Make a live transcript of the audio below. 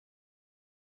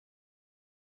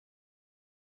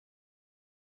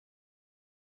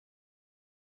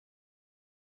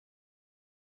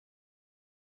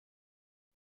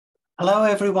Hello,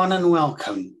 everyone, and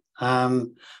welcome.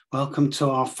 Welcome to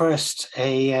our first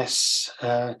AES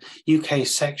UK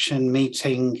section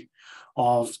meeting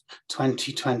of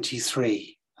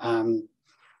 2023.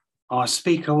 Our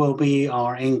speaker will be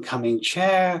our incoming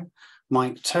chair,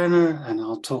 Mike Turner, and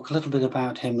I'll talk a little bit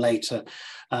about him later.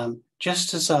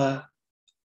 Just as a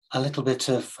little bit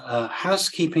of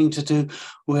housekeeping to do,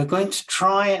 we're going to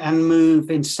try and move,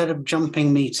 instead of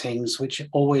jumping meetings, which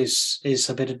always is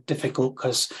a bit difficult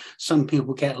because some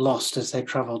people get lost as they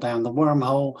travel down the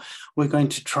wormhole. We're going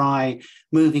to try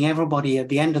moving everybody at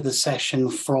the end of the session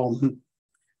from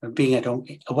being at a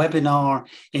webinar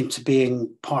into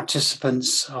being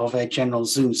participants of a general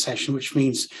Zoom session, which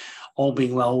means, all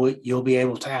being well, you'll be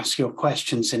able to ask your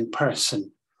questions in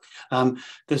person.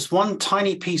 There's one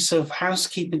tiny piece of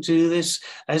housekeeping to do this.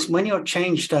 As when you're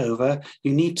changed over,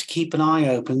 you need to keep an eye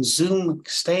open. Zoom,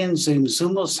 stay in Zoom.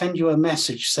 Zoom will send you a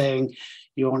message saying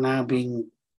you're now being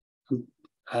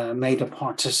made a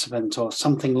participant or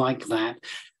something like that.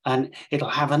 And it'll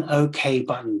have an OK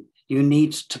button. You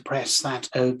need to press that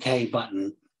OK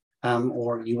button,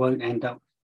 or you won't end up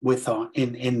with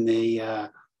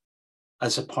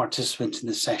as a participant in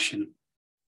the session.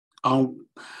 I'll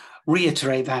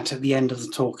reiterate that at the end of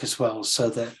the talk as well, so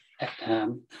that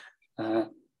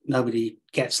nobody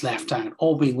gets left out.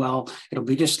 All being well, it'll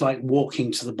be just like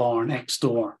walking to the bar next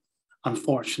door,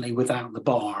 unfortunately without the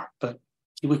bar, but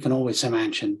we can always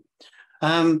imagine.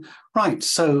 Right,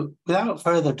 so without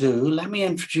further ado, let me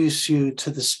introduce you to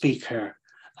the speaker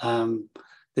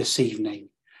this evening.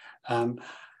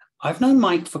 I've known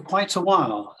Mike for quite a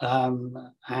while,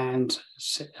 and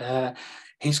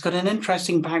he's got an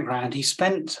interesting background. He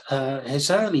spent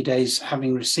his early days,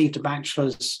 having received a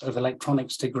Bachelor's of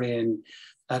Electronics degree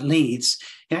at Leeds.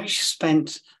 He actually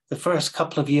spent the first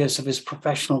couple of years of his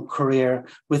professional career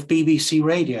with BBC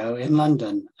Radio in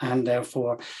London, and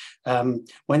therefore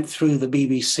went through the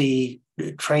BBC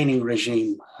training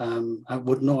regime at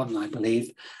Wood Norton, I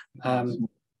believe.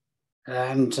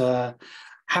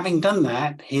 Having done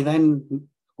that, he then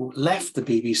left the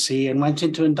BBC and went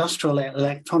into industrial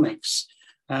electronics.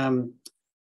 And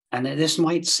this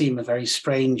might seem a very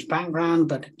strange background,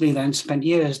 but he then spent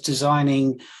years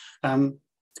designing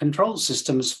control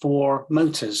systems for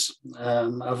motors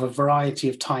of a variety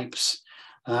of types.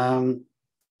 And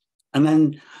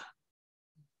then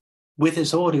with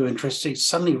his audio interest, he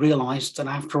suddenly realized that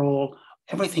after all,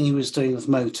 everything he was doing with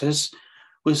motors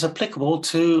was applicable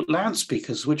to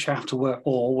loudspeakers, which after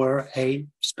all were a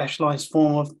specialized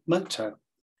form of motor.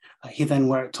 He then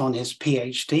worked on his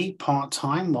PhD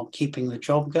part-time while keeping the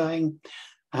job going,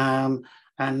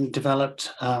 and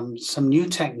developed some new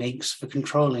techniques for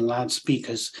controlling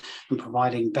loudspeakers and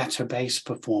providing better bass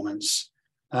performance.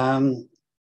 Having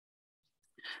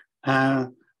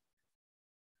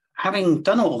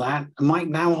done all that, Mike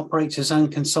now operates his own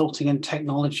consulting and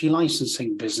technology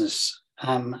licensing business.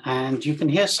 And you can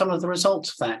hear some of the results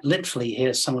of that, literally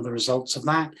hear some of the results of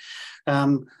that.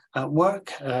 At work,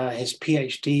 his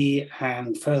PhD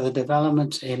and further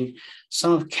development in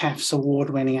some of CAF's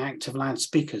award-winning active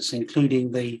loudspeakers,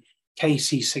 including the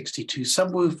KC62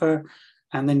 subwoofer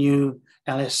and the new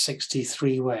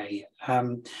LS60 way.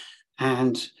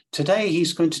 And today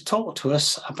he's going to talk to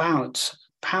us about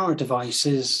power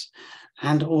devices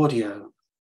and audio.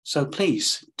 So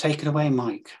please take it away,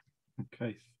 Mike.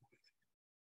 Okay.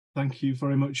 Thank you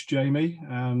very much, Jamie.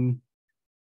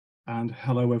 And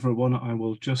hello, everyone. I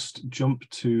will just jump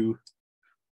to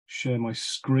share my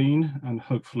screen, and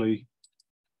hopefully,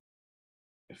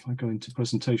 if I go into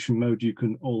presentation mode, you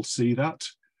can all see that.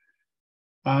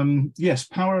 Yes,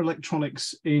 power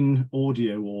electronics in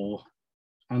audio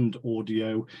and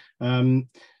audio.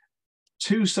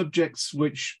 Two subjects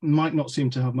which might not seem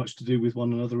to have much to do with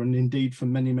one another, and indeed for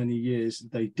many, many years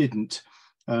they didn't.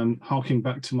 Harking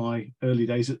back to my early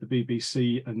days at the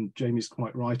BBC, and Jamie's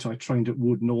quite right, I trained at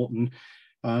Wood Norton.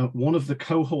 One of the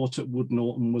cohort at Wood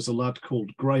Norton was a lad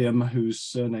called Graham, whose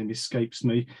surname escapes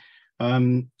me.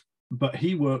 But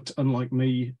he worked, unlike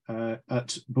me,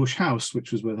 at Bush House,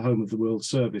 which was where the home of the World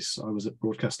Service. I was at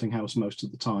Broadcasting House most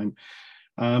of the time.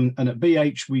 And at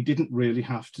BH, we didn't really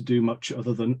have to do much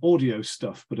other than audio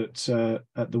stuff. But at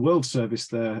the World Service,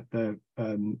 their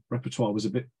repertoire was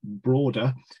a bit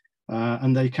broader.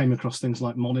 And they came across things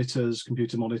like monitors,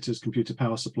 computer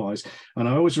power supplies. And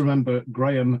I always remember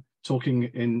Graham talking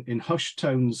in hushed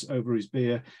tones over his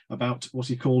beer about what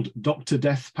he called Dr.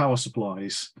 Death power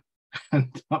supplies.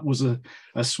 And that was a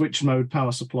switch mode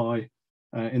power supply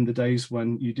in the days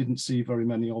when you didn't see very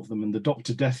many of them. And the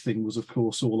Dr. Death thing was, of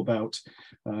course, all about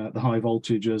the high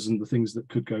voltages and the things that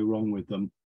could go wrong with them.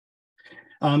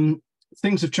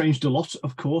 Things have changed a lot,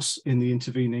 of course, in the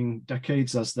intervening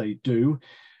decades, as they do.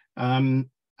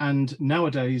 And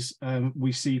nowadays,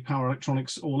 we see power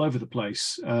electronics all over the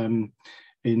place,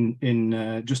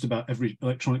 in just about every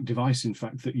electronic device, in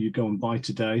fact, that you go and buy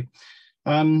today.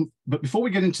 But before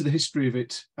we get into the history of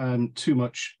it too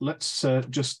much, let's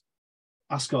just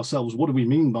ask ourselves, what do we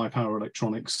mean by power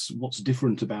electronics? What's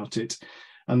different about it?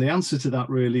 And the answer to that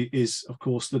really is, of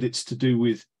course, that it's to do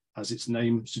with, as its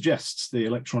name suggests, the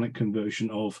electronic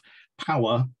conversion of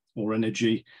power or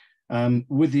energy,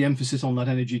 with the emphasis on that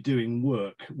energy doing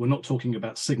work. We're not talking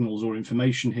about signals or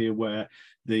information here, where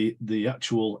the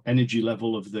actual energy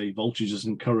level of the voltages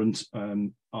and current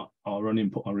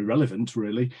are irrelevant,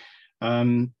 really,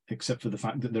 except for the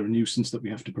fact that they're a nuisance that we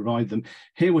have to provide them.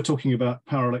 Here we're talking about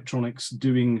power electronics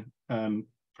doing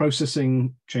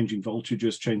processing, changing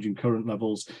voltages, changing current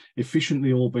levels,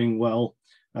 efficiently, all being well,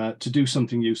 to do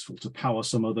something useful, to power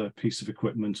some other piece of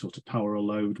equipment or to power a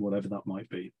load, whatever that might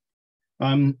be.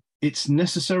 It's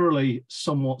necessarily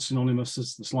somewhat synonymous,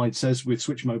 as the slide says, with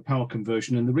switch mode power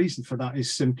conversion. And the reason for that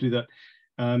is simply that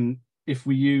if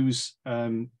we use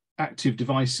active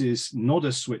devices not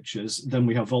as switches, then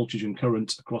we have voltage and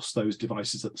current across those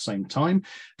devices at the same time.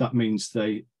 That means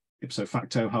they ipso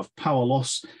facto have power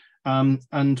loss.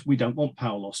 And we don't want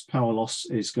power loss. Power loss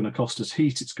is going to cost us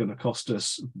heat. It's going to cost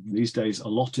us, these days, a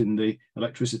lot in the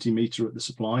electricity meter at the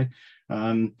supply.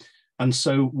 And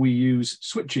so we use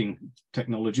switching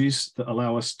technologies that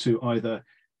allow us to either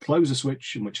close a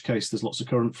switch, in which case there's lots of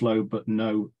current flow, but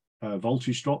no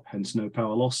voltage drop, hence no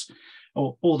power loss,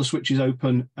 or the switch is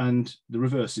open and the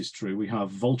reverse is true. We have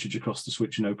voltage across the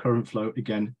switch, no current flow,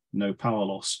 again, no power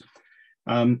loss.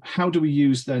 How do we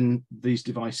use then these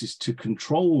devices to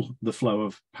control the flow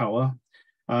of power?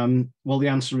 Well, the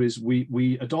answer is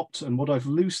we adopt, and what I've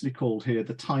loosely called here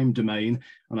the time domain,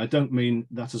 and I don't mean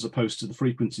that as opposed to the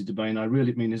frequency domain, I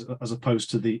really mean as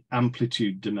opposed to the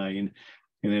amplitude domain.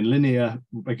 In a linear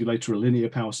regulator, a linear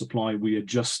power supply, we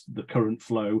adjust the current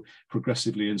flow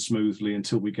progressively and smoothly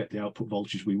until we get the output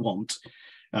voltage we want.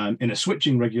 In a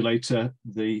switching regulator,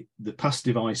 the pass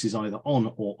device is either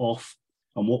on or off,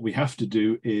 and what we have to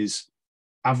do is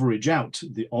average out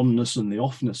the onness and the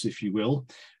offness, if you will.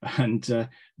 And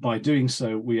by doing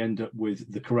so, we end up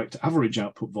with the correct average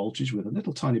output voltage with a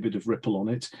little tiny bit of ripple on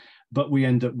it, but we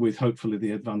end up with hopefully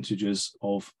the advantages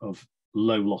of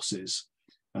low losses.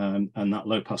 And that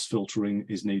low pass filtering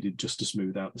is needed just to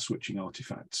smooth out the switching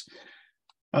artifacts.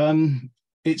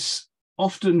 It's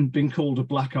often been called a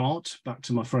black art, back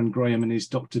to my friend Graham and his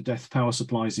Dr. Death power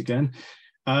supplies again.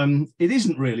 It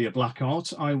isn't really a black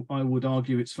art. I would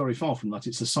argue it's very far from that.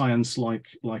 It's a science like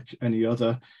any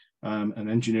other, an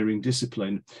engineering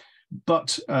discipline.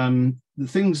 But the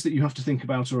things that you have to think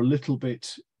about are a little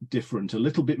bit different, a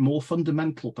little bit more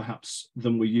fundamental perhaps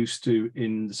than we're used to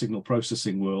in the signal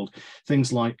processing world.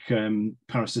 Things like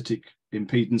parasitic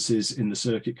impedances in the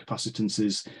circuit,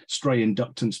 capacitances, stray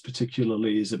inductance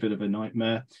particularly is a bit of a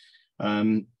nightmare.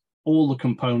 All the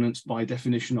components by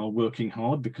definition are working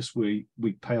hard because we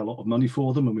pay a lot of money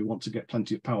for them and we want to get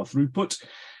plenty of power throughput.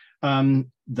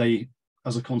 They,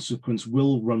 as a consequence,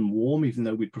 will run warm, even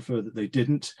though we'd prefer that they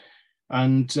didn't.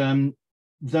 And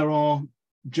there are,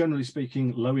 generally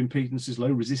speaking, low impedances,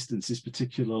 low resistances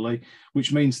particularly,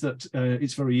 which means that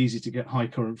it's very easy to get high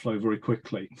current flow very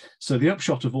quickly. So the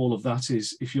upshot of all of that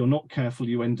is, if you're not careful,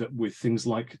 you end up with things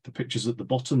like the pictures at the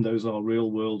bottom. Those are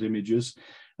real world images.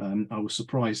 I was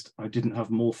surprised I didn't have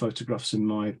more photographs in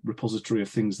my repository of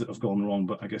things that have gone wrong,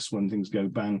 but I guess when things go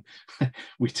bang,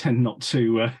 we tend not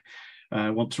to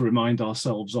want to remind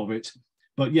ourselves of it.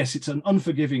 But yes, it's an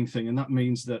unforgiving thing, and that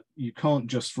means that you can't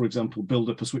just, for example,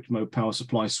 build up a switch mode power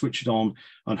supply, switch it on,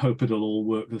 and hope it'll all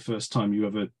work the first time you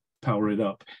ever power it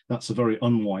up. That's a very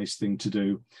unwise thing to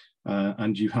do,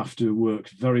 and you have to work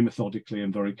very methodically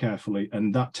and very carefully,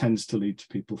 and that tends to lead to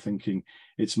people thinking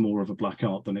it's more of a black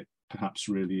art than it perhaps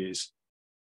really is.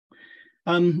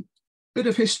 Bit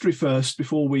of history first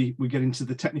before we get into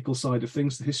the technical side of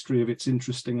things. The history of it's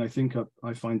interesting. I think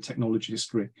I find technology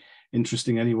history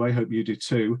interesting anyway. Hope you do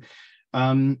too.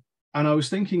 And I was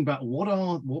thinking about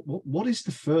what is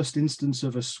the first instance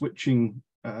of a switching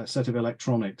set of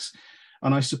electronics,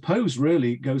 and I suppose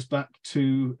really it goes back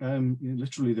to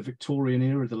literally the Victorian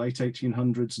era, the late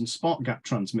 1800s, and spark gap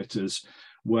transmitters,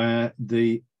 where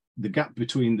the gap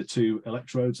between the two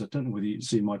electrodes, I don't know whether you can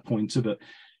see my pointer, but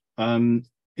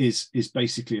is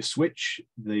basically a switch.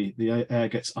 The air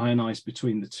gets ionized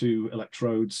between the two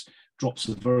electrodes, drops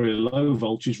a very low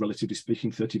voltage, relatively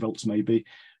speaking, 30 volts maybe,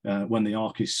 when the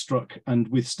arc is struck, and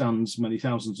withstands many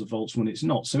thousands of volts when it's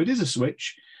not. So it is a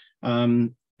switch.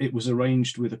 It was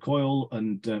arranged with a coil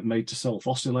and made to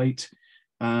self-oscillate.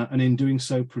 and in doing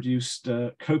so produced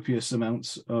copious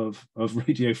amounts of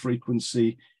radio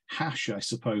frequency hash, I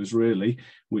suppose, really,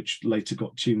 which later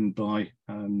got tuned by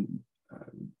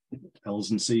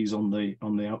L's and C's on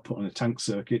the output on a tank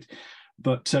circuit.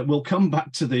 But we'll come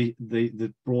back to the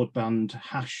broadband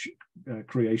hash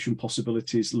creation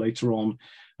possibilities later on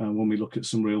when we look at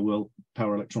some real world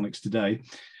power electronics today.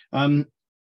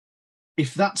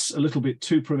 If that's a little bit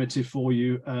too primitive for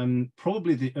you,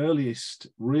 probably the earliest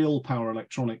real power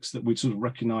electronics that we sort of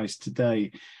recognize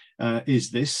today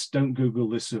is this. Don't Google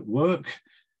this at work.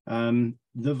 The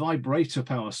vibrator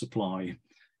power supply.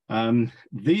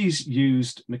 These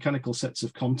used mechanical sets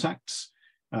of contacts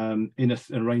in an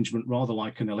arrangement rather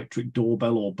like an electric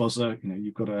doorbell or buzzer. You know,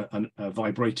 you've got a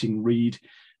vibrating reed,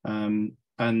 and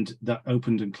that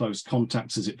opened and closed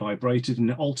contacts as it vibrated,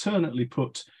 and it alternately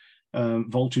put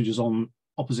voltages on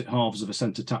opposite halves of a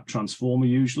center tap transformer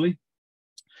usually.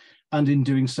 And in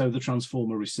doing so, the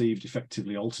transformer received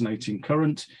effectively alternating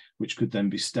current, which could then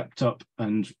be stepped up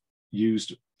and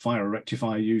used via a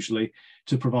rectifier usually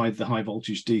to provide the high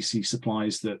voltage DC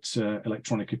supplies that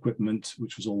electronic equipment,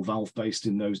 which was all valve based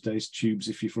in those days, tubes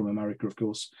if you're from America, of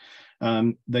course,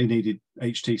 they needed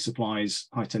HT supplies,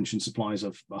 high tension supplies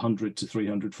of 100 to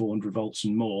 300, 400 volts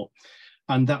and more.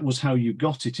 And that was how you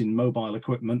got it in mobile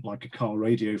equipment, like a car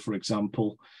radio, for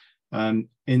example,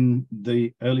 in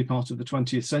the early part of the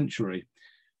 20th century.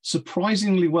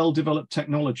 Surprisingly well-developed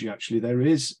technology, actually. There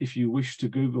is, if you wish to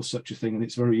Google such a thing, and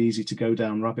it's very easy to go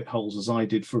down rabbit holes, as I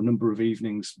did for a number of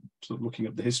evenings, sort of looking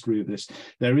up the history of this.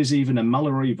 There is even a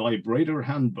Mallory vibrator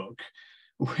handbook,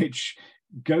 which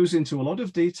goes into a lot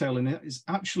of detail, and it is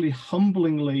actually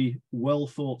humblingly well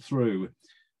thought through.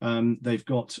 They've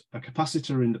got a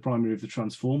capacitor in the primary of the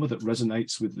transformer that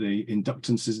resonates with the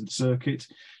inductances in the circuit.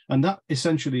 And that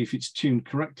essentially, if it's tuned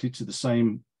correctly to the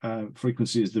same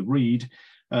frequency as the reed,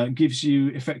 gives you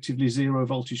effectively zero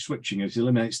voltage switching. It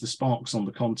eliminates the sparks on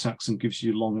the contacts and gives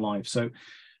you long life. So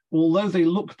although they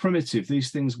look primitive,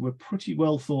 these things were pretty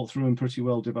well thought through and pretty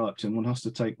well developed, and one has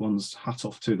to take one's hat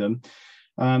off to them.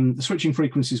 The switching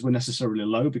frequencies were necessarily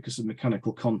low because of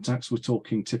mechanical contacts. We're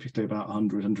talking typically about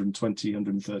 100, 120,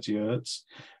 130 hertz,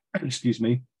 excuse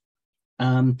me.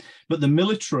 But the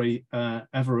military,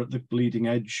 ever at the bleeding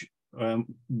edge,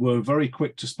 were very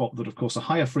quick to spot that, of course, a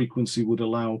higher frequency would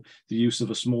allow the use of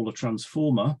a smaller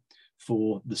transformer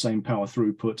for the same power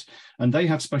throughput. And they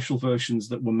had special versions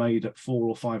that were made at 400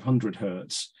 or 500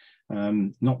 hertz.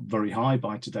 Not very high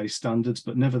by today's standards,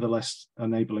 but nevertheless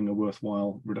enabling a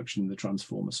worthwhile reduction in the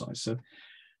transformer size. So a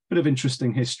bit of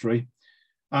interesting history.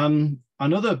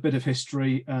 Another bit of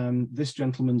history, this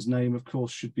gentleman's name, of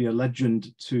course, should be a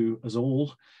legend to us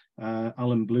all,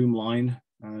 Alan Blumlein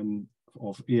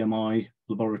of EMI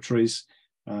Laboratories.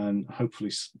 And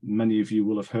hopefully many of you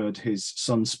will have heard his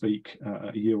son speak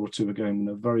a year or two ago in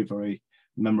a very, very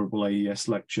memorable AES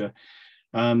lecture.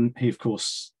 He, of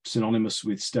course, synonymous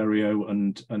with stereo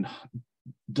and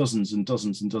dozens and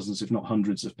dozens and dozens, if not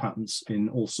hundreds, of patents in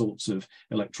all sorts of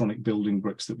electronic building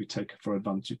bricks that we take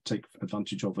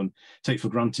advantage of and take for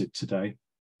granted today.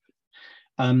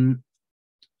 Alan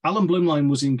Blumlein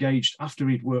was engaged after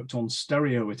he'd worked on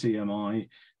stereo at EMI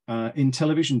in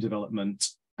television development,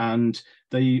 and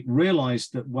they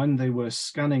realized that when they were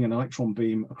scanning an electron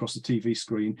beam across the TV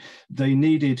screen, they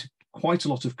needed quite a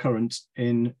lot of current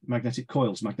in magnetic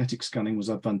coils. Magnetic scanning was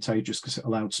advantageous because it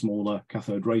allowed smaller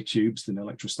cathode ray tubes than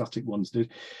electrostatic ones did.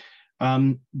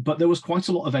 But there was quite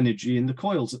a lot of energy in the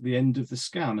coils at the end of the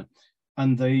scan,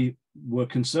 and they were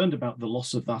concerned about the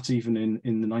loss of that even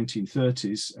in the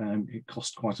 1930s. It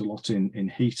cost quite a lot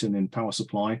in heat and in power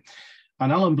supply.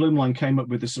 And Alan Blumlein came up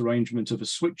with this arrangement of a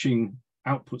switching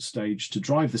output stage to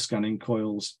drive the scanning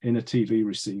coils in a TV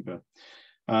receiver.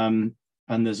 And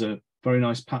there's a very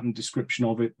nice patent description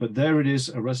of it, but there it is,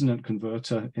 a resonant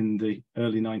converter in the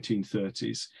early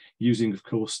 1930s, using, of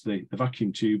course, the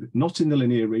vacuum tube, not in the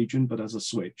linear region, but as a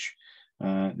switch.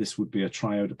 This would be a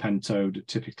triode, a pentode,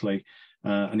 typically,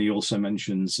 and he also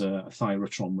mentions a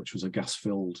thyrotron, which was a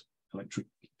gas-filled electric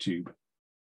tube.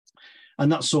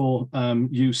 And that saw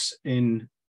use in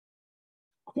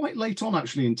quite late on,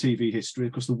 actually, in TV history,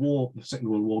 because the Second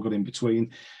World War got in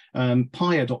between.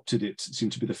 Pi adopted it,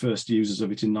 seemed to be the first users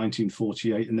of it in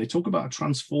 1948, and they talk about a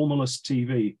transformerless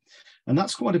TV. And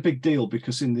that's quite a big deal,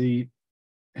 because in the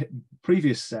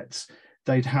previous sets,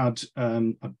 they'd had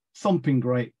a thumping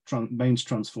great mains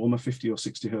transformer, 50 or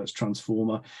 60 hertz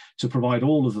transformer, to provide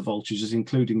all of the voltages,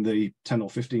 including the 10 or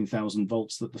 15,000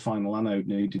 volts that the final anode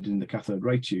needed in the cathode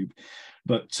ray tube.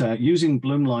 But using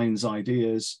Blumlein's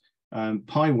ideas,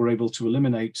 Pi were able to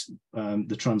eliminate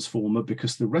the transformer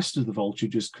because the rest of the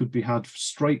voltages could be had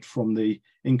straight from the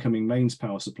incoming mains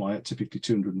power supply at typically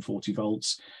 240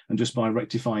 volts. And just by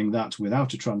rectifying that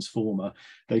without a transformer,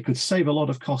 they could save a lot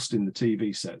of cost in the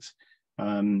TV set.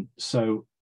 So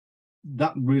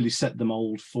that really set the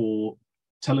mold for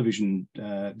television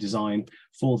design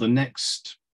for the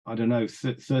next, I don't know,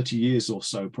 30 years or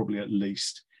so, probably at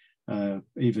least,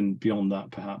 even beyond that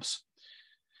perhaps.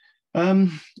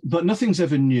 But nothing's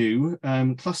ever new.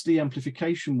 Class D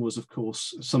amplification was, of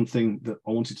course, something that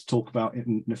I wanted to talk about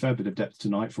in a fair bit of depth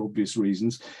tonight for obvious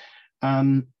reasons.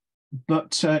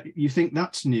 But you think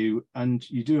that's new, and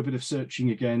you do a bit of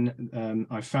searching again.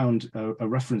 I found a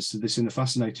reference to this in a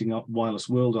fascinating Wireless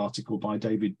World article by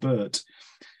David Burt.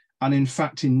 And in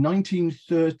fact, in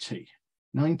 1930,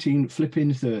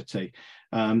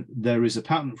 there is a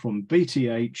patent from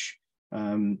BTH,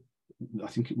 I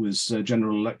think it was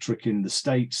General Electric in the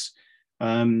States,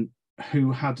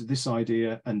 who had this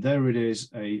idea, and there it is,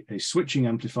 a switching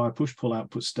amplifier, push-pull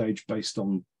output stage based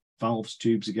on valves,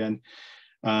 tubes again,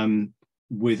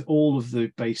 with all of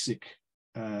the basic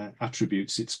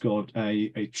attributes. It's got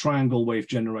a triangle wave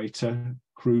generator,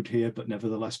 crude here, but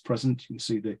nevertheless present. You can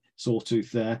see the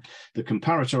sawtooth there. The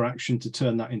comparator action to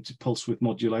turn that into pulse width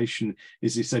modulation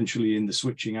is essentially in the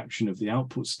switching action of the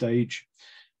output stage.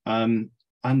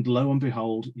 And lo and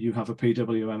behold, you have a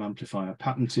PWM amplifier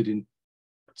patented in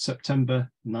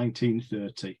September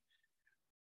 1930.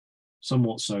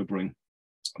 Somewhat sobering.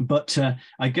 But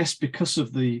I guess because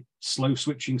of the slow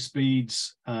switching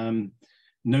speeds,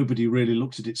 nobody really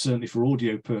looked at it, certainly for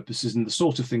audio purposes, and the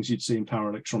sort of things you'd see in power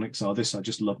electronics are this. I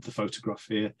just love the photograph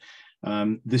here.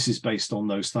 This is based on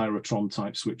those thyrotron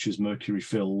type switches, mercury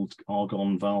filled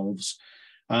argon valves.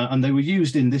 And they were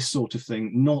used in this sort of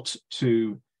thing, not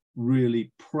to really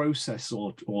process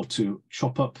or to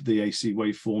chop up the AC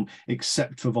waveform,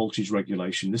 except for voltage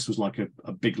regulation. This was like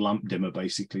a big lamp dimmer,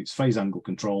 basically. It's phase angle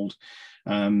controlled.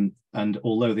 And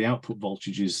although the output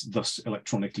voltage is thus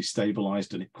electronically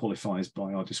stabilized and it qualifies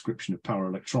by our description of power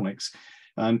electronics,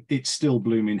 it's still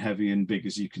blooming heavy and big,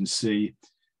 as you can see.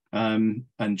 And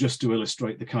just to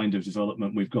illustrate the kind of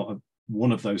development, we've got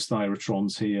one of those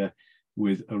thyrotrons here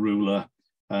with a ruler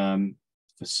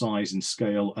for size and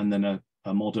scale, and then a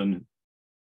modern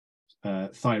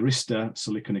thyristor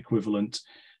silicon equivalent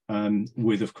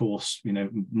with, of course,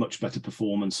 much better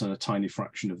performance and a tiny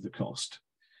fraction of the cost.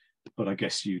 But I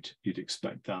guess you'd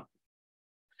expect that.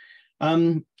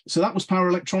 So that was power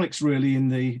electronics really in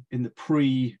the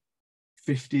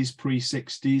pre-50s,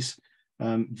 pre-60s.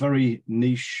 Very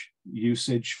niche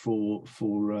usage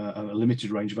for a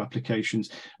limited range of applications.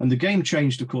 And the game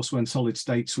changed, of course, when solid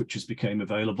state switches became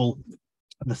available.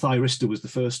 The thyristor was the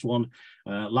first one.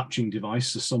 Latching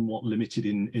device is somewhat limited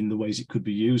in the ways it could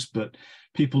be used, but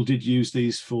people did use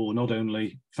these for not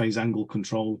only phase angle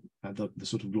control, the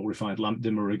sort of glorified lamp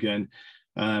dimmer again,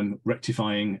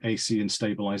 rectifying AC and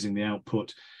stabilizing the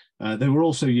output. They were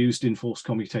also used in force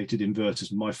commutated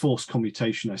inverters. By force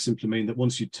commutation, I simply mean that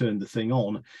once you turned the thing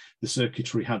on, the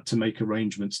circuitry had to make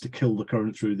arrangements to kill the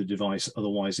current through the device,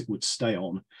 otherwise it would stay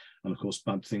on. And of course,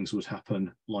 bad things would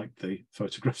happen, like the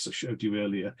photographs I showed you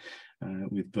earlier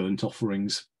with burnt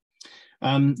offerings.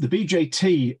 The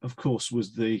BJT, of course,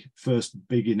 was the first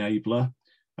big enabler.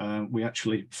 We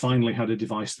actually finally had a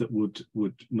device that would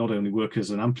not only work as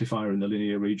an amplifier in the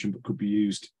linear region, but could be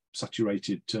used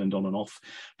saturated, turned on and off.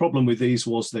 Problem with these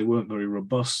was they weren't very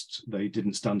robust, they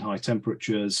didn't stand high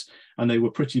temperatures, and they were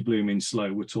pretty blooming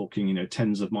slow. We're talking,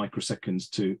 tens of microseconds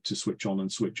to switch on and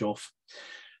switch off.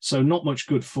 So not much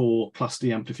good for Class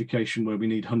D amplification, where we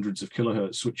need hundreds of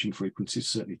kilohertz switching frequencies,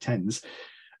 certainly tens.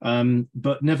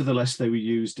 But nevertheless, they were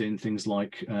used in things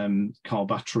like car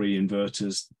battery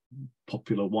inverters.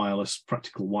 Popular wireless,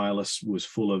 practical wireless was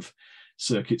full of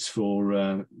circuits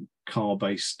for car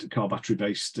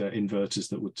battery-based inverters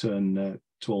that would turn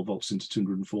 12 volts into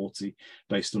 240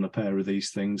 based on a pair of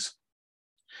these things.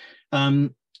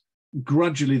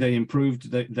 Gradually they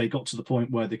improved. They got to the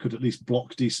point where they could at least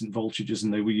block decent voltages,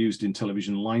 and they were used in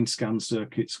television line scan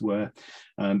circuits where,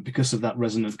 because of that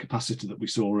resonant capacitor that we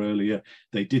saw earlier,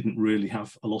 they didn't really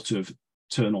have a lot of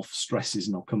turn-off stresses,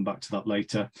 and I'll come back to that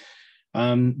later.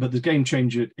 But the game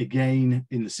changer again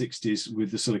in the 60s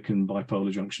with the silicon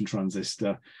bipolar junction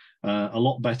transistor, a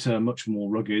lot better, much more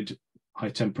rugged, high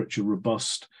temperature,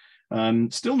 robust.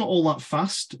 Still not all that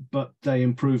fast, but they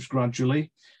improved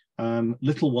gradually.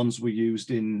 Little ones were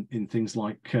used in things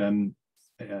like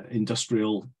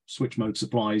industrial switch mode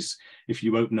supplies. If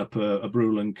you open up a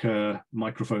Brüel and Kerr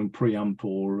microphone preamp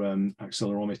or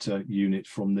accelerometer unit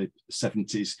from the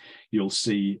 70s, you'll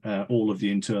see all of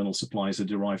the internal supplies are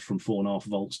derived from 4.5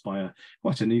 volts by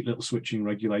quite a neat little switching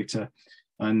regulator.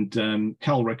 And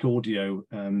Calrec Audio,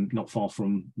 not far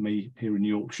from me here in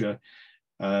Yorkshire,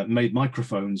 made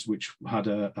microphones which had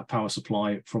a power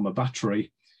supply from a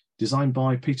battery designed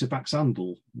by Peter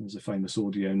Baxandall, who's a famous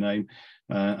audio name,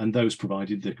 and those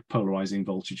provided the polarizing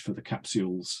voltage for the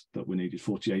capsules that were needed,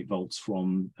 48 volts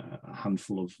from a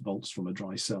handful of volts from a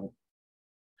dry cell.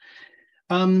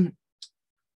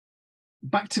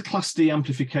 Back to Class D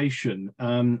amplification,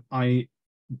 I,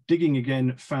 digging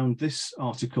again, found this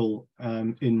article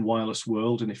in Wireless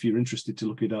World, and if you're interested to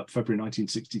look it up, February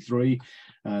 1963,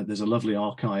 there's a lovely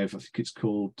archive, I think it's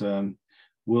called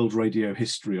World Radio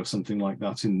History or something like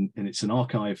that, and it's an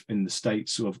archive in the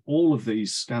States of all of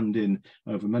these scanned in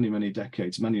over many, many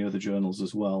decades, many other journals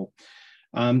as well.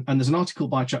 And there's an article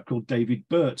by a chap called David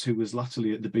Burt, who was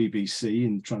latterly at the BBC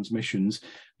in transmissions,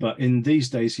 but in these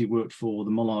days he worked for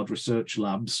the Mullard Research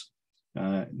Labs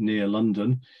near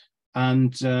London.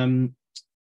 And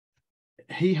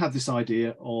he had this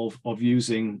idea of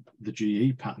using the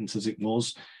GE patent, as it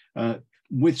was,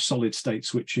 with solid state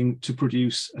switching to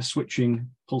produce a switching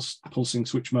pulsing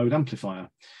switch mode amplifier.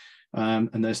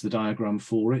 And there's the diagram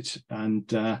for it.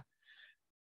 And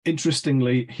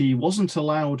interestingly, he wasn't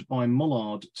allowed by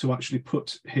Mullard to actually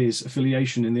put his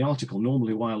affiliation in the article.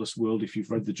 Normally, Wireless World, if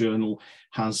you've read the journal,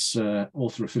 has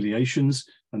author affiliations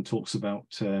and talks about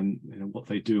what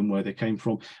they do and where they came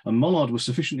from. And Mullard was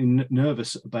sufficiently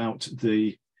nervous about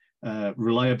the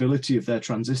reliability of their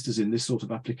transistors in this sort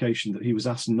of application that he was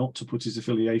asked not to put his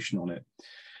affiliation on it.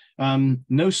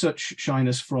 No such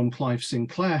shyness from Clive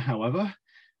Sinclair, however,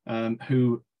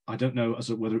 who, I don't know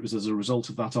whether it was as a result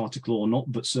of that article or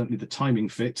not, but certainly the timing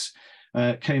fits,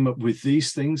 came up with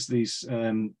these things, these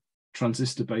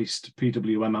transistor-based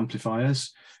PWM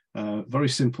amplifiers, very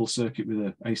simple circuit with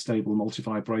an astable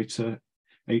multivibrator,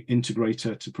 an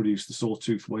integrator to produce the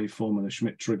sawtooth waveform and a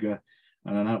Schmidt trigger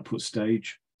and an output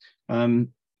stage.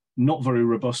 Not very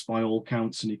robust by all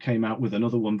counts, and he came out with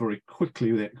another one very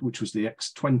quickly, which was the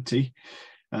X20,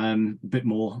 a bit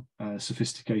more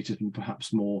sophisticated and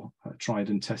perhaps more tried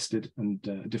and tested, and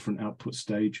a different output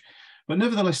stage. But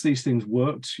nevertheless, these things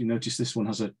worked. You notice this one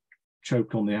has a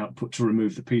choke on the output to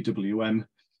remove the PWM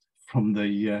from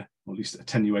the, or at least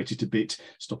attenuate it a bit,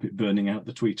 stop it burning out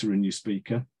the tweeter in your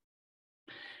speaker.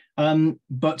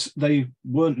 But they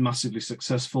weren't massively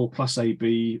successful. Class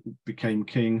AB became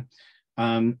king,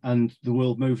 and the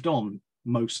world moved on,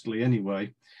 mostly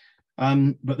anyway.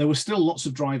 But there were still lots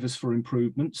of drivers for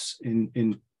improvements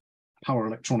in power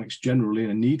electronics generally,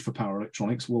 and a need for power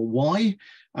electronics. Well, why?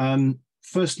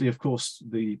 Firstly, of course,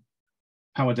 the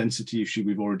power density issue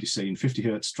we've already seen. 50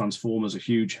 hertz transformers are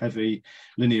huge, heavy.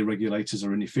 Linear regulators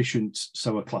are inefficient.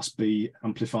 So are Class B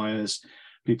amplifiers.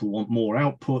 People want more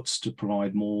outputs to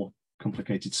provide more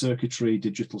complicated circuitry.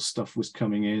 Digital stuff was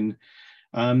coming in.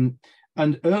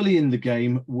 And early in the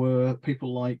game were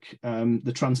people like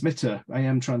the transmitter,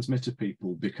 AM transmitter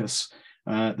people, because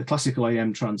the classical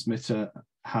AM transmitter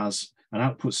has an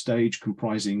output stage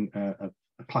comprising a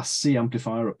Class C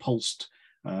amplifier, a pulsed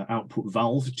output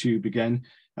valve tube again,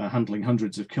 handling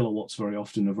hundreds of kilowatts very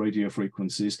often of radio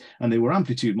frequencies, and they were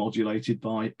amplitude modulated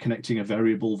by connecting a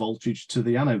variable voltage to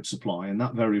the anode supply, and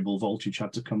that variable voltage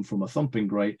had to come from a thumping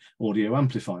great audio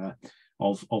amplifier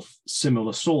of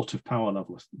similar sort of power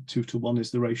level. 2:1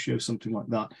 is the ratio, something like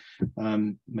that.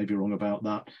 Maybe wrong about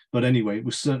that, but anyway, it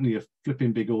was certainly a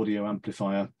flipping big audio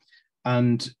amplifier.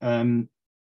 And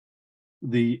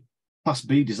the Class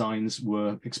B designs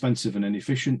were expensive and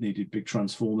inefficient, needed big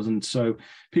transformers, and so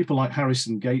people like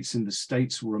Harrison Gates in the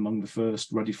States were among the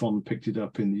first. Redifon picked it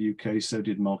up in the UK, so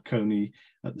did Marconi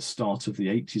at the start of the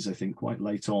 80s, I think, quite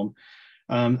late on.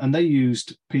 And they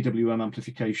used PWM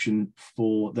amplification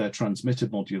for their transmitter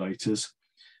modulators.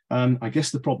 I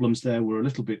guess the problems there were a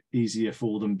little bit easier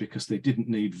for them because they didn't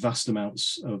need vast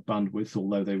amounts of bandwidth,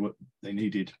 although they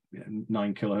needed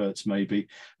 9 kilohertz maybe,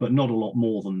 but not a lot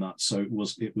more than that. So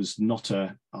it was not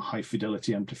a high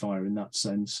fidelity amplifier in that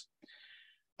sense.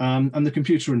 And the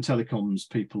computer and telecoms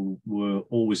people were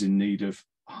always in need of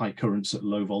high currents at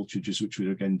low voltages, which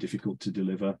were again difficult to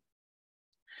deliver.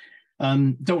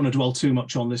 Don't want to dwell too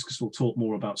much on this because we'll talk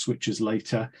more about switches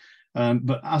later.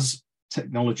 But as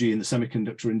technology in the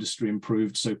semiconductor industry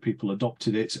improved, so people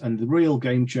adopted it. And the real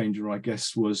game changer, I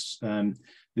guess, was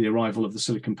the arrival of the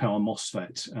silicon power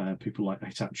MOSFET. People like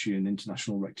Hitachi and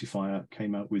International Rectifier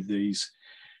came out with these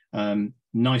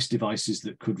nice devices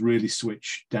that could really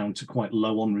switch down to quite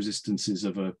low on resistances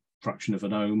of a fraction of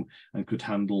an ohm and could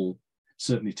handle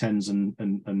certainly tens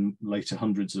and later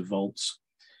hundreds of volts.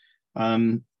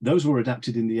 Those were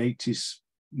adapted in the 80s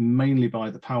mainly by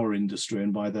the power industry,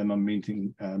 and by them I'm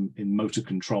meaning in motor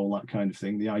control, that kind of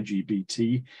thing, the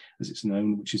IGBT as it's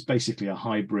known, which is basically a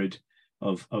hybrid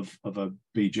of a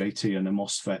BJT and a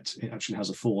MOSFET. It actually has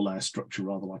a 4-layer structure,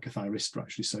 rather like a thyristor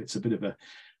actually, so it's a bit of a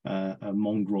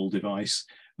mongrel device,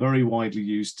 very widely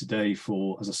used today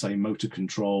for, as I say, motor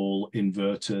control,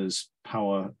 inverters,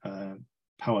 power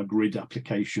grid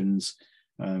applications.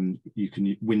 You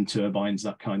can wind turbines,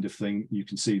 that kind of thing. You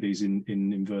can see these in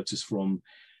inverters from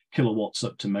kilowatts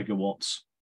up to megawatts.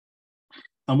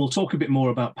 And we'll talk a bit more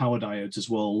about power diodes as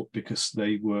well, because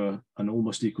they were an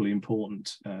almost equally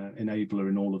important enabler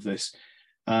in all of this.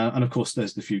 And of course,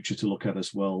 there's the future to look at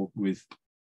as well with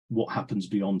what happens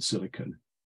beyond silicon.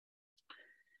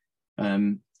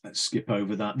 Let's skip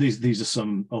over that. These are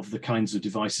some of the kinds of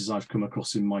devices I've come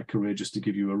across in my career, just to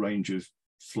give you a range of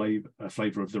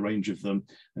flavor of the range of them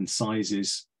and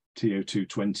sizes,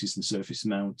 TO220s and surface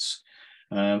mounts,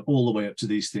 all the way up to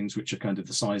these things which are kind of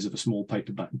the size of a small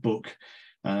paperback book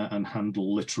and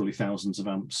handle literally thousands of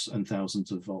amps and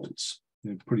thousands of volts.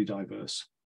 They're pretty diverse.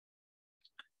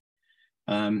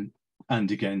 And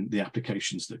again, the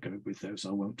applications that go with those,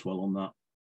 I won't dwell on that.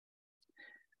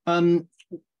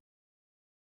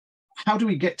 How do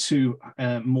we get to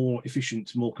more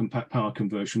efficient, more compact power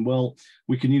conversion? Well,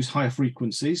 we can use higher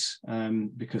frequencies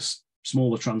because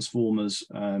smaller transformers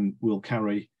will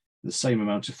carry the same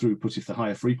amount of throughput if the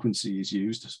higher frequency is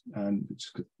used,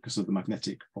 because of the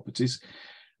magnetic properties.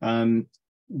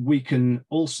 We can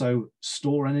also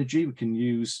store energy. We can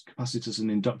use capacitors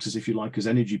and inductors, if you like, as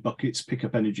energy buckets, pick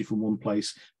up energy from one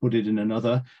place, put it in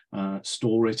another,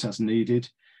 store it as needed.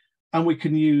 And we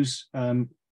can use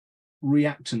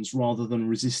reactance rather than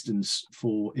resistance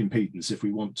for impedance if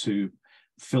we want to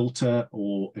filter,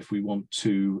 or if we want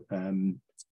to,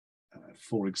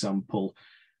 for example,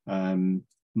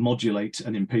 modulate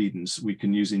an impedance. We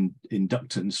can use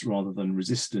inductance rather than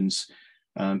resistance,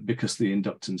 because the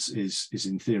inductance is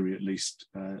in theory at least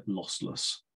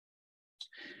lossless.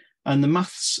 And the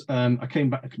maths, I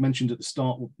mentioned at the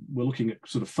start, we're looking at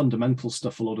sort of fundamental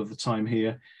stuff a lot of the time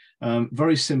here.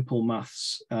 Very simple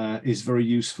maths is very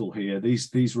useful here.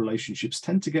 These relationships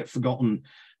tend to get forgotten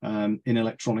in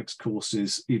electronics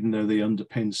courses, even though they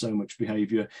underpin so much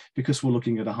behavior, because we're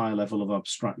looking at a higher level of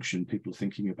abstraction. People are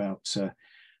thinking about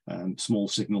small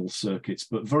signal circuits,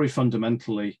 but very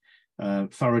fundamentally,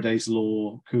 Faraday's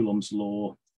law, Coulomb's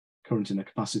law, current in a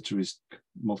capacitor is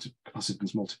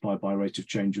capacitance multiplied by rate of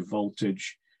change of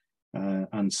voltage,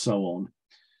 and so on.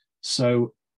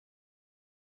 So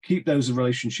keep those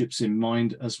relationships in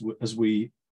mind as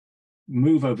we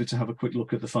move over to have a quick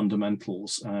look at the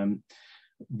fundamentals.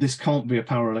 This can't be a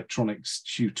power electronics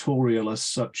tutorial as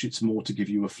such. It's more to give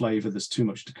you a flavor. There's too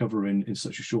much to cover in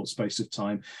such a short space of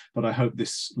time, but I hope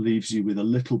this leaves you with a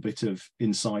little bit of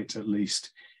insight, at least,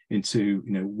 into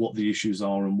what the issues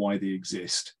are and why they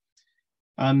exist.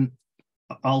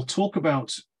 I'll talk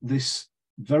about this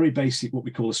very basic, what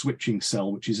we call a switching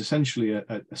cell, which is essentially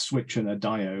a switch and a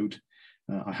diode.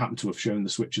 I happen to have shown the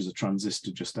switch as a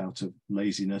transistor just out of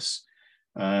laziness.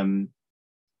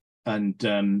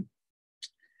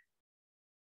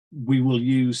 We will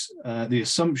use the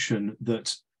assumption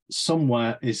that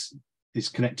somewhere is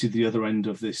connected the other end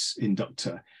of this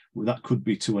inductor. Well, that could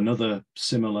be to another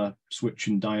similar switch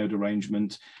and diode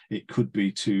arrangement. It could be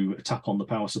to a tap on the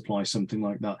power supply, something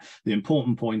like that. The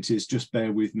important point is just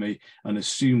bear with me and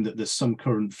assume that there's some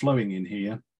current flowing in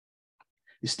here,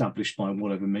 established by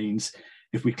whatever means.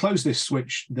 If we close this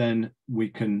switch, then we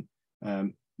can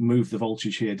move the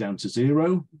voltage here down to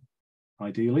 0,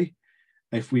 ideally.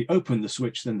 If we open the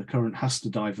switch, then the current has to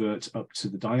divert up to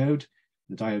the diode.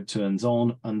 The diode turns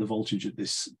on and the voltage at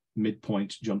this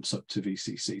midpoint jumps up to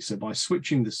VCC. So by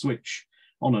switching the switch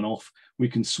on and off, we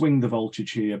can swing the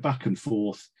voltage here back and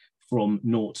forth from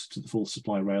 0 to the full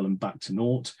supply rail and back to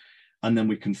 0. And then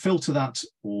we can filter that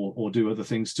or do other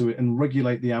things to it and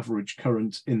regulate the average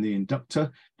current in the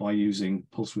inductor by using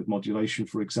pulse width modulation,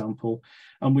 for example.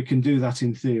 And we can do that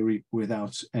in theory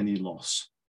without any loss.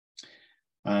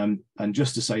 And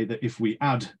just to say that if we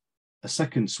add a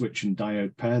second switch and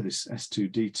diode pair, this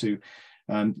S2D2,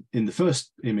 in the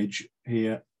first image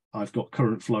here, I've got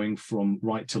current flowing from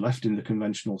right to left in the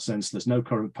conventional sense. There's no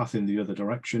current path in the other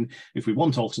direction. If we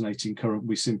want alternating current,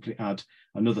 we simply add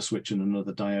another switch and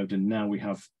another diode. And now we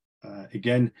have,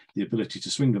 again, the ability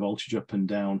to swing the voltage up and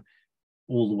down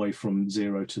all the way from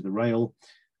 0 to the rail.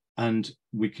 And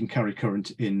we can carry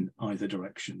current in either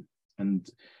direction. And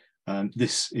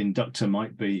This inductor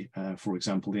might be, for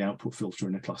example, the output filter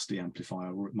in a Class D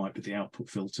amplifier, or it might be the output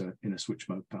filter in a switch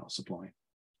mode power supply.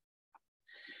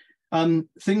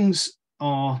 Things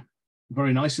are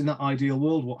very nice in that ideal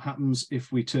world. What happens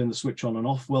if we turn the switch on and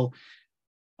off? Well,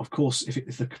 of course,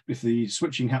 if the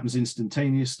switching happens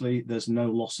instantaneously, there's no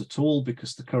loss at all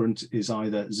because the current is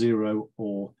either zero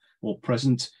or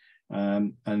present.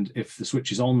 And if the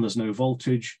switch is on, there's no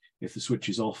voltage. If the switch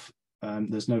is off,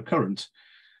 there's no current,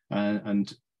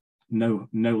 and no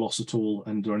loss at all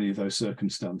under any of those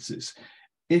circumstances.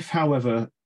 If, however,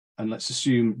 and let's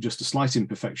assume just a slight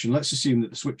imperfection, let's assume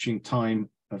that the switching time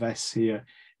of S here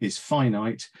is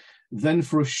finite, then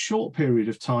for a short period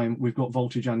of time, we've got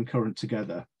voltage and current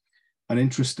together. And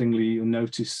interestingly,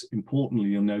 importantly,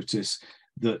 you'll notice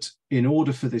that in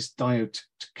order for this diode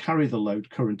to carry the load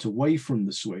current away from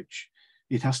the switch,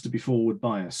 it has to be forward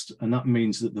biased. And that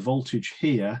means that the voltage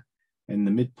here in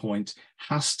the midpoint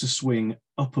has to swing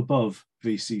up above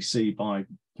VCC by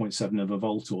 0.7 of a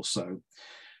volt or so.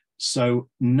 So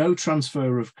no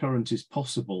transfer of current is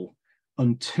possible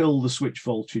until the switch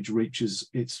voltage reaches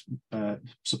its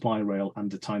supply rail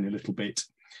and a tiny little bit.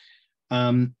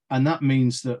 And that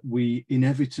means that we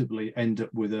inevitably end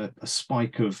up with a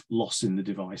spike of loss in the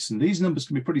device. And these numbers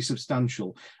can be pretty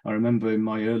substantial. I remember in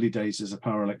my early days as a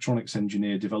power electronics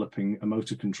engineer developing a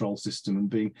motor control system and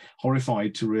being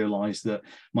horrified to realize that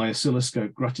my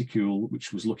oscilloscope graticule,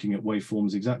 which was looking at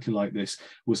waveforms exactly like this,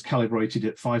 was calibrated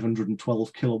at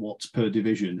 512 kilowatts per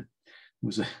division. It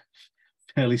was a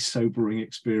fairly sobering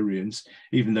experience,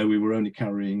 even though we were only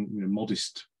carrying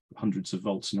modest hundreds of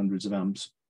volts and hundreds of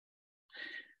amps.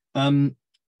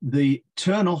 The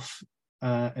turn off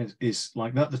is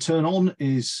like that. The turn on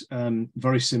is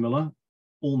very similar,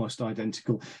 almost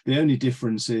identical. The only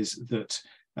difference is that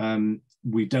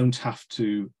we don't have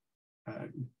to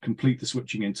complete the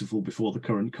switching interval before the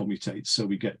current commutates. So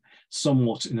we get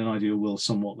somewhat, in an ideal world,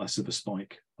 somewhat less of a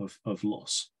spike of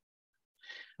loss.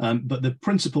 But the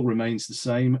principle remains the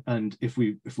same. And if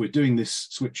we're doing this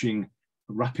switching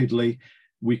rapidly,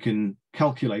 we can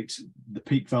calculate the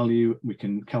peak value, we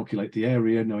can calculate the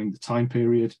area, knowing the time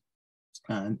period,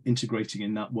 and integrating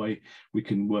in that way, we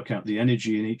can work out the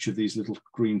energy in each of these little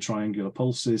green triangular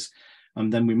pulses.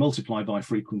 And then we multiply by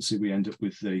frequency, we end up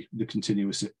with the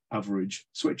continuous average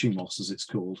switching loss, as it's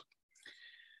called.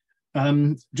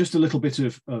 Just a little bit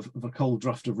of a cold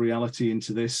draft of reality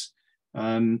into this.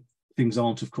 Things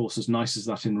aren't, of course, as nice as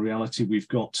that in reality. We've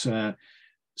got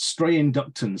stray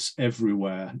inductance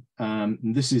everywhere.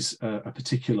 This is a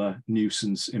particular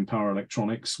nuisance in power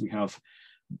electronics. We have,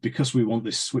 because we want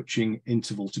this switching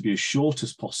interval to be as short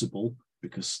as possible,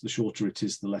 because the shorter it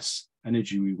is, the less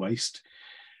energy we waste,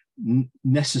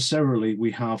 necessarily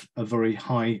we have a very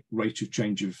high rate of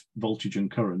change of voltage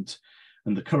and current.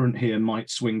 And the current here might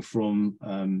swing from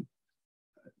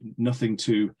nothing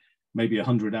to maybe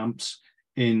 100 amps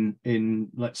in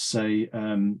let's say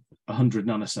 100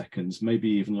 nanoseconds, maybe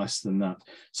even less than that.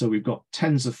 So we've got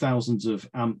tens of thousands of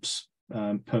amps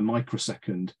per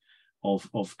microsecond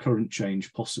of current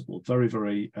change possible. Very,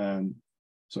 very, sorry,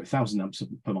 1,000 amps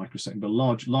per microsecond, but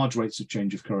large rates of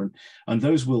change of current. And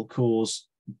those will cause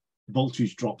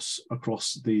voltage drops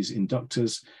across these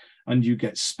inductors, and you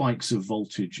get spikes of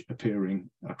voltage appearing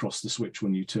across the switch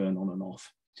when you turn on and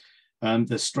off.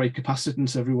 There's stray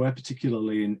capacitance everywhere,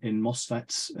 particularly in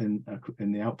MOSFETs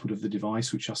in the output of the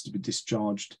device, which has to be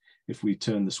discharged. If we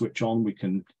turn the switch on, we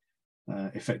can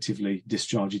effectively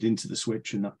discharge it into the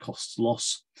switch, and that costs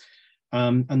loss.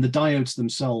 And the diodes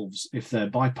themselves, if they're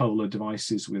bipolar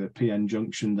devices with a PN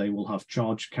junction, they will have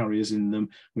charge carriers in them,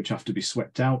 which have to be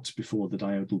swept out before the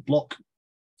diode will block.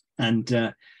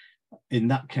 And in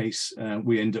that case,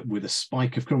 we end up with a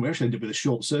spike of current. We actually end up with a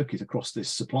short circuit across this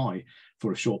supply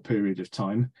for a short period of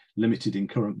time, limited in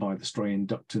current by the stray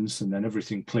inductance, and then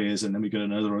everything clears, and then we get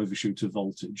another overshoot of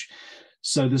voltage.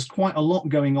 So there's quite a lot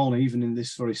going on, even in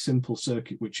this very simple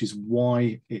circuit, which is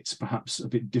why it's perhaps a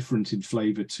bit different in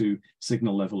flavor to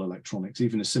signal level electronics.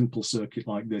 Even a simple circuit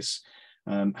like this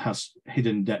has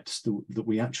hidden depths that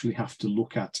we actually have to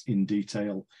look at in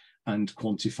detail and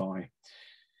quantify.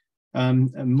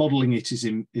 And modeling it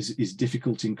is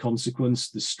difficult in consequence.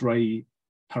 The stray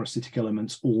parasitic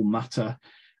elements all matter,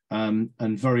 and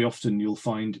very often you'll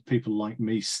find people like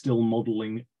me still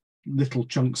modeling little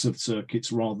chunks of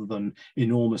circuits rather than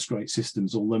enormous great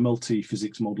systems, although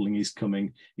multi-physics modeling is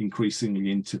coming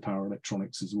increasingly into power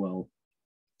electronics as well.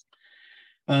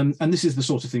 And this is the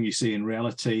sort of thing you see in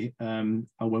reality. I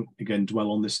won't again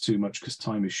dwell on this too much because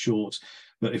time is short,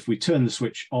 but if we turn the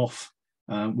switch off,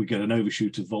 we get an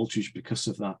overshoot of voltage because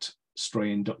of that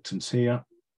stray inductance here.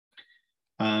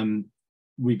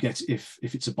 we get, if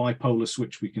it's a bipolar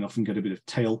switch, we can often get a bit of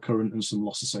tail current and some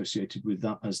loss associated with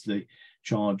that as the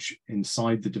charge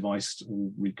inside the device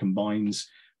all recombines.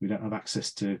 We don't have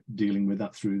access to dealing with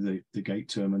that through the gate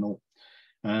terminal.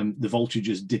 The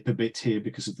voltages dip a bit here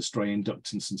because of the stray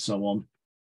inductance and so on.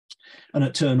 And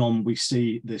at turn on, we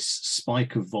see this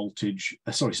spike of voltage,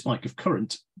 spike of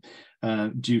current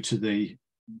due to the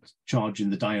charge in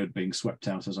the diode being swept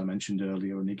out, as I mentioned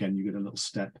earlier. And again, you get a little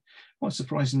step, quite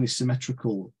surprisingly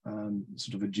symmetrical,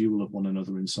 sort of a dual of one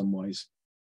another in some ways.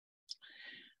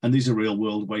 And these are real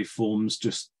world waveforms,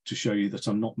 just to show you that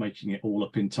I'm not making it all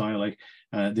up entirely.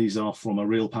 These are from a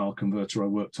real power converter I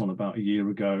worked on about a year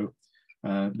ago.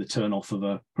 The turn off of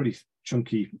a pretty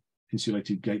chunky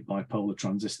insulated gate bipolar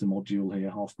transistor module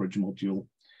here, half bridge module.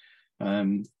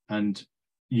 And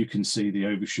you can see the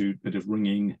overshoot, bit of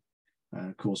ringing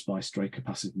caused by stray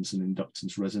capacitance and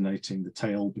inductance resonating, the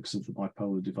tail because of the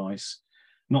bipolar device.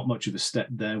 Not much of a step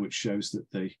there, which shows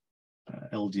that the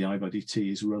LDI by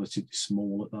dt is relatively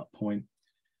small at that point.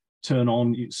 Turn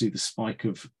on, you see the spike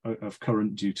of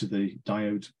current due to the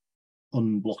diode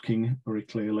unblocking very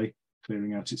clearly,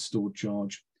 clearing out its stored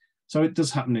charge. So it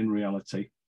does happen in reality.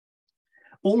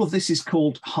 All of this is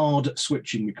called hard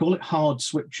switching. We call it hard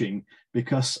switching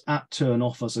because at turn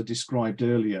off, as I described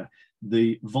earlier,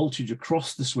 the voltage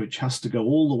across the switch has to go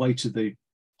all the way to the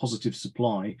positive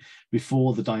supply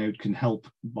before the diode can help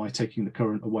by taking the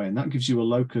current away. And that gives you a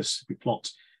locus. If we plot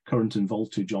current and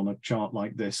voltage on a chart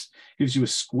like this, gives you a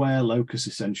square locus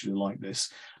essentially like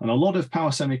this. And a lot of power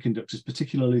semiconductors,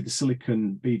 particularly the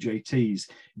silicon BJTs,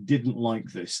 didn't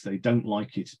like this. They don't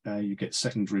like it. You get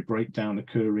secondary breakdown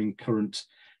occurring, current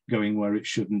going where it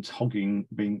shouldn't,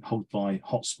 being hogged by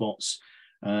hotspots,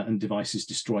 and devices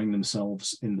destroying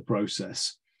themselves in the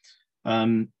process.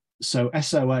 So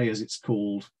SOA, as it's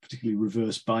called, particularly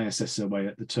reverse bias SOA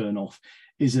at the turn off,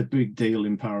 is a big deal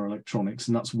in power electronics.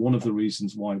 And that's one of the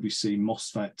reasons why we see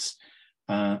MOSFETs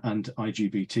and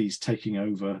IGBTs taking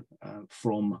over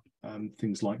from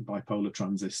things like bipolar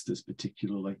transistors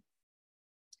particularly.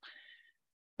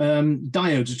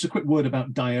 Diodes, just a quick word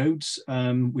about diodes.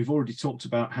 We've already talked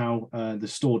about how the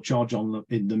stored charge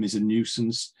in them is a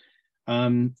nuisance.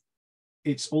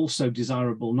 It's also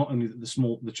desirable not only that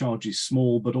the charge is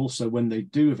small, but also when they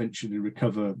do eventually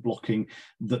recover blocking,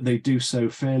 that they do so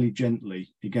fairly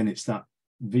gently. Again, it's that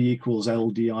V equals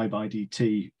LDI by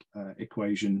dt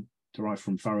equation derived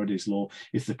from Faraday's law.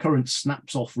 If the current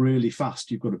snaps off really fast,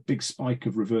 you've got a big spike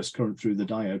of reverse current through the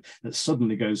diode that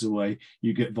suddenly goes away.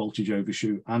 You get voltage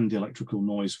overshoot and electrical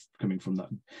noise coming from that.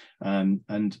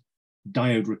 And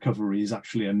diode recovery is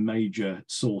actually a major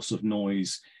source of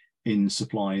noise in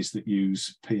supplies that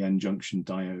use PN junction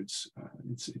diodes.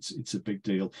 It's a big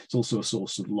deal. It's also a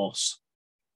source of loss.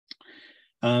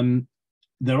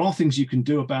 There are things you can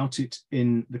do about it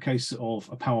in the case of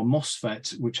a power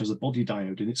MOSFET, which has a body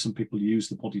diode in it. Some people use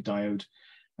the body diode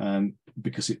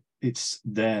because it's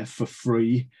there for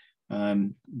free.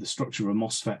 The structure of a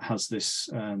MOSFET has this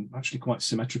actually quite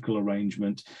symmetrical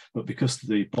arrangement, but because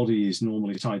the body is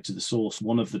normally tied to the source,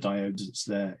 one of the diodes that's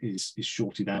there is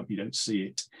shorted out. You don't see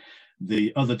it.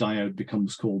 The other diode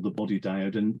becomes called the body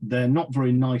diode, and they're not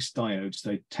very nice diodes.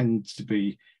 They tend to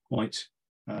be quite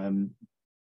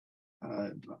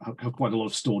have quite a lot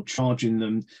of stored charge in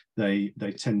them. They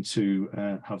tend to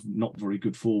have not very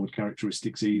good forward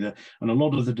characteristics either. And a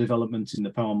lot of the development in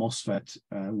the power MOSFET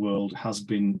world has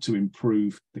been to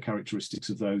improve the characteristics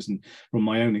of those. And from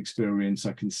my own experience,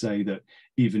 I can say that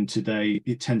even today,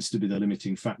 it tends to be the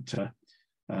limiting factor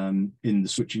in the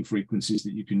switching frequencies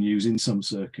that you can use in some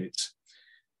circuits.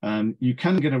 You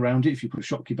can get around it if you put a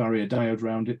Schottky barrier diode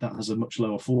around it. That has a much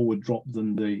lower forward drop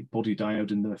than the body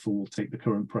diode and therefore will take the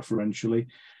current preferentially.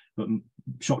 But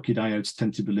Schottky diodes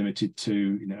tend to be limited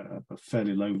to a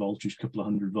fairly low voltage, a couple of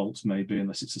 100 volts maybe,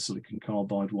 unless it's a silicon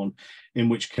carbide one, in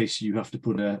which case you have to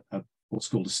put what's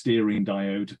called a steering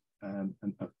diode, and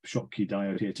a Schottky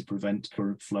diode here to prevent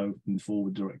current flow in the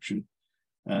forward direction.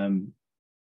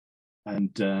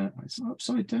 It's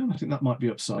upside down. I think that might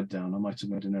be upside down. I might have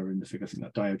made an error in the figure. I think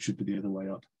that diode should be the other way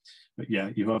up. But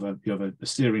yeah, you have a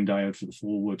steering diode for the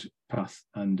forward path,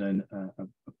 and then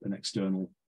an external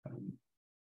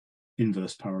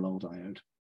inverse parallel diode.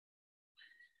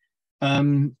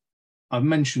 I've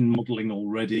mentioned modeling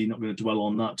already. Not going to dwell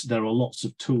on that. There are lots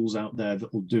of tools out there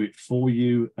that will do it for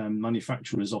you.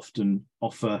 Manufacturers often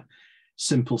offer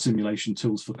simple simulation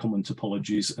tools for common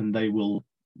topologies, and they will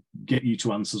get you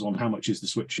to answers on how much is the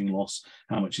switching loss,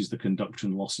 how much is the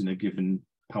conduction loss in a given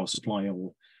power supply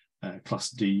or class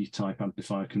D type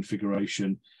amplifier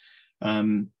configuration.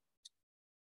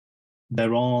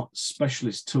 There are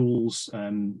specialist tools.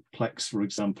 Plex, for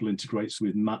example, integrates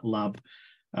with MATLAB,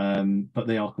 but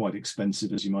they are quite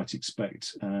expensive, as you might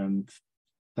expect,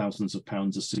 thousands of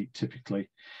pounds a seat typically.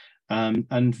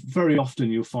 And very often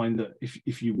you'll find that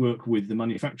if you work with the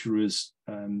manufacturer's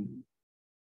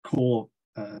core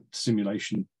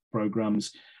simulation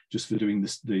programs, just for doing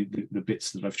this, the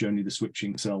bits that I've shown you, the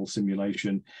switching cell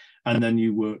simulation, and then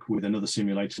you work with another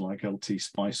simulator like LT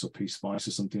Spice or P-Spice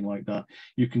or something like that,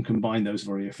 you can combine those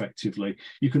very effectively.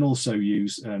 You can also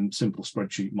use simple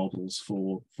spreadsheet models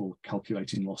for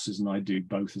calculating losses, and I do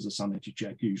both as a sanity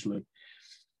check usually.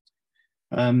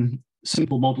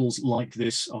 Simple models like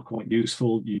this are quite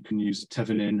useful. You can use a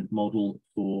Thevenin model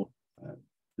for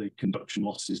the conduction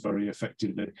losses very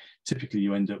effectively. Typically,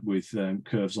 you end up with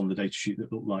curves on the datasheet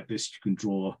that look like this. You can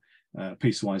draw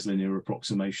piecewise linear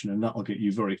approximation, and that'll get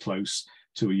you very close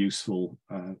to a useful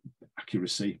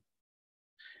accuracy.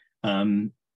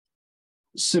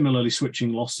 Similarly,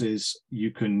 switching losses,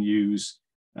 you can use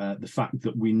the fact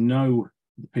that we know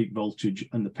the peak voltage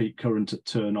and the peak current at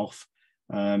turn off.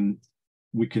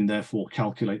 We can therefore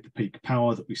calculate the peak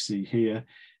power that we see here.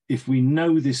 If we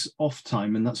know this off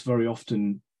time, and that's very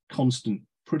often constant,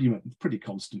 pretty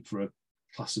constant for a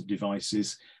class of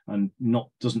devices, and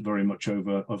doesn't very much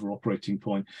over operating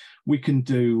point, we can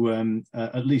do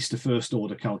at least a first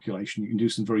order calculation. You can do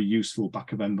some very useful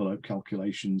back of envelope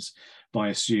calculations by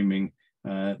assuming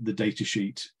the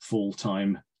datasheet fall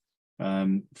time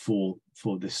for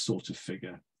this sort of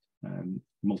figure.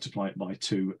 Multiply it by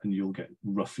 2 and you'll get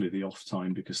roughly the off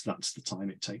time, because that's the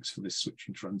time it takes for this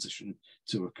switching transition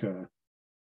to occur.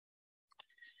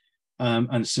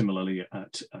 And similarly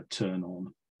at turn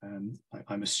on.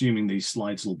 I'm assuming these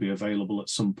slides will be available at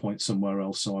some point somewhere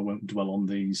else, so I won't dwell on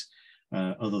these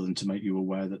other than to make you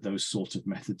aware that those sort of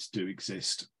methods do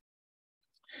exist.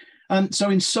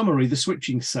 So in summary, the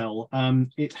switching cell,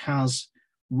 it has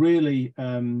really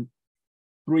 3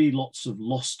 lots of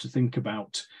loss to think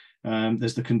about.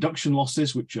 There's the conduction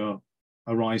losses, which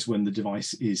arise when the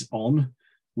device is on.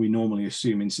 We normally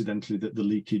assume, incidentally, that the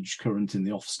leakage current in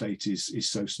the off state is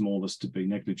so small as to be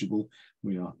negligible.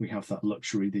 We have that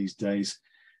luxury these days.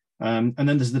 And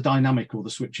then there's the dynamic or the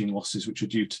switching losses, which are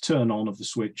due to turn on of the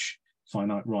switch,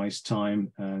 finite rise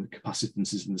time,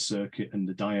 capacitances in the circuit and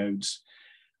the diodes,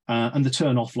 and the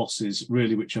turn off losses,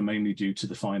 really, which are mainly due to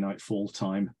the finite fall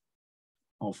time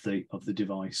of the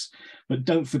device. But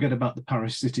don't forget about the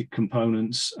parasitic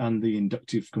components and the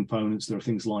inductive components. There are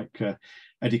things like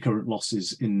eddy current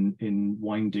losses in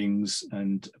windings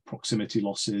and proximity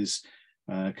losses,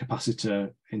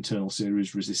 capacitor internal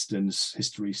series resistance,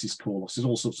 hysteresis core losses,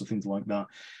 all sorts of things like that,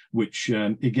 which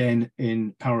again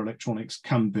in power electronics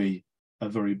can be a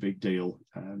very big deal.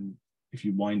 If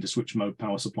you wind a switch mode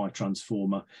power supply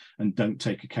transformer and don't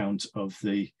take account of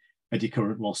the eddy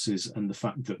current losses and the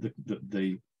fact that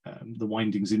the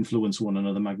windings influence one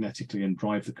another magnetically and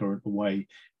drive the current away,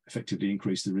 effectively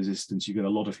increase the resistance, you get a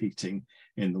lot of heating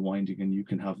in the winding, and you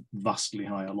can have vastly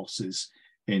higher losses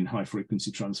in high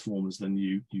frequency transformers than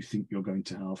you think you're going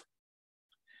to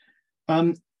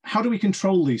have. How do we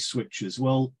control these switches?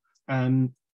 Well,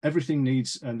 everything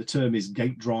needs, and the term is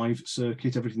gate drive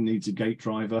circuit, everything needs a gate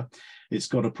driver. It's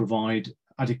got to provide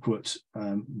adequate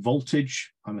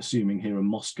voltage. I'm assuming here a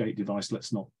MOS gate device.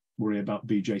 Let's not worry about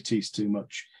BJTs too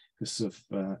much because of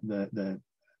their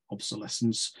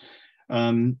obsolescence.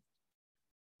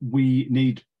 We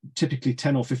need typically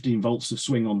 10 or 15 volts of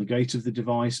swing on the gate of the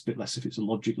device, a bit less if it's a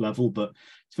logic level, but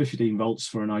 15 volts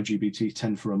for an IGBT,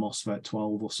 10 for a MOSFET,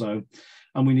 12 or so.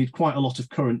 And we need quite a lot of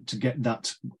current to get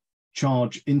that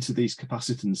charge into these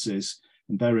capacitances.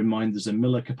 And bear in mind, there's a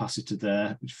Miller capacitor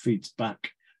there, which feeds back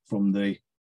from the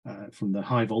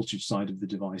high voltage side of the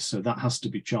device. So that has to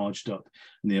be charged up.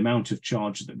 And the amount of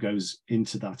charge that goes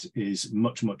into that is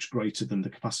much, much greater than the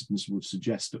capacitance would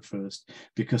suggest at first,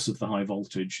 because of the high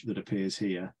voltage that appears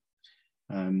here.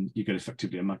 You get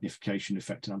effectively a magnification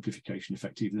effect, an amplification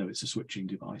effect, even though it's a switching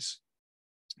device.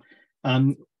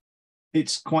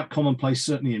 It's quite commonplace,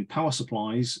 certainly in power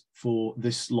supplies, for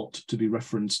this lot to be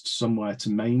referenced somewhere to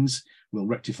mains. We'll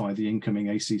rectify the incoming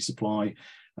AC supply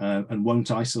and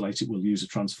won't isolate it. We'll use a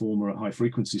transformer at high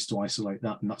frequencies to isolate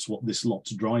that, and that's what this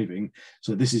lot's driving.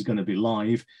 So this is going to be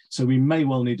live. So we may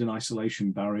well need an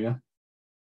isolation barrier.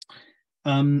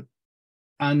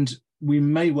 And we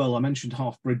may well, I mentioned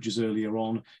half bridges earlier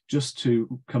on, just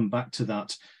to come back to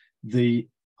that, the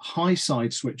high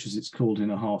side switch, as it's called in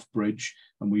a half bridge,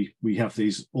 and we have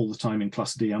these all the time in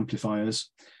Class D amplifiers.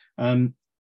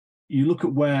 You look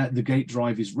at where the gate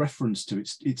drive is referenced to.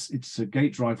 It's a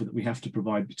gate driver that we have to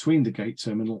provide between the gate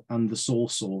terminal and the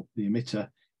source or the emitter,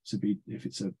 to be if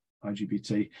it's a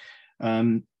IGBT.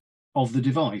 of the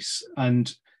device.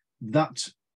 And that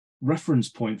reference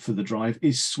point for the drive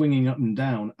is swinging up and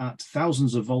down at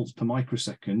thousands of volts per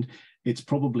microsecond. It's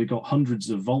probably got hundreds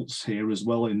of volts here as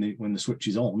well when the switch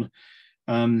is on.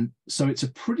 So it's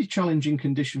a pretty challenging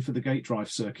condition for the gate drive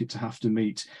circuit to have to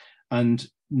meet. And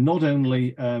not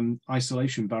only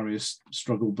isolation barriers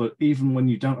struggle, but even when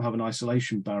you don't have an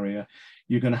isolation barrier,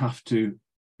 you're going to have to,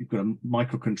 you've got a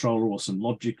microcontroller or some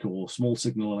logic or small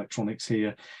signal electronics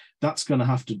here. That's going to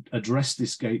have to address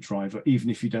this gate driver, even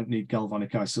if you don't need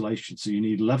galvanic isolation. So you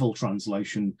need level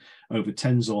translation over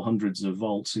tens or hundreds of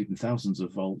volts, even thousands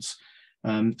of volts.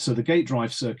 So the gate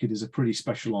drive circuit is a pretty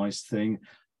specialized thing.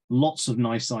 Lots of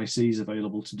nice ICs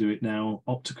available to do it now.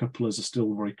 Optocouplers are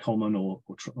still very common, or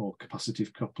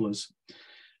capacitive couplers.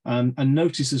 And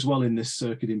notice as well in this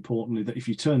circuit, importantly, that if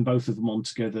you turn both of them on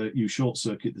together, you short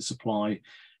circuit the supply,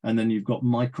 and then you've got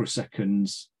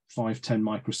microseconds, 5-10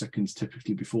 microseconds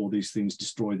typically before these things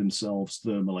destroy themselves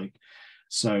thermally.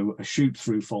 So a shoot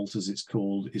through fault, as it's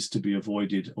called, is to be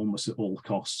avoided almost at all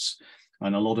costs.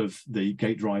 And a lot of the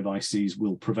gate drive ICs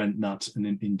will prevent that, and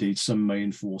indeed some may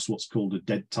enforce what's called a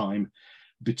dead time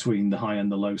between the high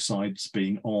and the low sides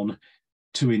being on,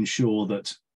 to ensure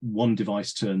that one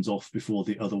device turns off before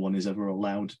the other one is ever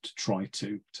allowed to try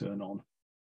to turn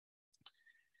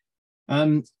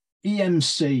on.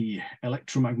 EMC,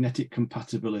 electromagnetic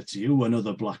compatibility. Oh,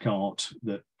 another black art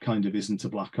that kind of isn't a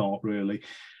black art really.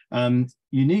 You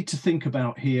need to think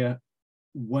about here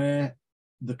where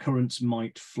the currents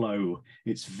might flow.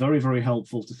 It's very, very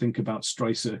helpful to think about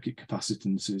stray circuit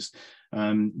capacitances.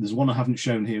 There's one I haven't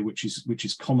shown here, which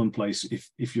is commonplace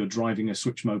if you're driving a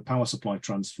switch mode power supply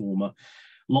transformer.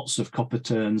 Lots of copper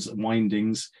turns and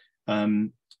windings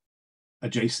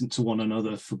adjacent to one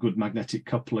another for good magnetic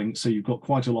coupling. So you've got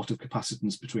quite a lot of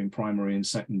capacitance between primary and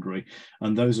secondary,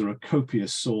 and those are a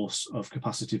copious source of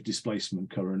capacitive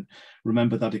displacement current.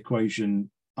 Remember that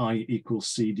equation, I equals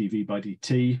C dV by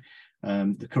dt.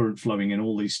 The current flowing in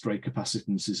all these stray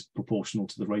capacitance is proportional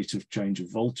to the rate of change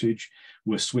of voltage.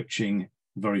 We're switching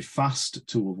very fast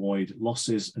to avoid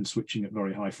losses and switching at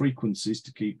very high frequencies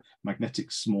to keep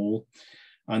magnetics small.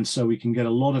 And so we can get a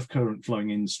lot of current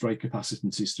flowing in stray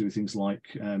capacitances through things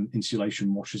like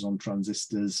insulation washers on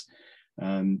transistors,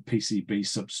 PCB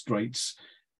substrates,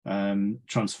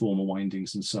 transformer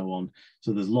windings and so on.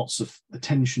 So there's lots of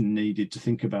attention needed to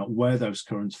think about where those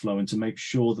currents flow and to make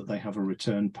sure that they have a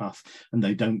return path and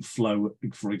they don't flow,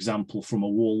 for example, from a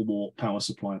wall wart power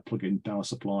supply, a plug-in power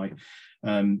supply,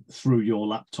 through your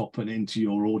laptop and into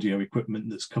your audio equipment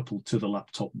that's coupled to the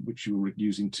laptop, which you're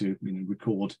using to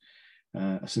record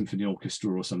a symphony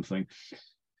orchestra or something.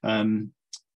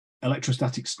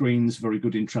 Electrostatic screens, very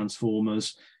good in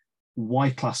transformers.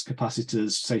 Y-class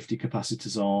capacitors, safety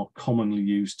capacitors, are commonly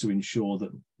used to ensure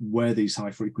that where these high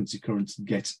frequency currents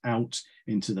get out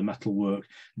into the metalwork,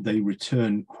 they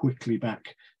return quickly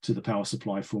back to the power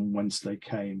supply from whence they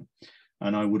came.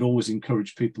 And I would always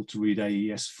encourage people to read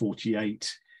AES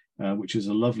 48, which is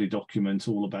a lovely document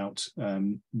all about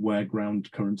where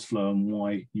ground currents flow and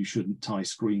why you shouldn't tie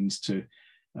screens to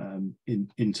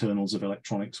internals of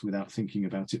electronics without thinking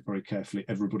about it very carefully.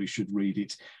 Everybody should read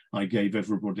it. I gave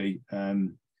everybody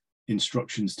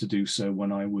instructions to do so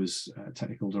when I was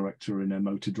technical director in a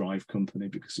motor drive company,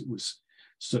 because it was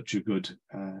such a good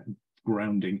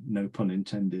grounding, no pun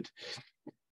intended.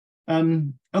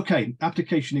 Okay,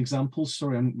 application examples.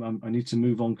 Sorry, I need to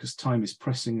move on because time is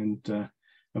pressing and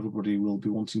everybody will be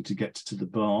wanting to get to the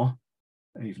bar,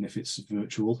 even if it's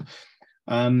virtual.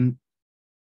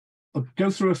 I'll go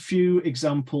through a few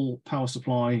example power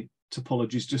supply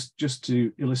topologies just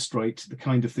to illustrate the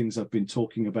kind of things I've been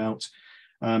talking about.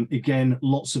 Again,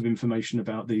 lots of information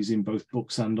about these in both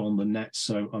books and on the net,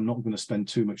 so I'm not going to spend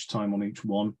too much time on each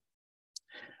one.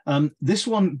 This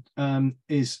one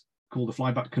is called a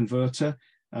flyback converter.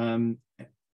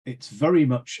 It's very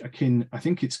much akin, I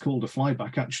think it's called a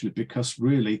flyback actually, because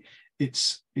really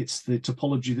it's the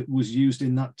topology that was used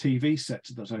in that TV set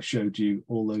that I showed you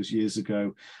all those years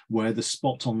ago, where the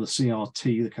spot on the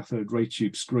CRT, the cathode ray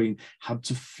tube screen, had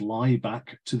to fly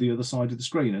back to the other side of the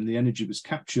screen and the energy was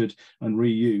captured and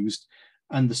reused.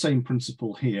 And the same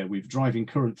principle here, we're driving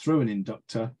current through an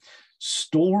inductor,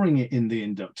 storing it in the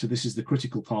inductor. This is the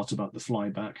critical part about the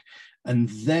flyback. And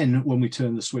then when we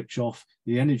turn the switch off,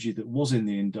 the energy that was in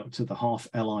the inductor, the half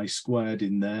Li squared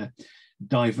in there,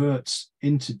 diverts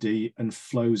into D and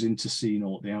flows into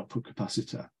C0, the output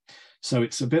capacitor. So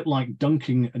it's a bit like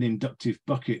dunking an inductive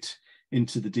bucket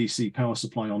into the DC power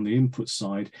supply on the input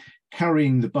side,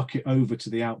 carrying the bucket over to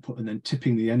the output and then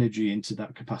tipping the energy into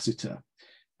that capacitor.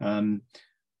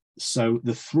 So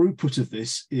the throughput of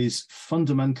this is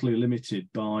fundamentally limited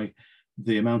by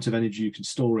the amount of energy you can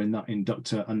store in that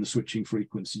inductor and the switching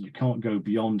frequency. You can't go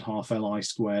beyond half Li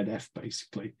squared F,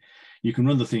 basically. You can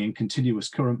run the thing in continuous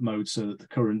current mode so that the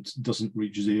current doesn't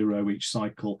reach zero each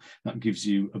cycle. That gives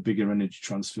you a bigger energy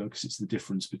transfer because it's the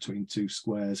difference between two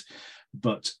squares.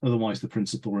 But otherwise, the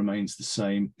principle remains the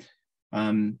same.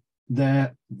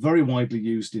 They're very widely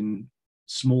used in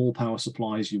small power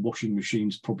supplies. Your washing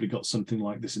machine's probably got something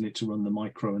like this in it to run the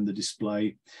micro and the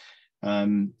display.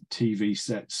 TV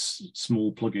sets,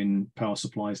 small plug-in power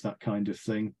supplies, that kind of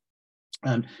thing.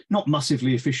 Not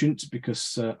massively efficient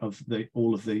because of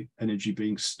all of the energy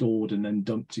being stored and then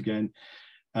dumped again.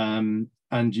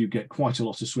 And you get quite a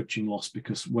lot of switching loss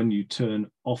because when you turn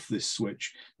off this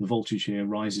switch, the voltage here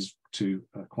rises to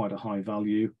quite a high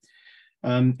value.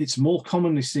 It's more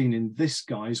commonly seen in this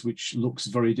guise, which looks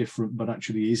very different, but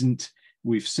actually isn't.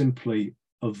 We've simply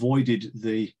avoided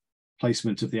the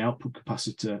placement of the output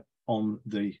capacitor on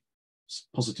the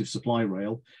positive supply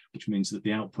rail, which means that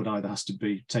the output either has to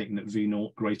be taken at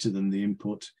V0 greater than the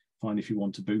input, fine if you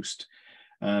want to boost.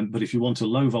 But if you want a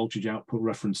low voltage output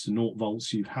reference to 0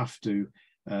 volts, you have to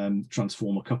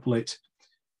transformer couple it.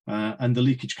 And the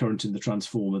leakage current in the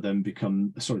transformer then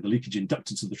the leakage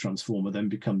inductance of the transformer then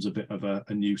becomes a bit of a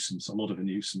nuisance, a lot of a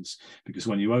nuisance, because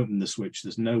when you open the switch,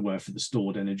 there's nowhere for the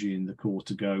stored energy in the core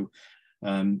to go.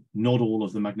 Not all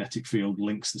of the magnetic field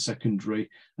links the secondary,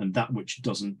 and that which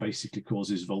doesn't basically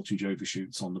causes voltage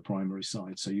overshoots on the primary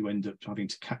side. So you end up having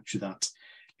to capture that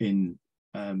in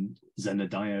Zener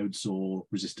diodes or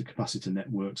resistor capacitor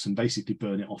networks and basically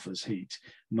burn it off as heat.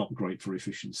 Not great for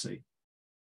efficiency.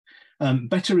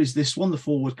 Better is this one, the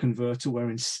forward converter, where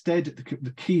instead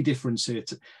the key difference here,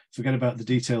 to forget about the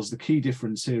details, the key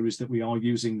difference here is that we are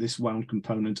using this wound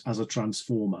component as a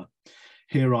transformer.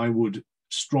 Here I would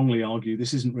strongly argue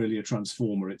this isn't really a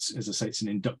transformer. It's, as I say, it's an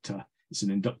inductor. It's an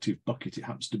inductive bucket. It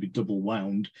happens to be double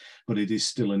wound, but it is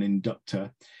still an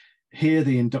inductor. Here,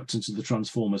 the inductance of the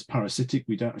transformer is parasitic.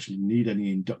 We don't actually need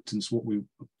any inductance. What we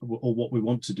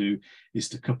want to do is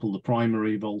to couple the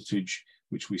primary voltage,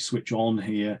 which we switch on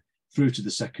here, through to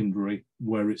the secondary,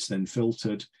 where it's then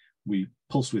filtered. We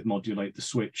pulse width modulate the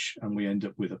switch, and we end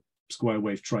up with a square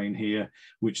wave train here,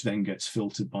 which then gets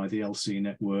filtered by the LC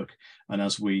network. And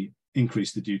as we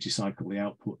increase the duty cycle, the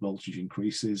output voltage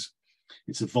increases.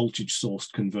 It's a voltage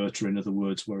sourced converter, in other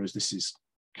words, whereas this is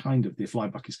kind of, the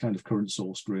flyback is kind of current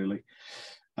sourced, really.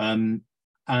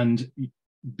 And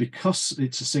because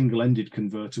it's a single-ended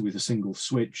converter with a single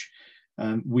switch,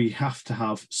 we have to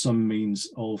have some means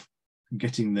of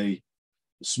getting the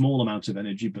small amount of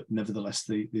energy, but nevertheless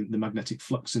the magnetic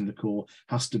flux in the core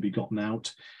has to be gotten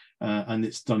out, and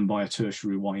it's done by a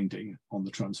tertiary winding on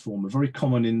the transformer. Very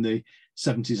common in the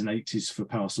 70s and 80s for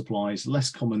power supplies, less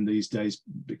common these days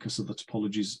because of the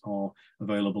topologies are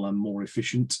available and more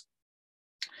efficient.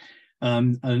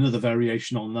 And another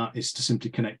variation on that is to simply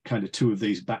connect kind of two of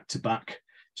these back to back,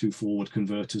 two forward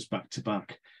converters back to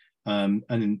back.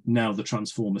 And now the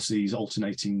transformer sees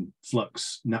alternating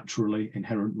flux naturally,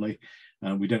 inherently.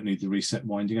 We don't need the reset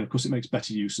winding. And of course, it makes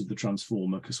better use of the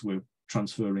transformer because we're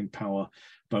transferring power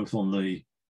both on the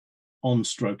on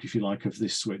stroke, if you like, of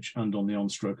this switch and on the on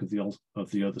stroke of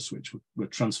the other switch. We're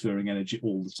transferring energy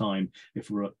all the time if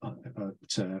we're at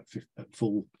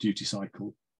full duty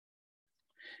cycle.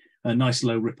 A nice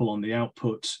low ripple on the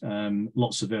output,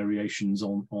 lots of variations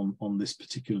on this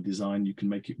particular design. You can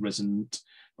make it resonant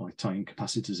by tying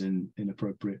capacitors in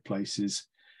appropriate places.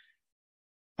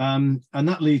 And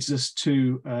that leads us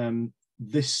to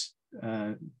this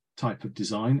type of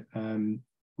design,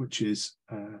 which is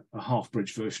a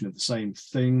half-bridge version of the same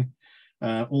thing.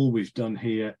 All we've done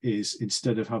here is,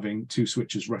 instead of having two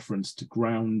switches referenced to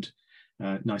ground,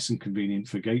 nice and convenient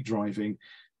for gate driving,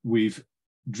 we've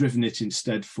driven it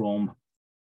instead from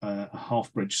a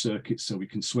half-bridge circuit, so we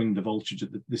can swing the voltage at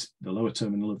the lower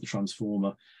terminal of the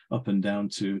transformer up and down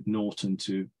to 0 and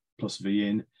to plus V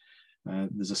in.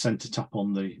 There's a center tap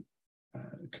on the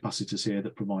capacitors here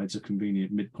that provides a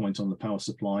convenient midpoint on the power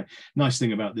supply. Nice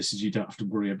thing about this is you don't have to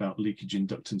worry about leakage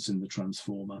inductance in the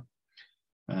transformer,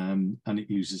 and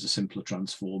it uses a simpler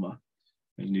transformer.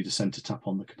 And you need a center tap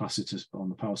on the capacitors on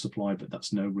the power supply, but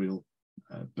that's no real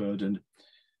burden.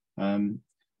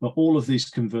 But all of these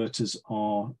converters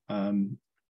are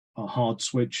hard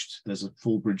switched. There's a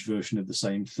full bridge version of the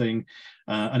same thing.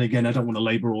 And again, I don't want to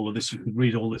labor all of this. You can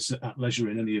read all this at leisure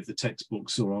in any of the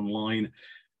textbooks or online.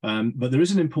 But there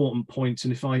is an important point,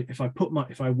 and if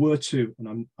I were to,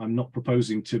 and I'm not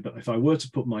proposing to, but if I were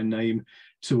to put my name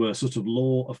to a sort of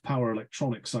law of power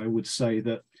electronics, I would say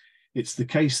that it's the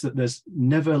case that there's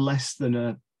never less than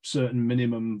a certain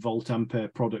minimum volt ampere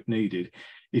product needed.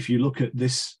 If you look at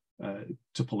this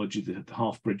topology, the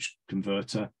half bridge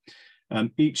converter.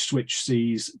 Each switch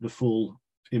sees the full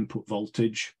input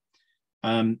voltage,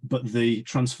 but the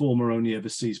transformer only ever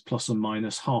sees plus or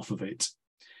minus half of it.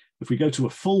 If we go to a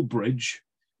full bridge,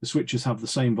 the switches have the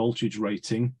same voltage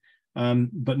rating,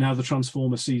 but now the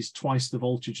transformer sees twice the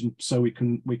voltage, and so we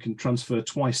can transfer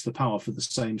twice the power for the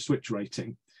same switch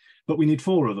rating. But we need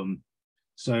 4 of them.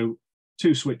 So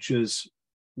 2 switches,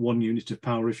 1 unit of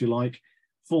power, if you like.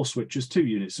 4 switches, 2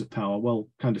 units of power. Well,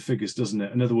 kind of figures, doesn't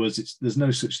it? In other words, there's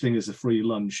no such thing as a free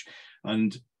lunch.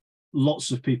 And lots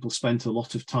of people spent a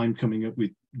lot of time coming up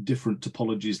with different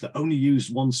topologies that only use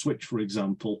 1 switch, for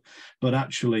example. But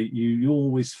actually, you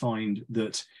always find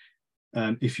that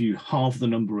if you halve the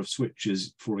number of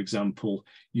switches, for example,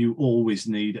 you always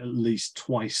need at least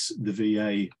twice the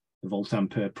VA, the volt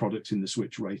ampere product in the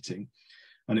switch rating.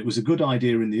 And it was a good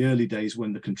idea in the early days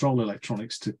when the control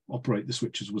electronics to operate the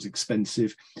switches was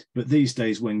expensive. But these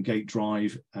days, when gate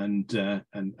drive and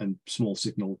small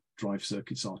signal drive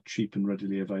circuits are cheap and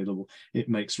readily available, it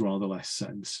makes rather less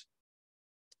sense.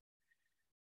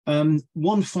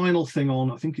 One final thing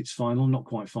on, I think it's final, not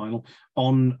quite final,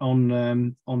 on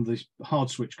the hard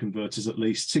switch converters at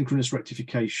least, synchronous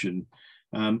rectification.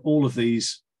 All of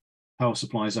these power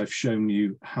supplies I've shown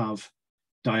you have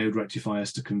diode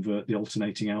rectifiers to convert the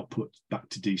alternating output back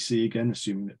to DC again,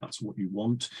 assuming that that's what you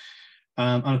want.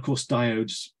 And of course,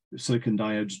 diodes, silicon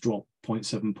diodes drop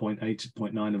 0.7, 0.8 to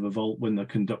 0.9 of a volt when they're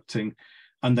conducting,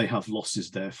 and they have losses,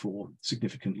 therefore,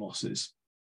 significant losses.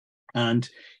 And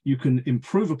you can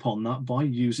improve upon that by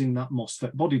using that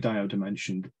MOSFET body diode I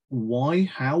mentioned. Why?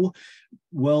 How?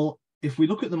 Well, if we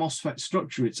look at the MOSFET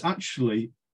structure, it's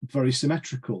actually very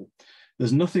symmetrical.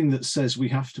 There's nothing that says we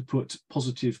have to put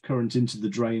positive current into the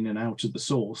drain and out of the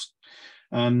source.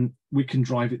 We can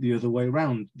drive it the other way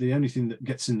around. The only thing that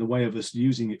gets in the way of us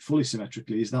using it fully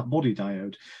symmetrically is that body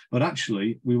diode. But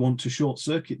actually, we want to short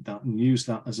circuit that and use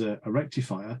that as a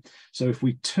rectifier. So if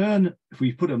we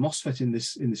put a MOSFET in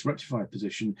this rectifier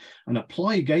position and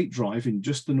apply gate drive in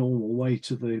just the normal way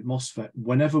to the MOSFET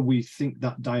whenever we think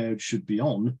that diode should be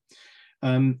on,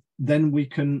 then we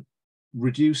can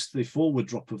reduce the forward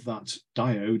drop of that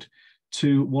diode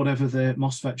to whatever the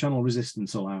MOSFET channel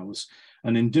resistance allows.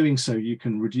 And in doing so, you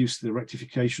can reduce the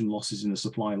rectification losses in a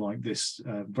supply like this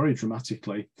very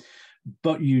dramatically.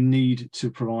 But you need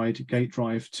to provide gate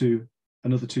drive to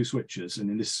another 2 switches. And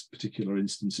in this particular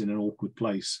instance, in an awkward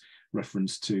place,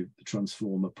 reference to the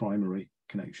transformer primary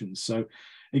connections. So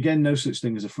again, no such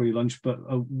thing as a free lunch, but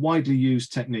a widely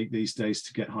used technique these days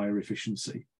to get higher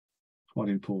efficiency. Quite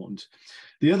important.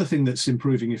 The other thing that's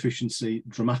improving efficiency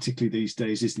dramatically these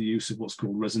days is the use of what's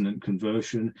called resonant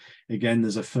conversion. Again,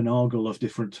 there's a finagle of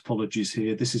different topologies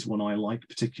here. This is one I like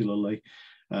particularly.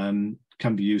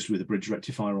 Can be used with a bridge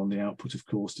rectifier on the output, of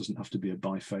course. Doesn't have to be a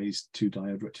biphase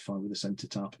 2-diode rectifier with a center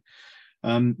tap.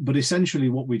 But essentially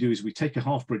what we do is we take a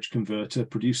half bridge converter,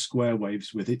 produce square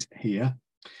waves with it here,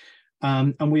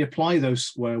 and we apply those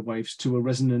square waves to a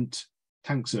resonant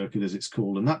tank circuit, as it's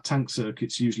called. And that tank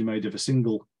circuit's usually made of a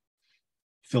single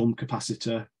film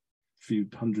capacitor, a few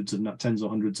tens or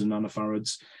hundreds of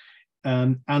nanofarads,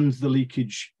 and the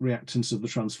leakage reactance of the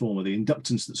transformer, the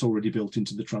inductance that's already built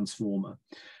into the transformer.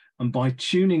 And by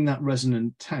tuning that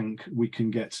resonant tank, we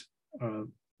can get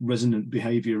resonant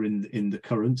behavior in the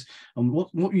current. And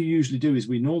what you usually do is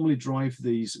we normally drive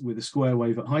these with a square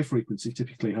wave at high frequency,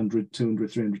 typically 100, 200,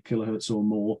 300 kilohertz or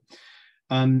more,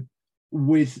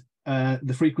 with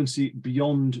the frequency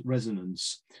beyond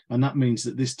resonance. And that means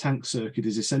that this tank circuit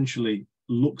is essentially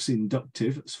looks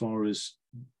inductive as far as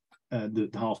the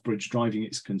half bridge driving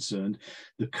is concerned.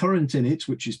 The current in it,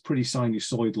 which is pretty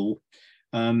sinusoidal,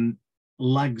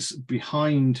 lags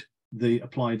behind the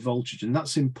applied voltage. And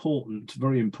that's important,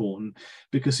 very important,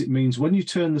 because it means when you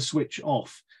turn the switch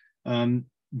off,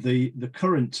 the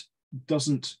current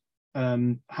doesn't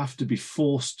have to be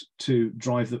forced to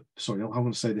drive the, sorry, I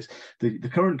want to say this, the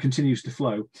current continues to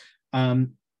flow,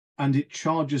 and it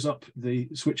charges up the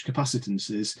switch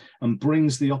capacitances and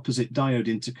brings the opposite diode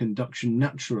into conduction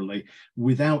naturally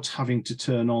without having to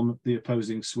turn on the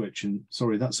opposing switch. And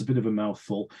sorry, that's a bit of a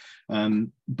mouthful,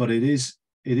 but it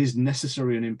is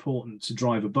necessary and important to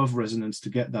drive above resonance to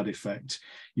get that effect.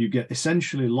 You get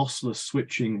essentially lossless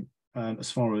switching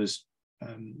as far as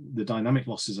the dynamic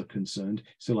losses are concerned.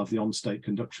 Still have the on-state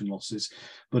conduction losses,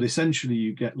 but essentially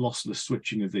you get lossless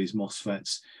switching of these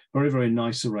MOSFETs. Very, very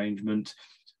nice arrangement.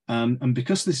 And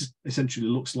because this essentially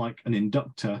looks like an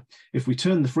inductor, if we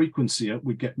turn the frequency up,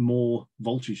 we get more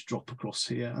voltage drop across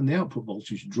here, and the output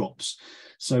voltage drops.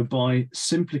 So by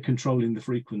simply controlling the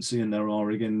frequency, and there are,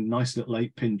 again, nice little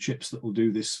 8-pin chips that will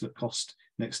do this that cost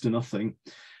next to nothing,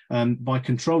 By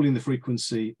controlling the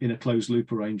frequency in a closed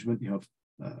loop arrangement, you have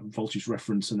voltage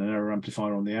reference and an error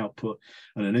amplifier on the output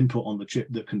and an input on the chip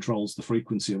that controls the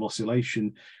frequency of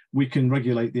oscillation, we can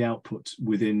regulate the output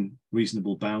within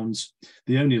reasonable bounds.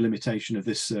 The only limitation of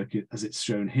this circuit, as it's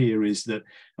shown here, is that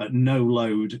at no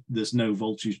load, there's no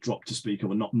voltage drop to speak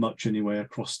of, or not much anyway,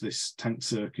 across this tank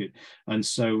circuit. And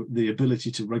so the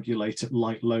ability to regulate at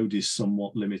light load is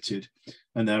somewhat limited.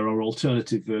 And there are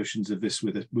alternative versions of this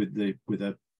with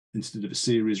a instead of a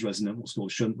series resonant, what's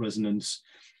called shunt resonance.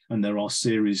 And there are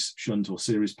series shunt or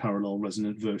series parallel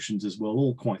resonant versions as well,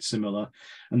 all quite similar.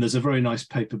 And there's a very nice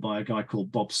paper by a guy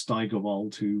called Bob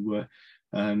Steigerwald, who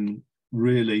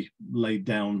really laid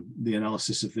down the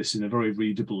analysis of this in a very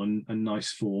readable and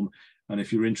nice form. And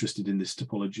if you're interested in this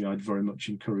topology, I'd very much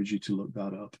encourage you to look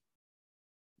that up.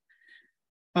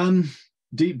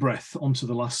 Deep breath onto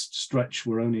the last stretch.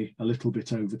 We're only a little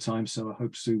bit over time, so I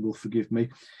hope Sue will forgive me.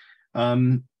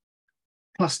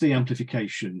 Class D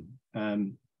amplification.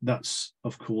 That's,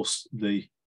 of course, the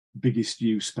biggest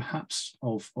use, perhaps,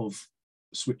 of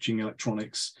switching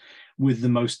electronics with the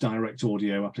most direct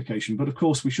audio application. But of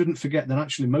course, we shouldn't forget that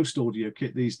actually most audio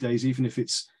kit these days, even if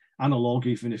it's analog,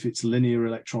 even if it's linear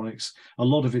electronics, a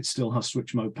lot of it still has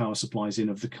switch mode power supplies in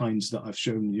of the kinds that I've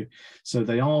shown you. So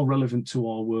they are relevant to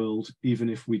our world, even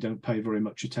if we don't pay very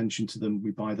much attention to them.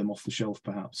 We buy them off the shelf,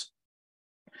 perhaps.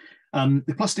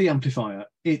 The Class D amplifier,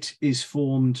 it is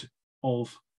formed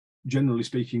of, generally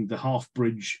speaking, the half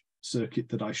bridge circuit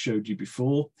that I showed you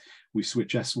before. We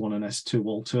switch S1 and S2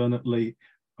 alternately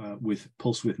with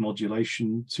pulse width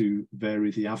modulation to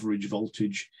vary the average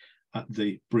voltage at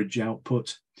the bridge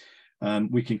output.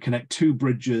 We can connect two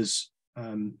bridges,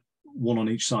 one on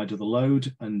each side of the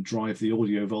load, and drive the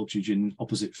audio voltage in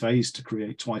opposite phase to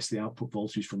create twice the output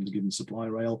voltage from the given supply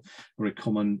rail. Very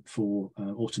common for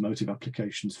automotive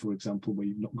applications, for example, where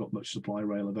you've not got much supply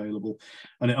rail available.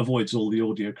 And it avoids all the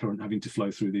audio current having to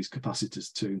flow through these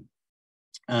capacitors too.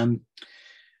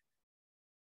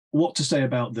 What to say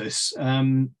about this?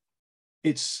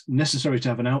 It's necessary to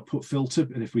have an output filter,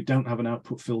 and if we don't have an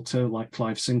output filter, like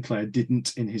Clive Sinclair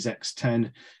didn't in his X10,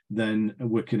 then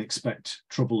we can expect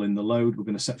trouble in the load. We're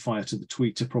going to set fire to the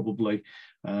tweeter, probably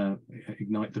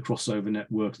ignite the crossover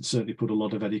network, and certainly put a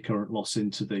lot of eddy current loss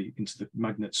into the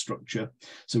magnet structure.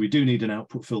 So we do need an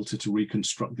output filter to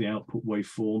reconstruct the output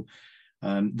waveform.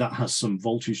 That has some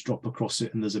voltage drop across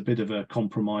it, and there's a bit of a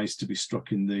compromise to be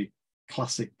struck in the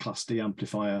classic Class D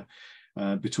amplifier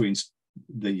between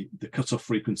the cutoff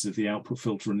frequency of the output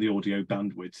filter and the audio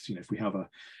bandwidth. You know, if we have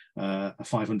a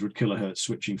 500 kilohertz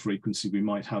switching frequency, we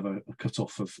might have a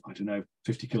cutoff of, I don't know,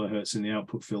 50 kilohertz in the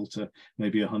output filter,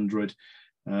 maybe 100,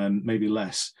 maybe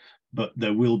less. But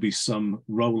there will be some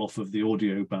roll off of the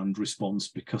audio band response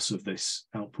because of this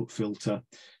output filter.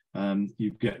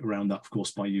 You get around that, of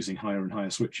course, by using higher and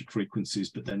higher switching frequencies,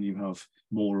 but then you have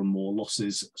more and more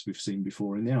losses, as we've seen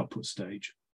before in the output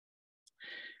stage.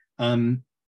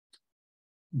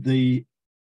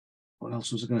 What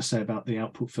else was I going to say about the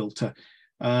output filter?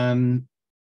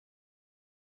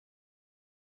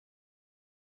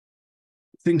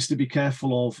 Things to be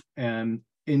careful of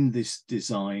in this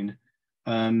design.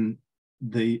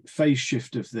 The phase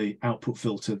shift of the output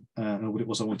filter, what it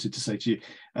was I wanted to say to you,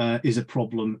 is a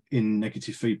problem in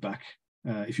negative feedback.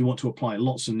 If you want to apply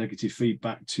lots of negative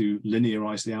feedback to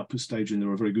linearize the output stage, and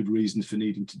there are very good reasons for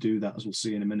needing to do that, as we'll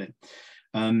see in a minute,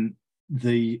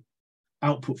 the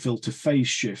output filter phase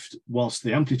shift, whilst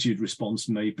the amplitude response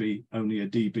may be only a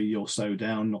dB or so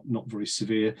down, not very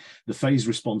severe, the phase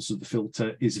response of the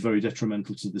filter is very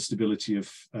detrimental to the stability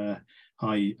of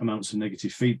high amounts of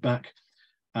negative feedback.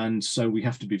 And so we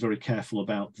have to be very careful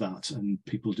about that. And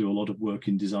people do a lot of work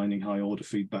in designing high order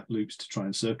feedback loops to try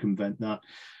and circumvent that.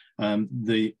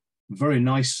 The very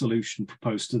nice solution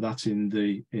proposed to that in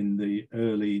the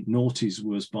early noughties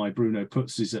was by Bruno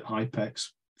Putzis at Hypex,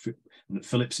 and at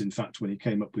Philips, in fact, when he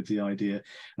came up with the idea.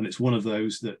 And it's one of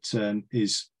those that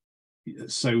is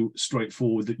so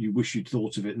straightforward that you wish you'd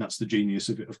thought of it, and that's the genius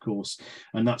of it, of course.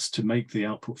 And that's to make the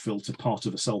output filter part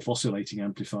of a self-oscillating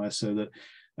amplifier, so that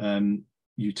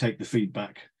you take the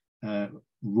feedback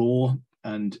raw,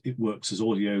 and it works as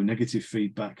audio negative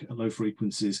feedback at low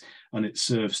frequencies, and it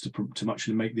serves to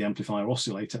actually make the amplifier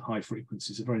oscillate at high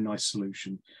frequencies. A very nice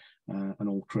solution, and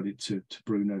all credit to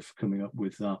Bruno for coming up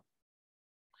with that.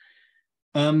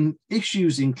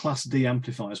 Issues in Class D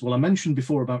amplifiers. Well, I mentioned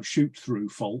before about shoot-through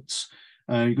faults.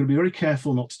 You've got to be very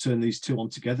careful not to turn these two on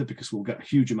together, because we'll get a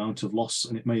huge amount of loss,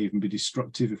 and it may even be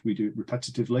destructive if we do it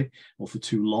repetitively or for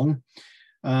too long.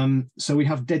 So we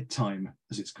have dead time,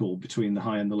 as it's called, between the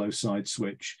high and the low side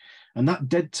switch. And that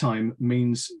dead time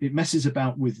means it messes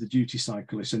about with the duty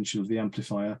cycle, essentially, of the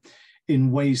amplifier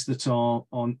in ways that are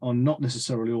not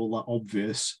necessarily all that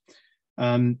obvious.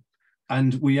 And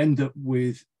we end up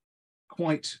with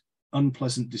quite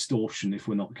unpleasant distortion if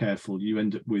we're not careful. You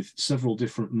end up with several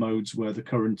different modes where the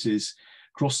current is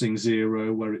crossing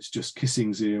zero, where it's just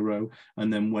kissing zero,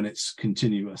 and then when it's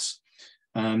continuous.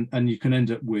 And you can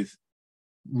end up with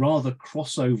rather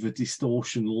crossover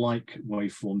distortion-like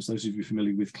waveforms. Those of you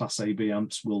familiar with Class AB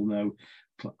amps will know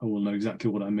exactly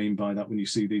what I mean by that when you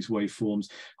see these waveforms.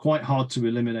 Quite hard to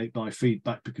eliminate by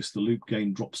feedback because the loop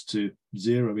gain drops to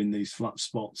zero in these flat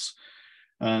spots,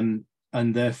 and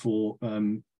therefore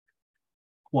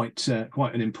quite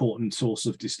an important source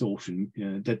of distortion.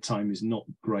 Dead time is not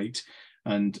great.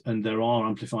 And there are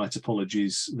amplifier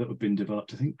topologies that have been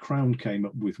developed. I think Crown came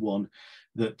up with one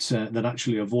that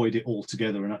actually avoid it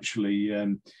altogether and actually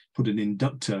put an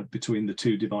inductor between the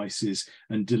two devices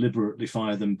and deliberately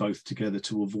fire them both together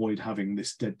to avoid having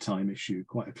this dead time issue.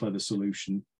 Quite a clever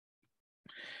solution.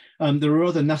 There are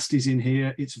other nasties in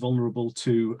here. It's vulnerable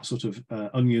to sort of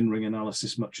onion ring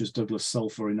analysis, much as Douglas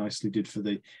Self very nicely did for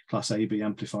the Class AB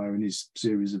amplifier in his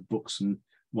series of books and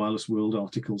Wireless World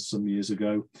articles some years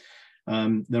ago.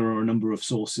 There are a number of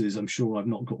sources. I'm sure I've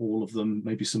not got all of them.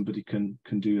 Maybe somebody can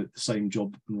do the same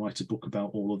job and write a book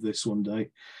about all of this one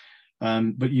day.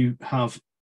 But you have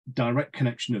direct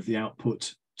connection of the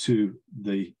output to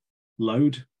the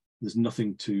load. There's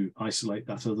nothing to isolate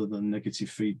that other than negative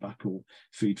feedback or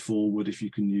feed forward, if you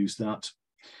can use that.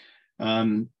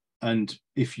 And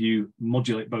if you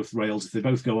modulate both rails, if they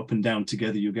both go up and down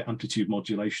together, you'll get amplitude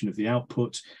modulation of the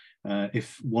output.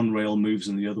 If one rail moves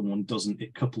and the other one doesn't,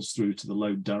 it couples through to the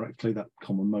load directly, that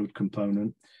common mode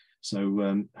component.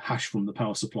 So hash from the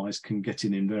power supplies can get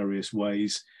in various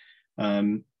ways.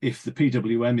 If the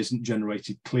PWM isn't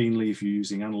generated cleanly, if you're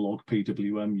using analog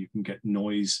PWM, you can get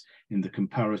noise in the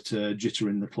comparator, jitter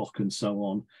in the clock, and so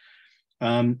on.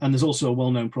 And there's also a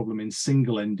well-known problem in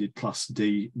single-ended Class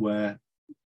D, where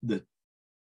the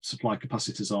supply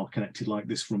capacitors are connected like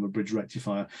this from a bridge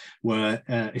rectifier, where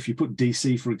if you put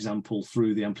DC, for example,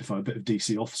 through the amplifier, a bit of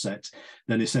DC offset,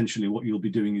 then essentially what you'll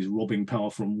be doing is robbing power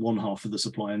from one half of the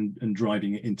supply and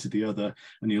driving it into the other,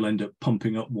 and you'll end up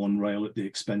pumping up one rail at the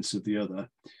expense of the other.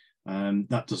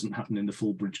 That doesn't happen in the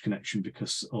full bridge connection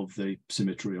because of the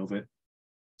symmetry of it.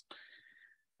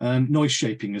 Noise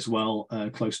shaping as well,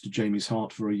 close to Jamie's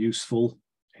heart, very useful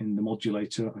in the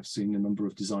modulator. I've seen a number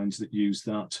of designs that use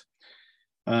that.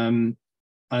 Time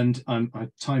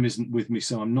isn't with me,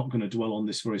 so I'm not going to dwell on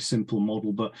this very simple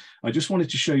model, but I just wanted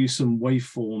to show you some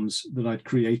waveforms that I'd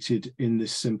created in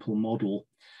this simple model.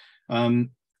 The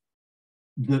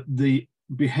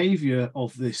behavior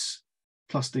of this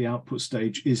Class D output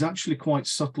stage is actually quite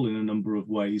subtle in a number of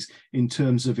ways in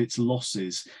terms of its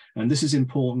losses. And this is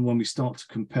important when we start to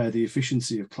compare the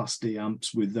efficiency of Class D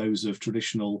amps with those of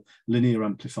traditional linear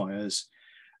amplifiers.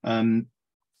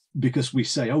 Because we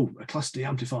say, oh, Class D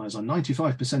amplifiers are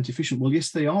 95% efficient. Well,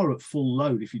 yes, they are at full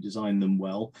load if you design them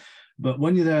well. But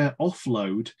when you're there off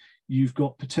load, you've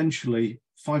got potentially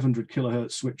 500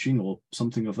 kilohertz switching or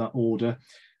something of that order.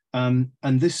 And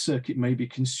this circuit may be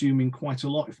consuming quite a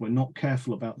lot if we're not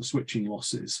careful about the switching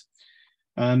losses.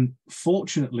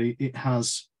 Fortunately, it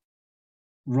has,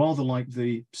 rather like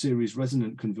the series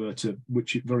resonant converter,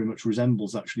 which it very much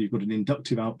resembles, actually, you've got an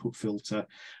inductive output filter,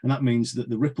 and that means that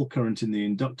the ripple current in the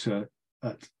inductor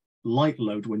at light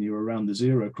load, when you're around the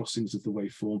zero crossings of the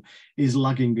waveform, is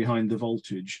lagging behind the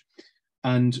voltage.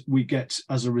 And we get,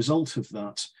 as a result of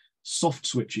that, soft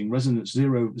switching, resonance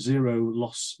zero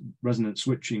loss resonant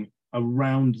switching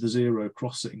around the zero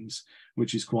crossings,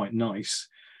 which is quite nice.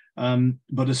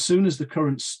 But as soon as the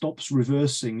current stops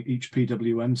reversing each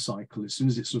PWM cycle, as soon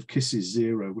as it sort of kisses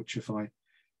zero, which if I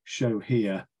show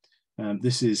here,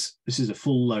 this is a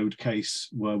full load case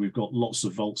where we've got lots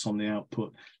of volts on the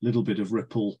output, little bit of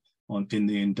ripple in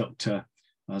the inductor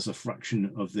as a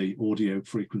fraction of the audio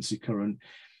frequency current.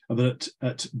 But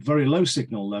at very low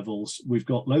signal levels, we've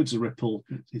got loads of ripple.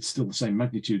 It's still the same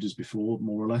magnitude as before,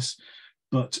 more or less,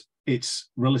 but it's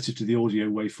relative to the audio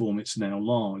waveform, it's now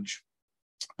large.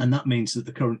 And that means that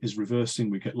the current is reversing,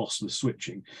 we get lossless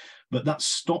switching. But that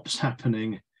stops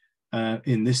happening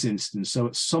in this instance. So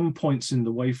at some points in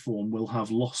the waveform, we'll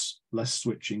have less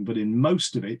switching, but in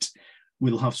most of it,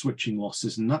 we'll have switching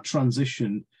losses. And that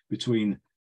transition between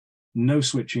no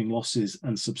switching losses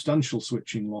and substantial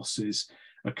switching losses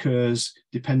occurs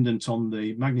dependent on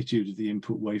the magnitude of the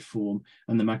input waveform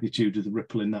and the magnitude of the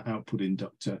ripple in that output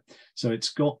inductor. So it's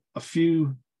got a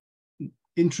few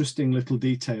interesting little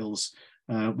details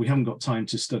We haven't got time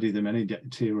to study them any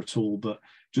depth here at all, but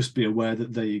just be aware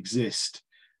that they exist.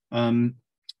 And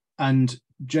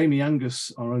Jamie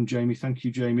Angus, our own Jamie, thank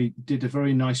you, Jamie, did a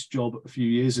very nice job a few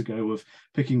years ago of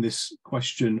picking this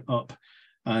question up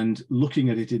and looking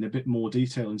at it in a bit more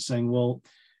detail and saying, well,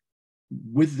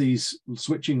 with these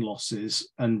switching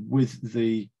losses and with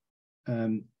the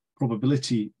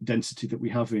probability density that we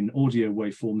have in audio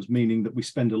waveforms, meaning that we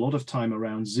spend a lot of time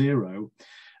around zero,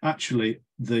 actually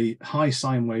the high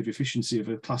sine wave efficiency of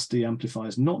a Class D amplifier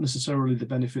is not necessarily the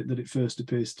benefit that it first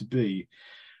appears to be.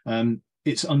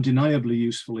 It's undeniably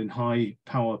useful in high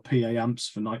power PA amps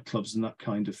for nightclubs and that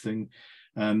kind of thing,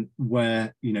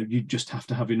 where you just have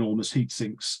to have enormous heat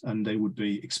sinks and they would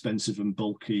be expensive and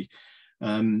bulky.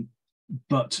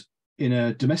 But in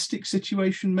a domestic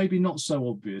situation, maybe not so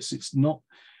obvious. It's not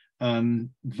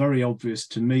very obvious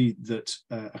to me that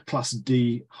a Class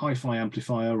D hi-fi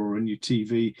amplifier or a new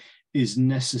TV is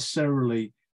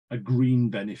necessarily a green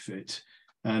benefit.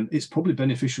 It's probably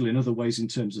beneficial in other ways in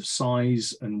terms of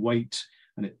size and weight,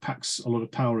 and it packs a lot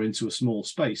of power into a small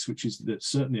space, which is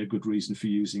certainly a good reason for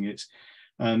using it.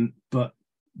 But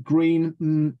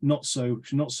green, not so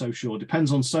sure.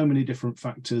 Depends on so many different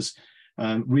factors.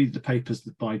 Read the papers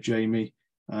by Jamie,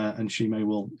 and she may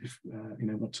well, if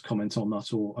want to comment on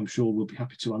that, or I'm sure we'll be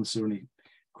happy to answer any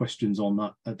questions on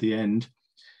that at the end.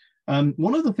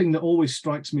 One other thing that always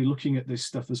strikes me looking at this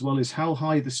stuff as well is how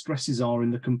high the stresses are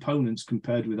in the components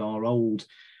compared with our old.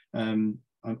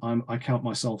 I count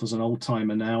myself as an old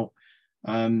timer now,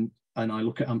 and I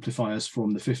look at amplifiers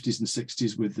from the 50s and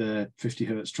 60s with their 50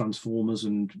 hertz transformers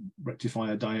and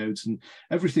rectifier diodes, and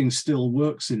everything still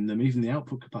works in them. Even the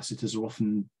output capacitors are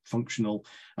often functional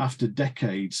after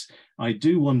decades. I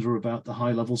do wonder about the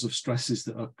high levels of stresses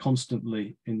that are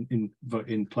constantly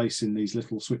in place in these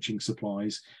little switching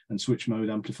supplies and switch mode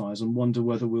amplifiers, and wonder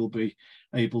whether we'll be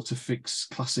able to fix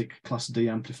classic Class D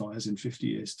amplifiers in 50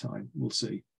 years' time. We'll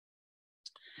see.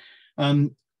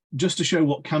 Just to show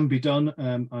what can be done,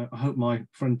 I hope my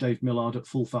friend Dave Millard at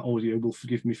Full Fat Audio will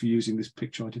forgive me for using this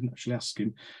picture. I didn't actually ask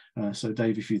him. So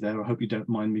Dave, if you're there, I hope you don't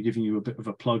mind me giving you a bit of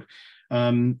a plug.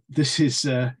 This is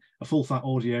a Full Fat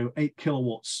Audio, 8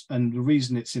 kilowatts. And the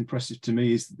reason it's impressive to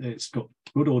me is that it's got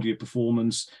good audio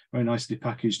performance, very nicely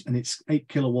packaged, and it's 8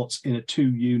 kilowatts in a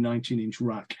 2U 19-inch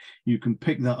rack. You can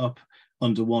pick that up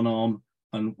under one arm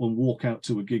and walk out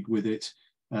to a gig with it.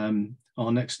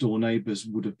 Our next door neighbours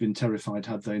would have been terrified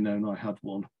had they known I had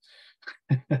one.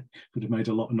 Could have made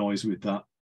a lot of noise with that,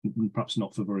 perhaps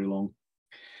not for very long.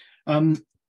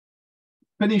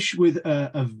 Finish with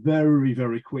a very,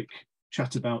 very quick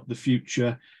chat about the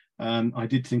future. I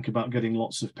did think about getting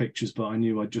lots of pictures, but I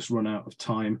knew I'd just run out of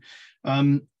time.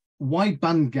 Wide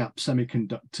bandgap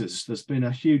semiconductors. There's been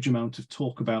a huge amount of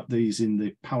talk about these in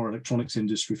the power electronics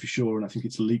industry for sure, and I think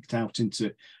it's leaked out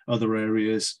into other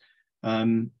areas.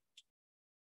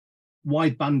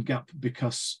 Wide bandgap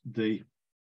because the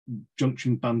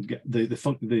junction bandgap,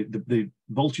 the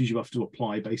voltage you have to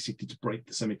apply basically to break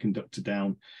the semiconductor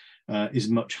down is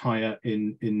much higher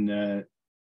in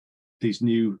these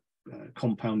new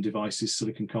compound devices,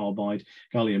 silicon carbide,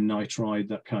 gallium nitride,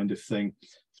 that kind of thing.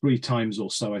 3 times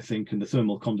or so, I think, and the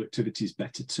thermal conductivity is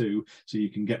better too, so you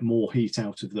can get more heat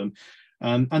out of them,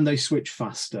 and they switch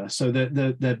faster, so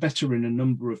they're better in a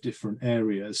number of different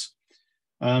areas.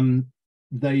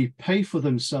 They pay for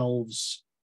themselves.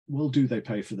 Well, do they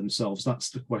pay for themselves? That's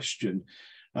the question.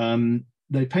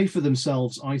 They pay for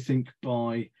themselves, I think,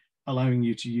 by allowing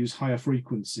you to use higher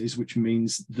frequencies, which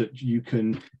means that you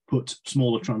can put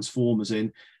smaller transformers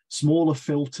in, smaller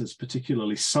filters,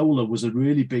 particularly solar was a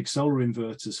really big solar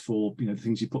inverters for the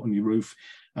things you put on your roof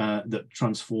that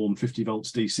transform 50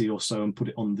 volts DC or so and put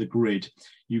it on the grid.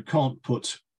 You can't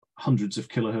put hundreds of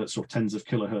kilohertz or tens of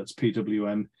kilohertz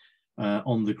PWM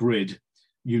on the grid.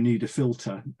 You need a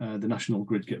filter. The national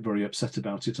grid get very upset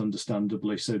about it,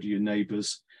 understandably. So do your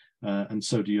neighbours, and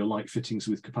so do your light fittings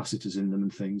with capacitors in them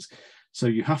and things. So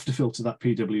you have to filter that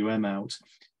PWM out.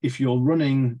 If you're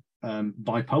running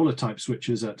bipolar type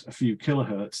switches at a few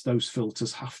kilohertz, those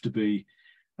filters have to be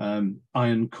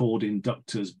iron core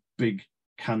inductors, big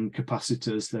can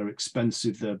capacitors. They're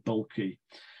expensive, they're bulky.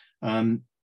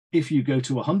 If you go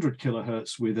to 100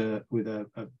 kilohertz with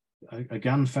a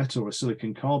GaN FET or a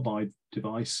silicon carbide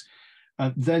device,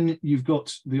 then you've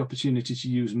got the opportunity to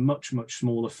use much, much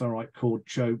smaller ferrite core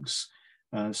chokes,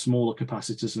 smaller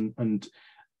capacitors, and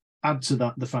add to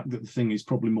that the fact that the thing is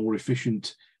probably more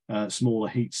efficient, smaller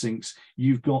heat sinks.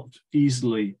 You've got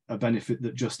easily a benefit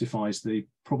that justifies the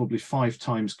probably 5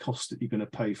 times cost that you're going to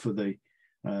pay for the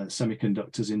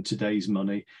semiconductors in today's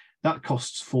money. That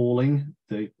cost's falling.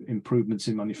 The improvements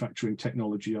in manufacturing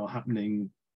technology are happening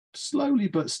slowly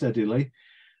but steadily.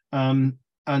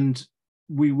 And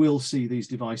we will see these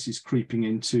devices creeping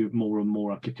into more and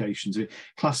more applications.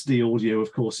 Class D audio,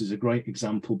 of course, is a great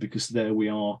example, because there we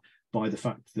are by the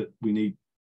fact that we need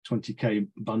 20K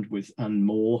bandwidth and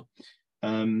more.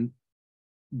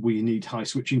 We need high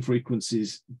switching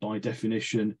frequencies by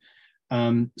definition.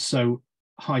 So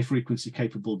high frequency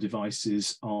capable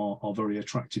devices are very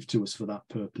attractive to us for that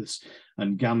purpose.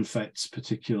 And GaN FETs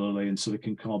particularly, and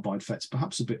silicon carbide FETs,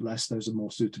 perhaps a bit less, those are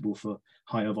more suitable for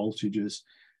higher voltages,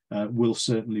 will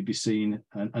certainly be seen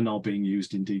and are being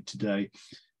used indeed today.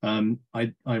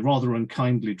 I rather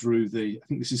unkindly drew I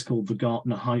think this is called the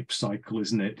Gartner hype cycle,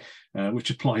 isn't it? Which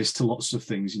applies to lots of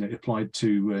things. You know, it applied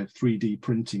to 3D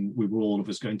printing. We were all of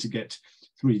us going to get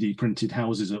 3D printed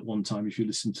houses at one time, if you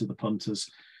listen to the punters.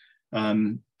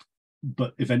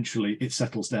 But eventually it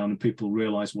settles down and people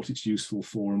realize what it's useful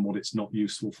for and what it's not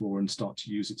useful for, and start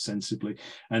to use it sensibly.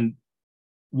 And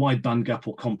wide bandgap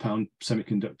or compound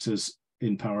semiconductors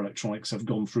in power electronics have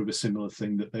gone through a similar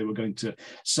thing, that they were going to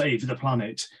save the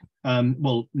planet.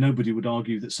 Well, nobody would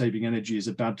argue that saving energy is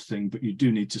a bad thing, but you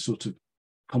do need to sort of,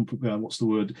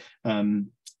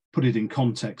 put it in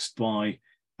context by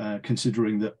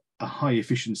considering that a high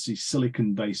efficiency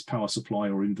silicon-based power supply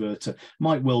or inverter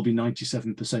might well be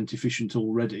 97% efficient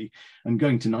already, and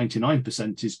going to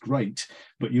 99% is great,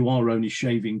 but you are only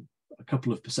shaving a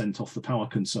couple of percent off the power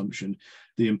consumption.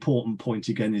 The important point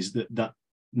again is that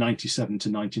 97 to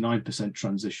 99%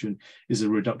 transition is a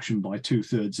reduction by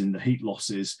 2/3 in the heat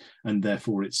losses, and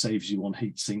therefore it saves you on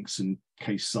heat sinks and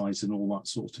case size and all that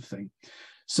sort of thing.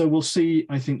 So we'll see,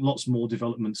 I think, lots more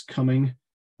developments coming.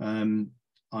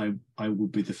 I will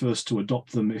be the first to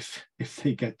adopt them if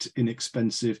they get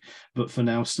inexpensive, but for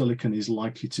now silicon is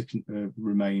likely to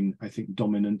remain, I think,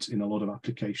 dominant in a lot of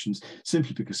applications,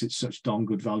 simply because it's such darn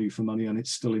good value for money and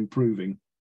it's still improving.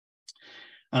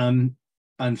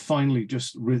 And finally,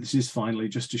 just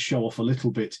to show off a little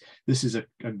bit, this is a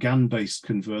GaN-based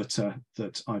converter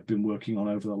that I've been working on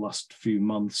over the last few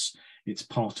months. It's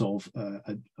part of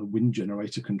a wind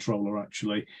generator controller,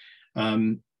 actually.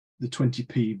 The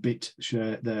 20p bit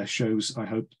share there shows, I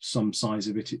hope, some size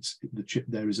of it. The chip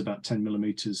there is about 10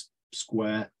 millimeters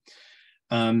square.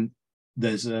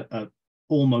 There's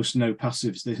almost no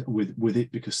passives with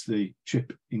it, because the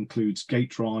chip includes gate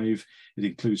drive, it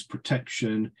includes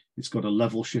protection, it's got a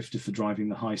level shifter for driving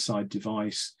the high side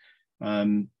device,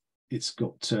 it's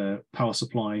got power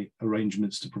supply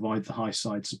arrangements to provide the high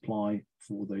side supply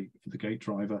for the gate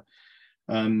driver.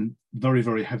 Very,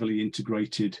 very heavily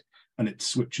integrated, and it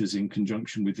switches in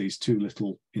conjunction with these two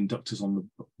little inductors on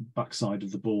the back side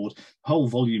of the board. Whole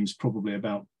volume's probably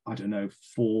about, I don't know,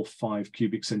 4 or 5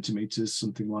 cubic centimeters,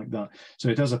 something like that. So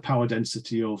it has a power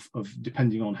density of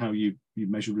depending on how you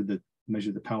measure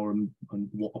the power and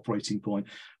what operating point,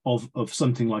 of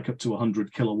something like up to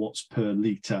 100 kilowatts per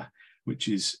litre, which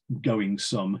is going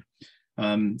some.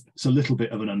 It's a little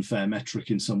bit of an unfair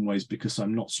metric in some ways, because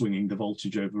I'm not swinging the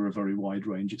voltage over a very wide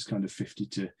range. It's kind of 50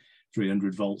 to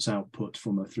 300 volts output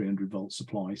from a 300 volt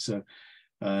supply. So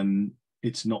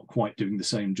it's not quite doing the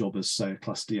same job as, say, a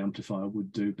Class D amplifier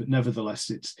would do, but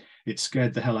nevertheless, it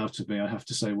scared the hell out of me, I have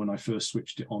to say, when I first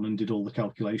switched it on and did all the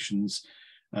calculations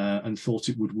and thought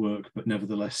it would work. But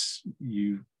nevertheless,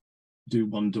 you do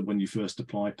wonder when you first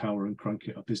apply power and crank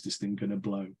it up, is this thing going to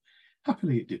blow?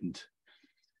 Happily, it didn't.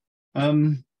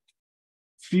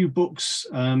 Few books.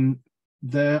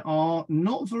 There are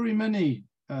not very many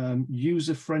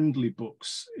user-friendly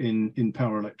books in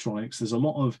power electronics. There's a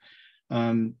lot of,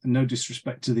 no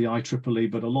disrespect to the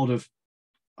IEEE, but a lot of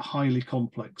highly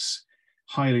complex,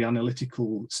 highly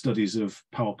analytical studies of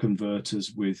power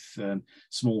converters with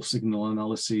small signal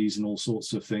analyses and all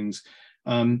sorts of things.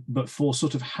 But for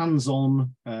sort of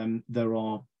hands-on, there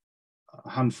are a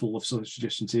handful of sort of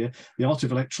suggestions here. The Art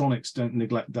of Electronics, don't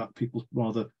neglect that. People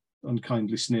rather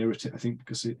unkindly sneer at it, I think,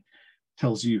 because it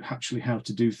tells you actually how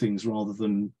to do things rather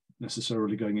than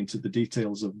necessarily going into the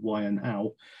details of why and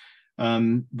how.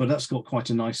 But that's got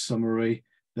quite a nice summary.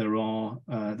 There are,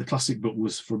 the classic book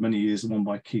was for many years the one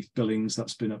by Keith Billings.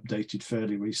 That's been updated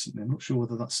fairly recently. I'm not sure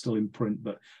whether that's still in print,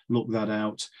 but look that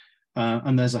out.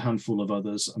 And there's a handful of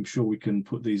others. I'm sure we can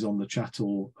put these on the chat,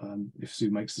 or if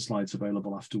Sue makes the slides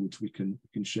available afterwards, we can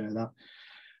share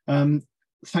that.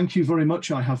 Thank you very much.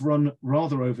 I have run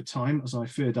rather over time, as I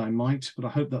feared I might, but I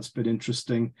hope that's been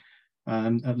interesting,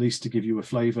 at least to give you a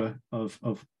flavour of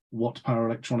what power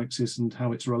electronics is and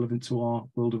how it's relevant to our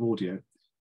world of audio.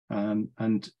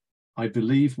 And I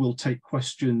believe we'll take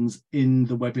questions in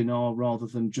the webinar rather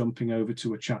than jumping over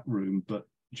to a chat room. But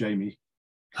Jamie.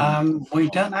 We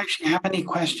don't actually have any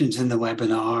questions in the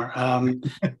webinar.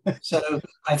 So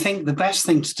I think the best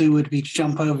thing to do would be to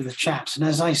jump over the chat. And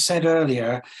as I said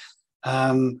earlier,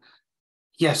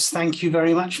 yes, thank you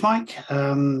very much, Mike.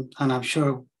 And I'm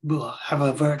sure we'll have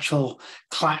a virtual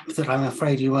clap that I'm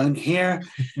afraid you won't hear.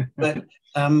 But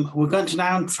we're going to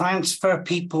now transfer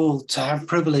people to have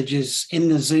privileges in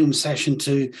the Zoom session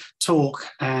to talk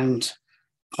and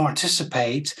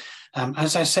participate.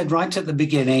 As I said right at the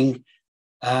beginning,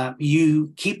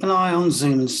 you keep an eye on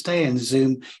Zoom and stay in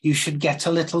Zoom. You should get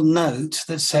a little note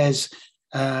that says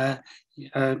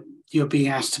you're being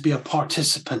asked to be a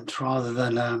participant rather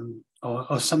than,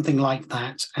 or something like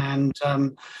that. And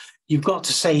you've got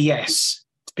to say yes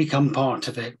to become part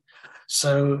of it.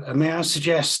 So may I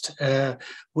suggest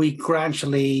we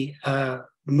gradually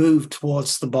move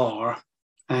towards the bar,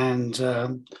 and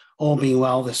all being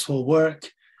well, this will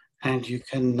work and you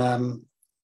can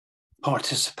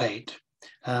participate.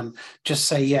 Just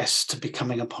say yes to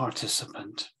becoming a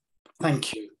participant.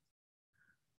 Thank you.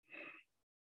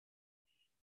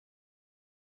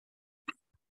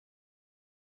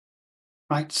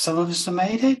 Right, some of us have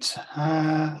made it.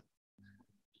 I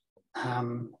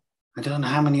don't know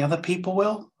how many other people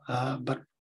will, but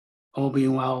all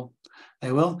being well,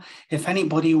 they will. If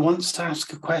anybody wants to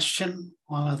ask a question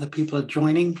while other people are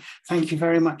joining, thank you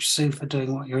very much, Sue, for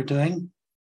doing what you're doing.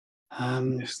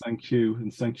 Yes, thank you.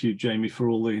 And thank you, Jamie, for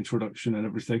all the introduction and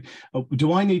everything.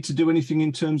 Do I need to do anything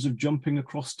in terms of jumping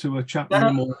across to a chat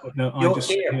room? Or no, I just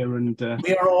sit here and...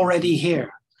 we are already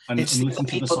here. And it's listen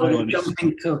to the people that are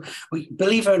jumping to...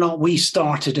 Believe it or not, we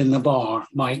started in the bar,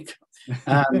 Mike.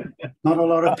 Not a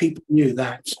lot of people knew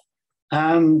that.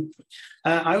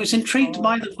 I was intrigued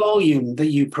by the volume that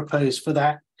you proposed for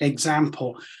that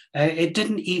example. It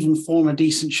didn't even form a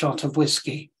decent shot of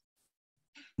whiskey.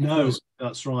 No,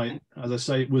 that's right. As I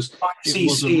say, it was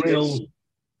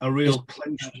a real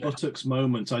clenched buttocks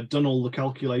moment. I'd done all the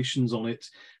calculations on it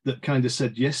that kind of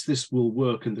said, yes, this will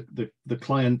work. And the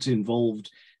client involved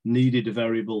needed a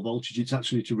variable voltage. It's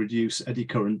actually to reduce eddy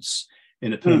currents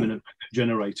in a permanent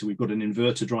generator. We've got an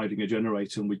inverter driving a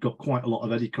generator, and we've got quite a lot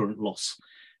of eddy current loss,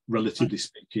 relatively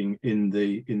speaking, in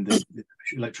the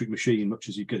electric machine, much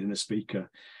as you get in a speaker.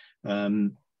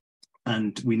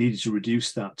 And we needed to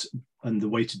reduce that. And the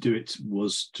way to do it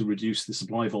was to reduce the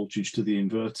supply voltage to the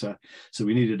inverter. So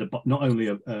we needed not only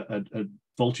a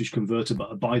voltage converter,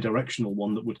 but a bidirectional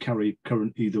one that would carry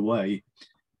current either way.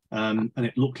 And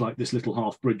it looked like this little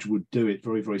half bridge would do it.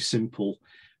 Very, very simple.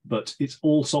 But it's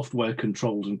all software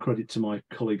controlled, and credit to my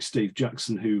colleague Steve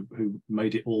Jackson, who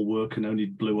made it all work and only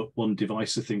blew up one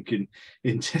device, I think,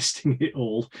 in testing it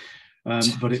all.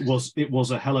 But it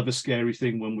was a hell of a scary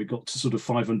thing when we got to sort of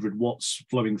 500 watts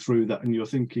flowing through that, and you're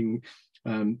thinking,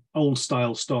 old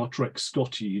style Star Trek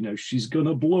Scotty, you know, she's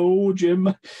gonna blow,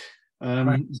 Jim.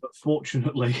 But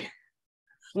fortunately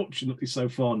so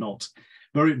far not.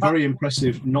 Very, very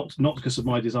impressive, not because of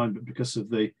my design, but because of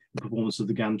the performance of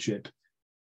the GAN chip.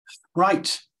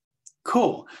 Right.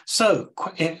 Cool. So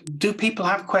do people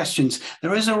have questions?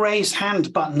 There is a raise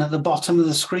hand button at the bottom of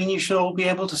the screen. You should all be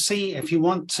able to see. If you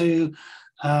want to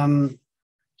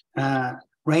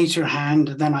raise your hand,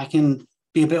 then I can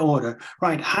be a bit order.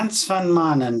 Right. Hans van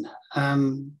Manen,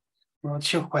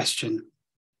 what's your question?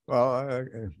 Well,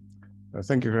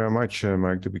 thank you very much,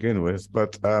 Mike, to begin with.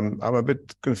 But I'm a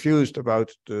bit confused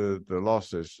about the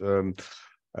losses.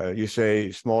 You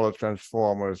say smaller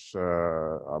transformers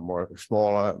are more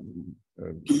smaller,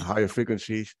 higher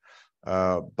frequencies,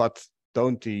 but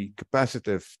don't the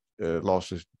capacitive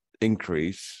losses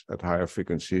increase at higher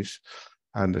frequencies?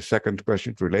 And the second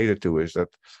question related to is that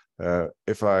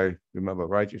if I remember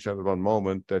right, you said at one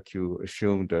moment that you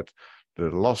assumed that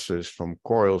the losses from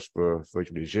coils were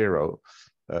virtually zero,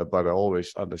 but I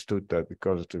always understood that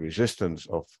because of the resistance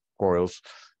of coils,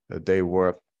 they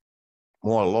were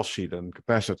more lossy than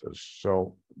capacitors.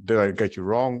 So did I get you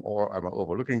wrong, or am I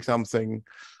overlooking something?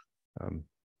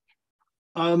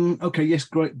 Okay, yes,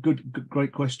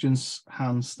 great questions,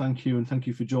 Hans. Thank you, and thank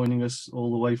you for joining us all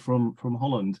the way from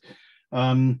Holland.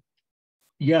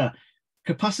 Yeah,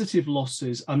 capacitive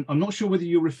losses. I'm not sure whether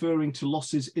you're referring to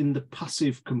losses in the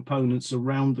passive components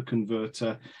around the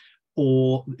converter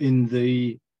or in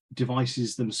the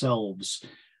devices themselves.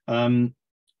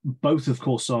 Both, of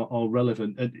course, are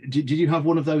relevant. Did you have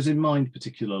one of those in mind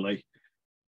particularly?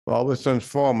 Well, with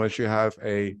transformers, you have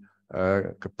a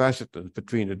capacitance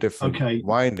between the different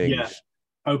windings. Yeah.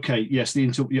 Okay. Yes. So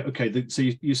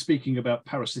you're speaking about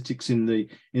parasitics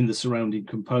in the surrounding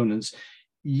components.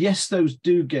 Yes, those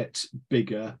do get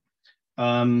bigger.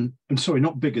 I'm sorry,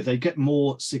 not bigger, they get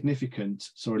more significant.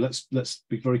 Sorry, let's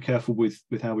be very careful with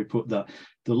how we put that.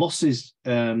 The losses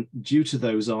due to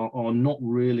those are not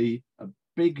really a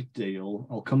big deal.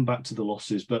 I'll come back to the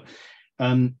losses, but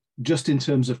just in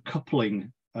terms of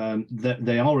coupling,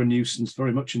 they are a nuisance,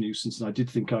 very much a nuisance, and I did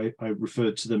think I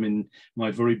referred to them in my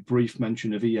very brief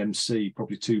mention of EMC,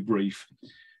 probably too brief.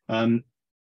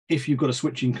 If you've got a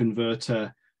switching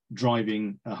converter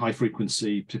driving a high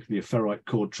frequency, particularly a ferrite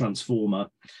core transformer,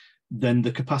 then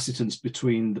the capacitance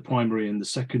between the primary and the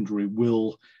secondary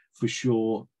will for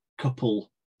sure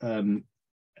couple.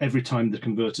 Every time the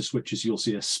converter switches, you'll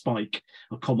see a spike,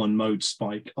 a common mode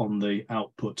spike on the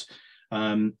output.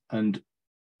 And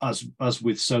as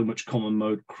with so much common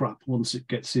mode crap, once it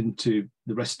gets into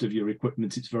the rest of your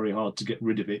equipment, it's very hard to get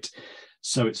rid of it.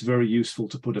 So it's very useful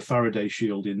to put a Faraday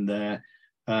shield in there,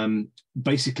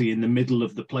 basically in the middle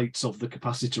of the plates of the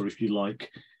capacitor, if you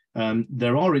like.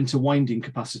 There are interwinding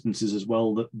capacitances as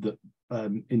well that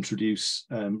introduce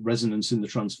resonance in the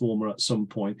transformer at some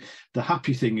point. The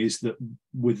happy thing is that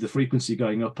with the frequency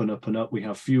going up and up and up, we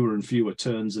have fewer and fewer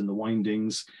turns in the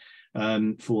windings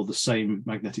for the same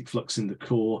magnetic flux in the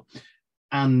core.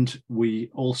 And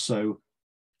we also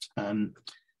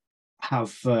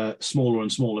have smaller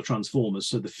and smaller transformers.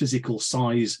 So the physical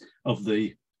size of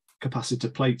the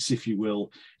capacitor plates, if you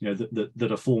will,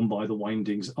 that are formed by the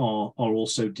windings are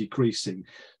also decreasing.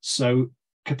 So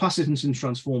capacitance in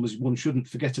transformers, one shouldn't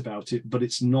forget about it, but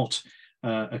it's not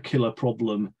a killer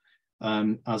problem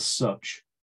as such.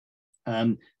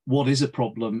 What is a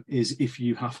problem is if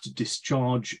you have to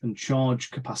discharge and charge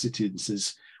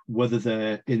capacitances, whether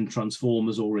they're in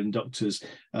transformers or inductors.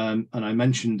 And I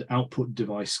mentioned output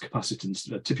device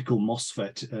capacitance, a typical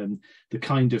MOSFET, the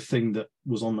kind of thing that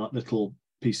was on that little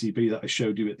PCB that I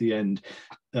showed you at the end.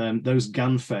 Those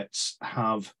GaNFETs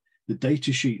have, the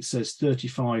data sheet says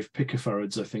 35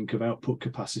 picofarads, I think, of output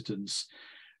capacitance.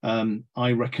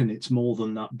 I reckon it's more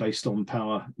than that based on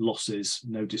power losses.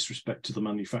 No disrespect to the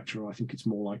manufacturer, I think it's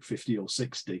more like 50 or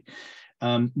 60.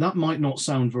 That might not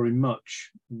sound very much,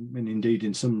 and indeed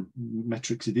in some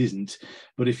metrics it isn't,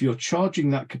 but if you're charging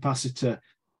that capacitor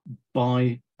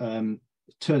by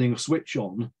turning a switch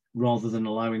on rather than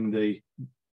allowing the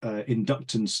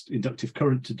inductive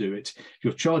current to do it, if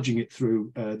you're charging it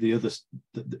through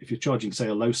if you're charging, say,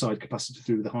 a low side capacitor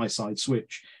through the high side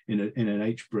switch in an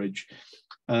H bridge,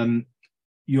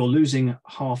 you're losing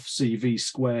half CV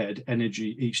squared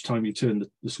energy each time you turn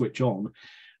the switch on.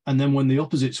 And then when the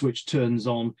opposite switch turns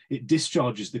on, it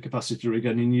discharges the capacitor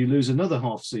again and you lose another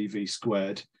half CV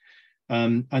squared.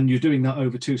 And you're doing that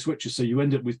over two switches. So you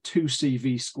end up with 2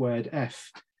 CV squared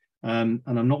F. And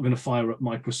I'm not going to fire up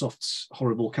Microsoft's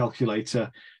horrible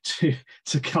calculator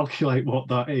to calculate what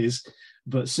that is.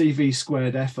 But CV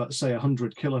squared F at, say,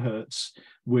 100 kilohertz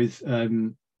with a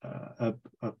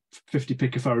 50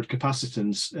 picofarad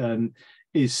capacitance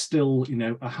is still,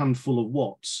 a handful of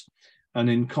watts. And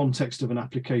in context of an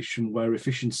application where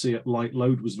efficiency at light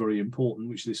load was very important,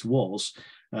 which this was,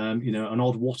 an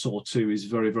odd watt or two is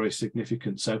very, very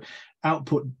significant. So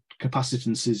output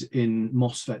capacitances in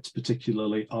MOSFETs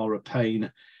particularly are a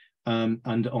pain,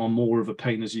 and are more of a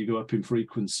pain as you go up in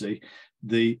frequency.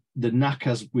 The knack,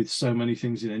 as with so many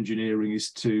things in engineering,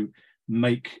 is to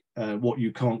make what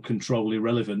you can't control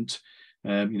irrelevant,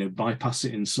 bypass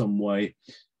it in some way,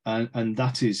 and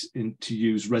that is to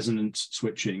use resonance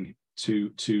switching,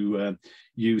 to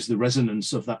use the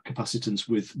resonance of that capacitance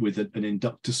with an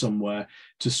inductor somewhere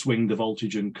to swing the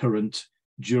voltage and current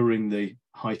during the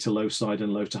high to low side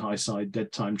and low to high side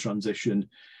dead time transition.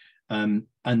 And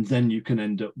then you can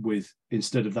end up with,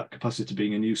 instead of that capacitor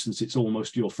being a nuisance, it's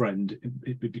almost your friend.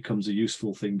 It becomes a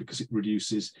useful thing because it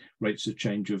reduces rates of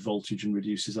change of voltage and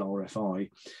reduces RFI.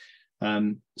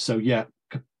 So yeah,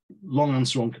 long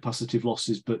answer on capacitive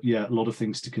losses, but yeah, a lot of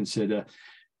things to consider.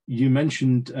 You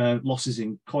mentioned losses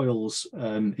in coils,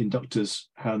 inductors,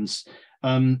 Hans.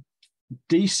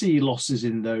 DC losses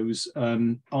in those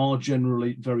are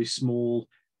generally very small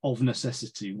of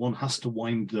necessity. One has to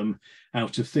wind them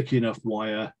out of thick enough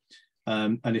wire.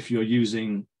 And if you're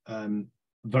using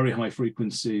very high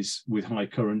frequencies with high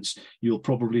currents, you'll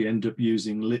probably end up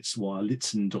using Litzwire,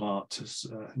 Litzendraht,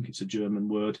 I think it's a German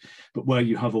word, but where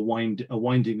you have a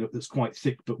winding that's quite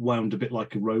thick but wound a bit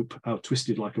like a rope,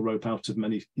 twisted like a rope out of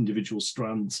many individual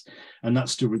strands, and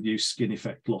that's to reduce skin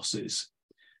effect losses.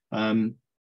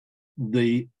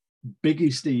 The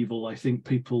biggest evil I think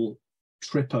people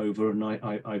trip over, and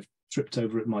I've tripped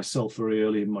over it myself very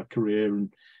early in my career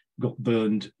and got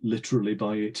burned literally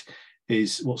by it,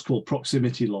 is what's called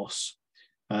proximity loss.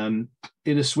 In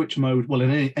a switch mode, well,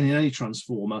 in any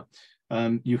transformer,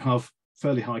 you have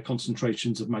fairly high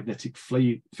concentrations of magnetic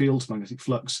fields, magnetic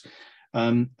flux,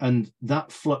 and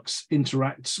that flux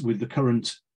interacts with the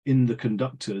current in the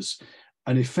conductors,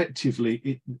 and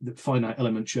effectively, the finite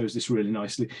element shows this really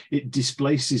nicely. It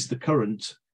displaces the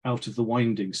current out of the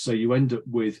windings, so you end up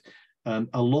with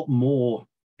a lot more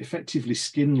effectively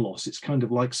skin loss. It's kind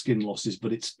of like skin losses,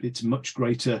 but it's much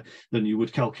greater than you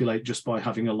would calculate just by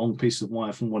having a long piece of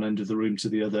wire from one end of the room to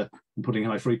the other and putting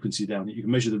high frequency down. You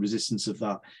can measure the resistance of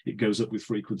that. It goes up with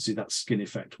frequency. That's skin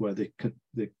effect, where the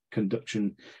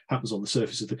conduction happens on the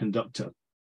surface of the conductor.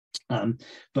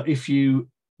 But if you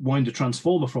wind a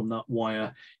transformer from that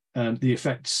wire, the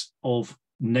effects of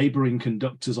neighboring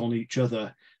conductors on each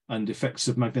other and effects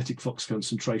of magnetic flux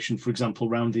concentration, for example,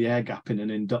 around the air gap in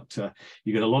an inductor,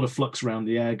 you get a lot of flux around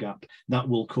the air gap. That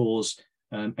will cause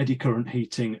eddy current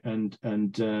heating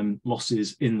and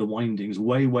losses in the windings,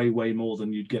 way more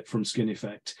than you'd get from skin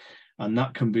effect. And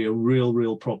that can be a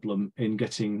real problem in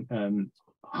getting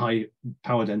high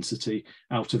power density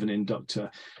out of an inductor.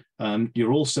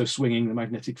 You're also swinging the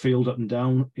magnetic field up and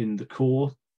down in the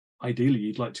core. Ideally,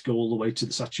 you'd like to go all the way to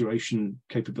the saturation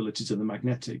capabilities of the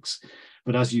magnetics.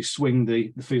 But as you swing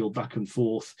the field back and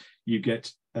forth, you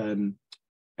get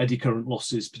eddy current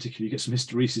losses, particularly you get some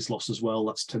hysteresis loss as well.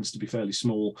 That tends to be fairly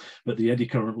small, but the eddy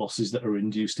current losses that are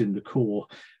induced in the core,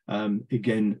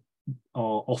 again,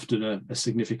 are often a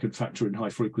significant factor in high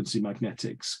frequency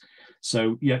magnetics.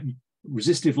 So yeah,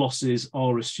 resistive losses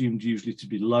are assumed usually to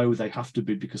be low. They have to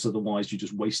be, because otherwise you're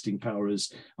just wasting power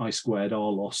as I squared R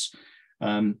loss.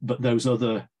 But those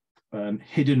other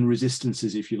hidden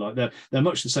resistances, if you like, they're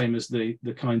much the same as the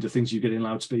kind of things you get in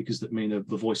loudspeakers that mean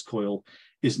the voice coil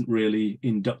isn't really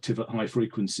inductive at high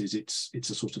frequencies. It's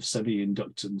a sort of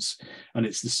semi-inductance, and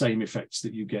it's the same effects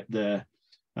that you get there.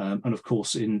 And of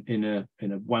course, in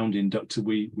a wound inductor,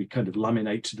 we kind of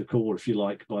laminate the core, if you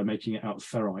like, by making it out of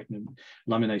ferrite and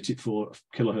laminate it for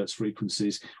kilohertz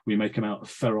frequencies. We make them out of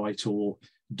ferrite or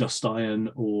dust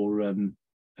iron or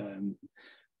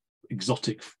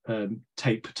exotic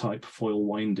tape type foil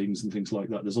windings and things like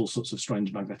that. There's all sorts of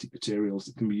strange magnetic materials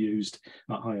that can be used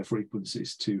at higher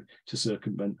frequencies to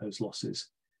circumvent those losses.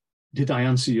 Did I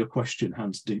answer your question,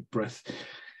 Hans? Deep breath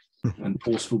and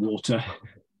pause for water.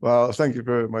 Well, thank you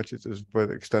very much. It is a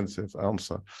very extensive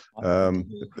answer.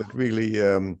 It really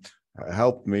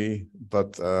helped me,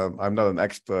 but I'm not an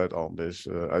expert on this.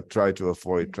 I try to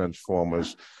avoid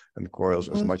transformers and coils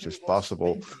as much as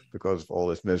possible because of all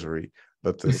this misery.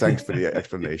 But thanks for the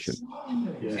explanation.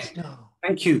 Yes.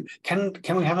 Thank you. Can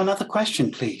we have another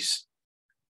question, please?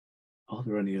 Are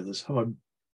there any others?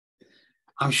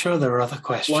 I'm sure there are other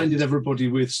questions. Blinded everybody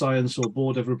with science or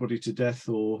bored everybody to death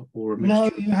or a mixture?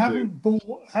 No, you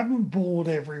haven't bored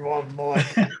everyone, Mike.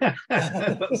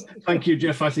 Thank you,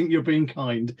 Jeff. I think you're being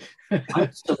kind.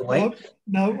 I'm still awake.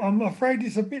 No, I'm afraid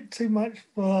it's a bit too much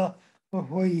for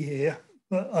we here,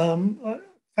 but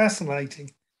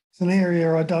fascinating. It's an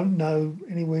area I don't know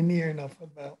anywhere near enough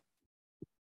about.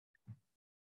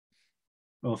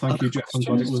 Well, thank you, Jeff.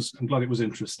 I'm glad it was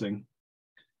interesting.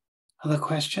 Other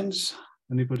questions?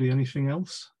 Anybody, anything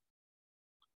else?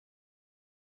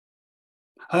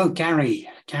 Oh, Gary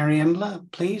Endler,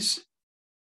 please.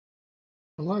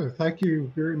 Hello, thank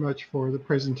you very much for the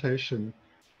presentation.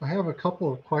 I have a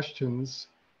couple of questions,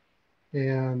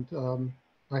 and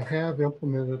I have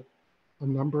implemented a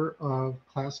number of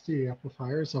Class D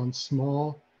amplifiers on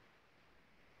small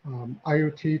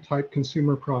IoT type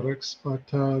consumer products, but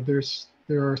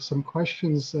there are some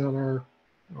questions that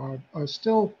are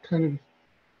still kind of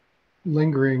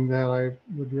lingering that I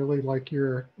would really like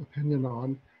your opinion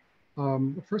on.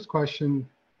 The first question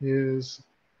is,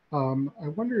 I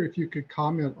wonder if you could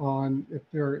comment on if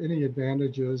there are any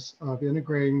advantages of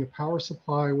integrating the power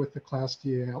supply with the Class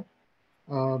D amp.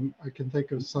 I can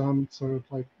think of some sort of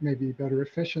like maybe better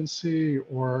efficiency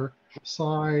or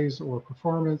size or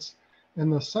performance.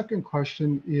 And the second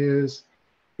question is,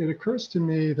 it occurs to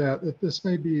me that this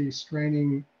may be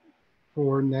straining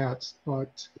for nets,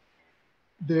 but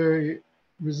the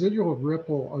residual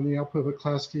ripple on the output of a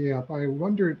Class D amp, I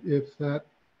wondered if that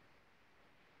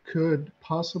could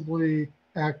possibly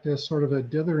act as sort of a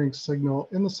dithering signal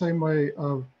in the same way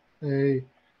of a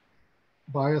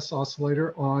bias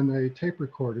oscillator on a tape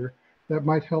recorder that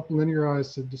might help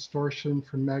linearize the distortion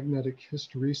from magnetic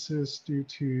hysteresis due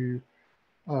to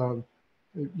the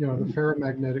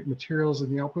ferromagnetic materials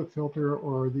in the output filter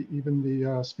or even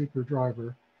the speaker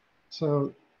driver.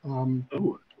 So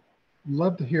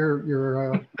love to hear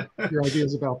your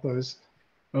ideas about those.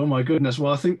 Oh my goodness!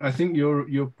 Well, I think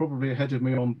you're probably ahead of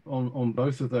me on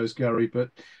both of those, Gary. But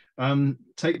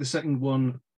take the second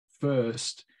one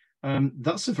first.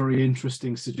 That's a very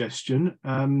interesting suggestion.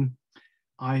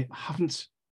 I haven't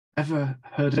ever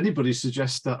heard anybody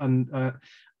suggest that, and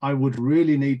I would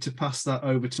really need to pass that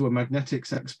over to a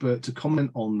magnetics expert to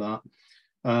comment on that.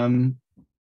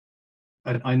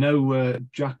 I know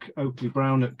Jack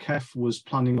Oakley-Brown at KEF was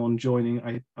planning on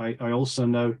joining. I also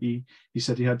know he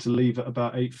said he had to leave at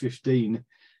about 8:15.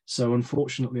 So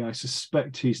unfortunately, I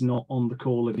suspect he's not on the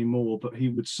call anymore, but he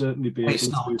would certainly be able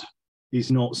to.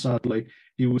 He's not, sadly.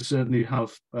 He would certainly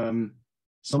have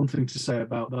something to say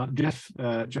about that.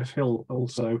 Jeff Hill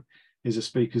also is a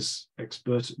speaker's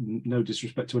expert. No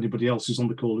disrespect to anybody else who's on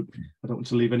the call. I don't want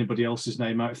to leave anybody else's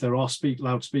name out. If there are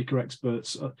loudspeaker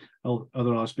experts, other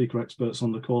loudspeaker experts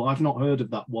on the call, I've not heard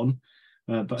of that one.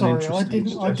 But sorry,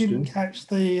 I didn't catch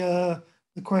the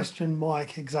question,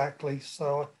 Mike, exactly.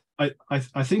 So I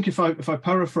think if I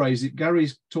paraphrase it,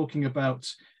 Gary's talking about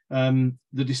the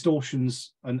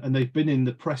distortions, and they've been in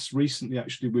the press recently,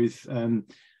 actually, with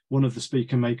one of the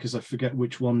speaker makers. I forget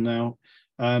which one now.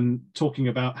 Talking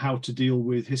about how to deal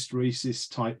with hysteresis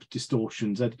type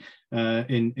distortions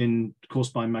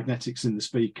caused by magnetics in the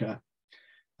speaker.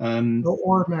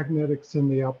 Or magnetics in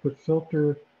the output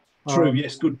filter. True,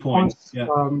 yes, good point. Yeah.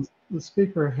 The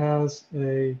speaker has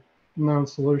a known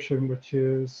solution, which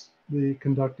is the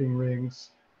conducting rings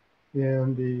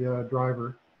in the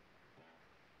driver.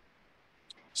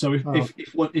 So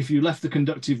if you left the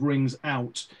conductive rings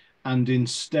out and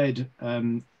instead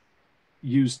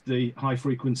used the high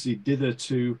frequency dither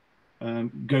to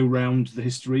go round the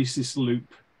hysteresis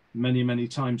loop many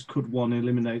times, could one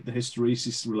eliminate the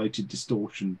hysteresis related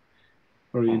distortion?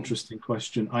 Very interesting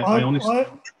question. I honestly,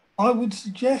 I would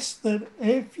suggest that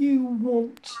if you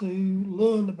want to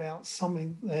learn about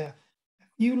something there,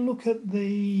 you look at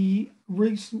the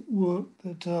recent work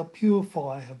that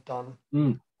Purify have done.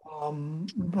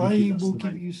 They will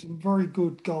give you some very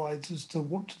good guides as to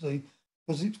what to do,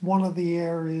 because it's one of the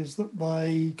areas that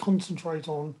they concentrate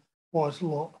on quite a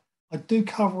lot. I do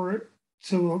cover it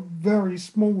to a very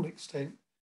small extent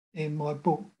in my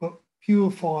book, but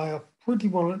Purify are pretty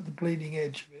well at the bleeding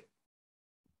edge of it.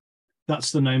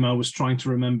 That's the name I was trying to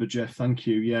remember, Jeff. Thank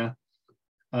you. Yeah.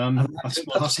 I think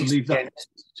we'll have to leave that.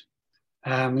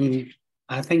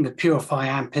 I think the Purify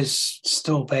amp is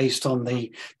still based on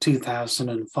the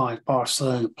 2005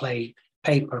 Barcelona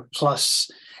paper plus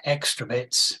extra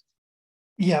bits.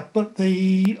 Yeah, but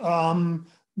the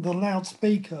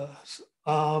loudspeakers,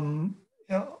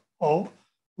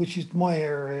 which is my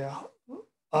area,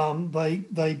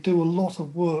 they do a lot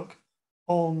of work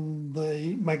on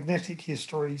the magnetic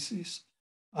hysteresis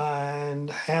and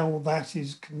how that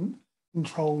is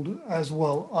controlled as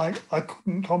well. I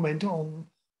couldn't comment on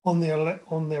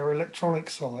their electronic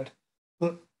side,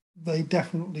 but they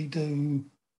definitely do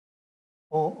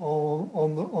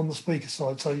on the speaker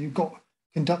side. So you've got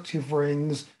conductive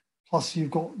rings, plus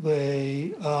you've got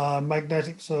the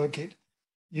magnetic circuit.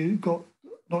 You've got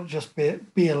not just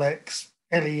BLX,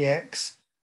 LEX,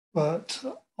 but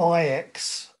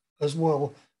IX as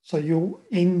well. So you're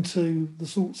into the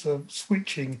sorts of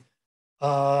switching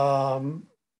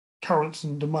currents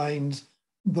and domains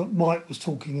that Mike was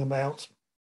talking about.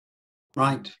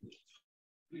 Right.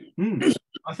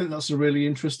 I think that's a really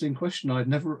interesting question. I'd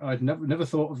never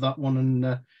thought of that one,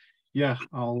 and yeah,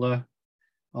 I'll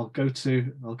go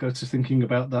to thinking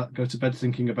about that. Go to bed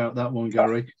thinking about that one,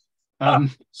 Gary.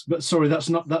 But sorry, that's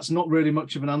not really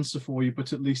much of an answer for you,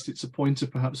 but at least it's a pointer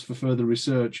perhaps for further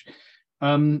research.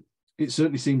 It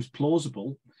certainly seems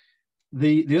plausible.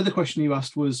 The other question you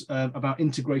asked was about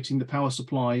integrating the power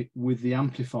supply with the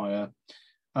amplifier.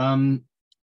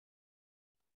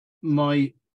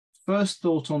 My first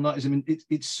thought on that is, I mean,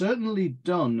 it's certainly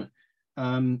done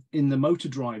in the motor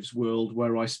drives world,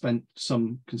 where I spent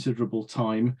some considerable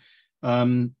time.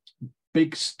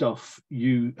 Big stuff.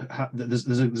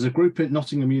 There's a group at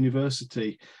Nottingham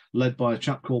University led by a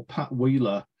chap called Pat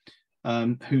Wheeler,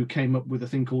 who came up with a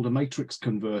thing called a matrix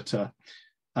converter,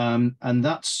 and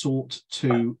that sought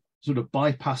to sort of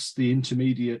bypass the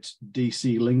intermediate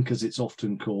DC link, as it's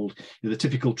often called. The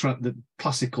typical, the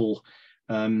classical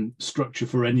structure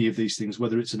for any of these things,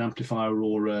 whether it's an amplifier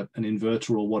or an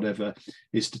inverter or whatever,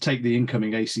 is to take the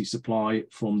incoming AC supply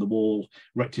from the wall,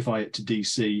 rectify it to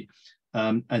DC,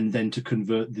 and then to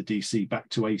convert the DC back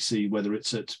to AC, whether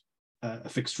it's at a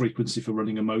fixed frequency for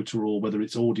running a motor or whether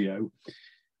it's audio.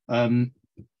 And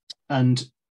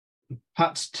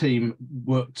Pat's team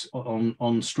worked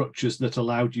on structures that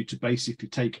allowed you to basically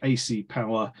take AC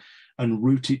power and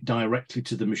route it directly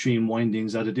to the machine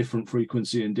windings at a different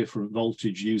frequency and different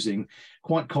voltage, using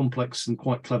quite complex and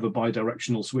quite clever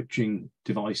bidirectional switching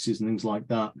devices and things like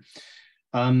that.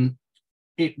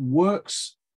 It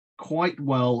works quite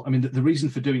well. I mean, the reason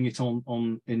for doing it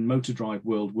in motor drive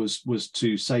world was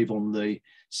to save on the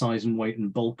size and weight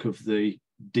and bulk of the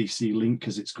DC link,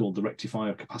 as it's called, the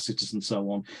rectifier, capacitors, and so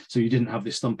on. So you didn't have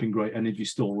this thumping great energy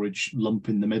storage lump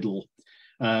in the middle.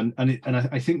 And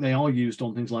I think they are used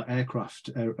on things like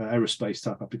aircraft, aerospace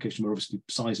type application, where obviously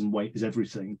size and weight is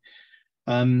everything.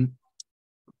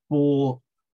 For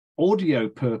audio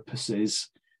purposes,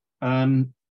 I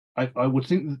would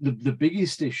think that the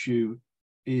biggest issue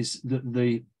is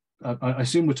that I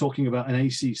assume we're talking about an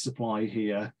AC supply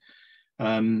here.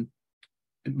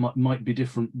 It might be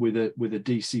different with a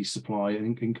DC supply.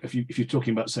 And if you're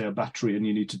talking about, say, a battery and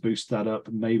you need to boost that up,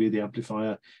 maybe the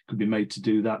amplifier could be made to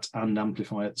do that and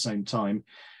amplify at the same time.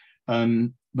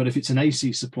 But if it's an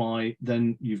AC supply,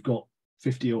 then you've got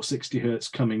 50 or 60 hertz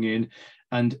coming in,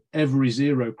 and every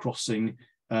zero crossing,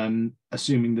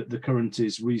 assuming that the current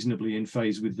is reasonably in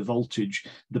phase with the voltage,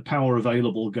 the power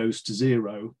available goes to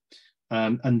zero.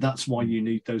 And that's why you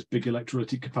need those big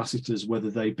electrolytic capacitors, whether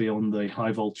they be on the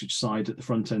high voltage side at the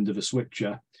front end of a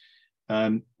switcher,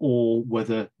 or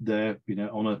whether they're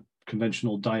on a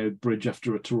conventional diode bridge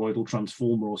after a toroidal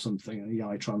transformer or something, an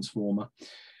EI transformer.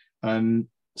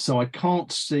 So I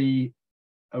can't see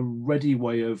a ready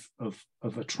way of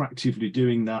attractively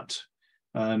doing that.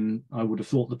 I would have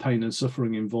thought the pain and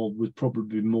suffering involved would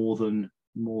probably be more than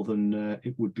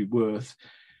it would be worth.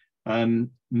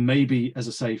 Maybe, as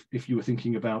I say, if you were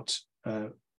thinking about, I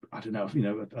don't know,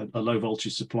 a low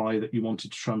voltage supply that you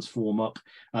wanted to transform up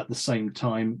at the same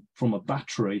time from a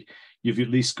battery, you've at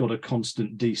least got a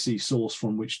constant DC source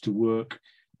from which to work.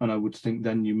 And I would think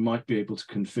then you might be able to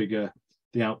configure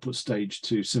the output stage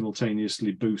to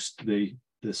simultaneously boost the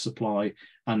supply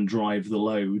and drive the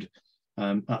load.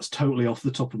 That's totally off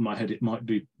the top of my head. It might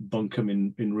be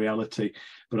bunkum in reality,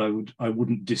 but I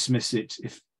wouldn't dismiss it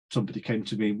if somebody came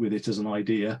to me with it as an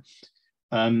idea.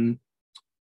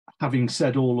 Having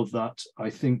said all of that, I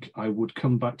think I would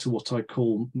come back to what I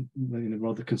call,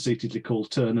 rather conceitedly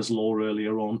called Turner's law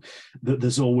earlier on, that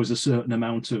there's always a certain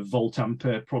amount of volt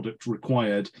ampere product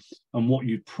required. And what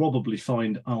you'd probably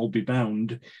find, I'll be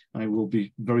bound, I will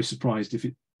be very surprised if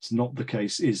it's not the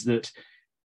case, is that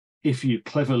if you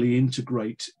cleverly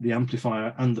integrate the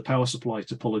amplifier and the power supply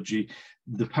topology,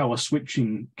 the power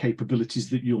switching capabilities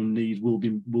that you'll need will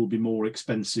be more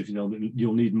expensive.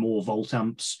 You'll need more volt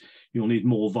amps, you'll need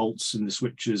more volts in the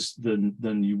switches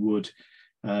than you would.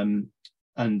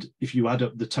 And if you add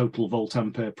up the total volt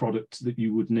ampere product that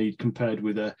you would need compared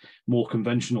with a more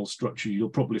conventional structure, you'll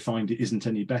probably find it isn't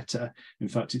any better. In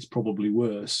fact, it's probably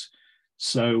worse.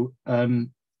 So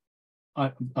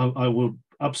I will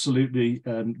absolutely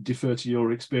defer to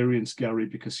your experience, Gary,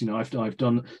 because I've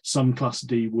done some Class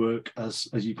D work, as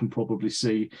you can probably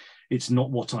see. It's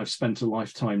not what I've spent a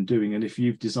lifetime doing, and if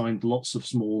you've designed lots of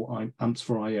small amps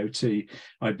for IoT,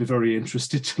 I'd be very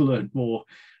interested to learn more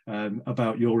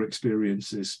about your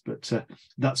experiences. But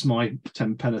that's my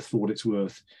 10 penneth for what it's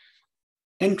worth.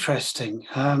 Interesting.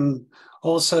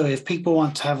 Also, if people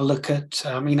want to have a look at,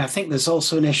 I think there's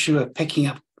also an issue of picking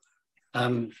up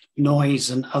noise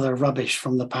and other rubbish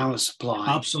from the power supply.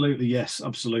 Absolutely, yes,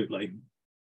 absolutely.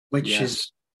 Which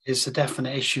is a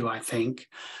definite issue, I think.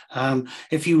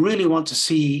 If you really want to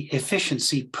see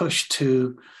efficiency pushed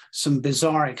to some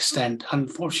bizarre extent,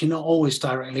 unfortunately not always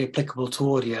directly applicable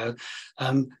to audio,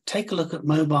 take a look at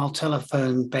mobile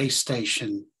telephone base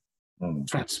station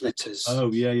transmitters.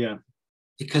 Oh, yeah.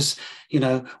 Because,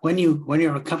 when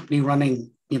you're a company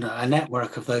running a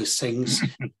network of those things,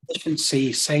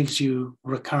 efficiency saves you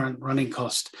recurrent running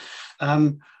cost.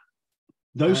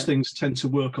 Those things tend to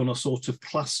work on a sort of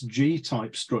Class G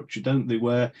type structure, don't they?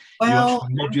 Where you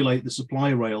actually modulate the supply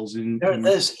rails in.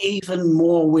 There's even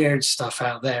more weird stuff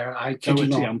out there. I kid you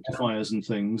not. Amplifiers and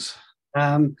things.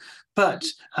 But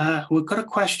we've got a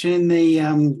question in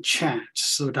the chat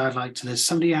that I'd like to list.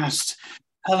 Somebody asked,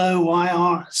 hello, why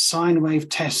are sine wave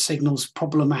test signals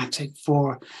problematic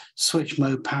for switch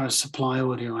mode power supply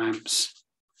audio amps?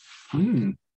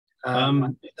 I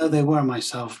know they were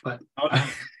myself, but I'll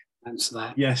answer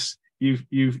that. Yes,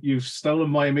 you've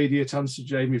stolen my immediate answer,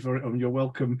 Jamie, for it, and you're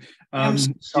welcome. I'm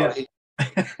so sorry.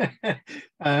 Yeah.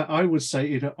 I would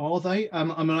say, are they?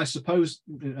 I suppose,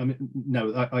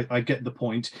 no, I get the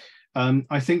point.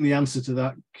 I think the answer to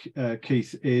that,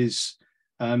 Keith, is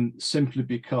simply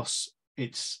because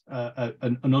it's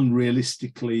an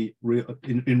unrealistically,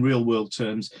 in real world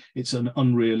terms, it's an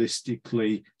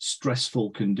unrealistically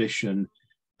stressful condition.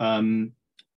 The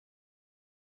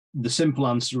simple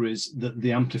answer is that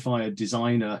the amplifier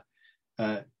designer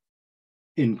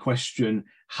in question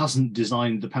hasn't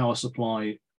designed the power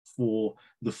supply for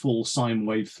the full sine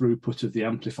wave throughput of the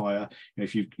amplifier.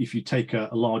 If you take a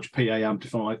large PA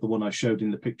amplifier like the one I showed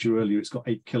in the picture earlier, it's got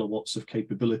 8 kilowatts of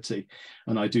capability,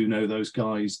 and I do know those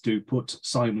guys do put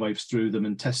sine waves through them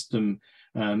and test them.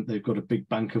 They've got a big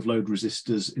bank of load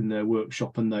resistors in their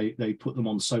workshop, and they put them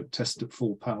on soak test at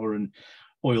full power and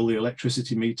oil the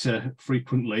electricity meter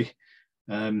frequently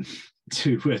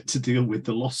to deal with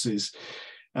the losses.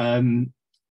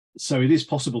 So it is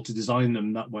possible to design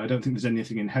them that way. I don't think there's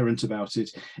anything inherent about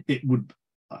it.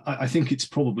 I think it's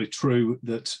probably true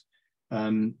that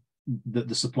that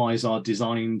the supplies are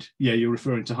designed. Yeah, you're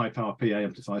referring to high power PA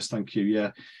amplifiers. Thank you.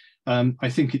 Yeah. I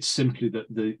think it's simply that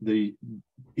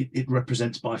it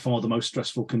represents by far the most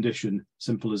stressful condition.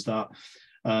 Simple as that.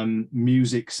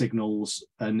 Music signals,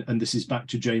 and this is back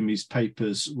to Jamie's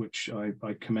papers, which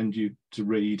I commend you to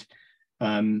read,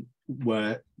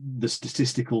 where the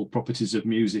statistical properties of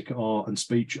music and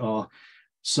speech are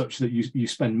such that you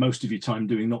spend most of your time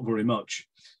doing not very much,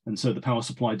 and so the power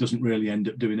supply doesn't really end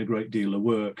up doing a great deal of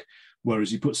work.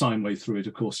 Whereas you put sine wave through it,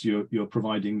 of course, you're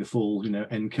providing the full,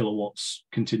 n kilowatts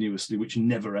continuously, which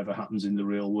never ever happens in the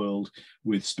real world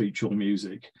with speech or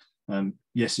music.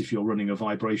 Yes, if you're running a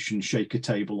vibration shaker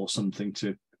table or something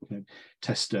to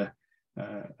test a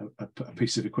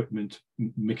piece of equipment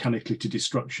mechanically to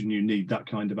destruction, you need that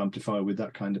kind of amplifier with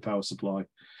that kind of power supply.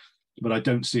 But I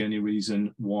don't see any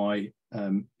reason why,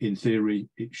 in theory,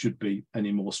 it should be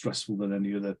any more stressful than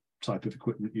any other type of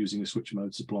equipment using a switch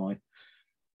mode supply.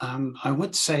 I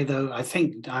would say, though, I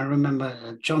think I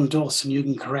remember, John Dawson, you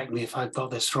can correct me if I've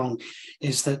got this wrong,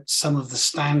 is that some of the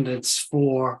standards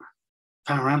for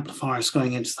power amplifiers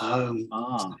going into the home,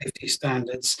 safety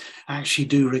standards, actually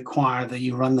do require that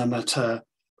you run them at a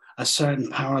certain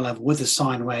power level with a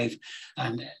sine wave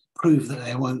and prove that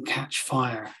they won't catch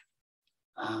fire.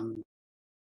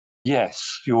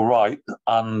 Yes, you're right.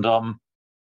 And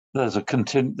there's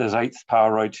 8th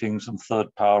power ratings and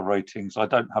 3rd power ratings. I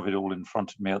don't have it all in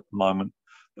front of me at the moment,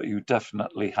 but you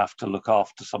definitely have to look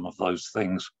after some of those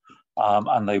things,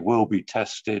 and they will be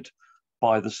tested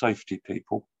by the safety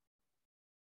people.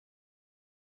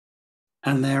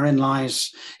 And therein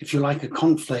lies, if you like, a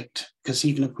conflict, because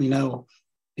even if we know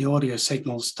the audio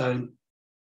signals don't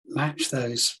match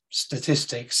those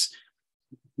statistics,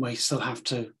 we still have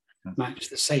to match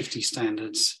the safety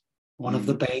standards. One of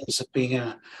the banes of being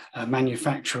a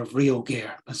manufacturer of real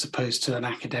gear as opposed to an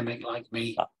academic like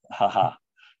me.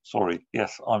 Sorry,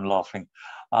 yes, I'm laughing.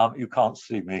 You can't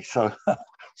see me, so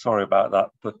sorry about that.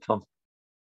 But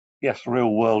yes,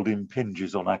 real world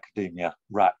impinges on academia.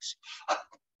 Rats.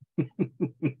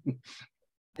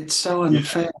 It's so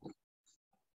unfair.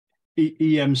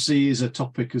 EMC is a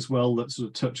topic as well that sort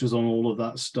of touches on all of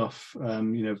that stuff.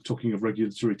 Talking of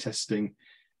regulatory testing,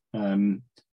 and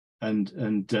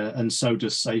so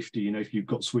does safety. If you've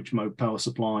got switch mode power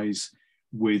supplies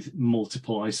with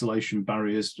multiple isolation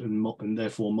barriers and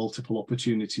therefore multiple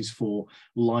opportunities for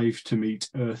live to meet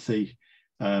earthy,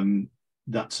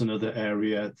 that's another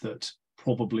area that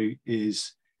probably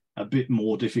is a bit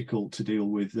more difficult to deal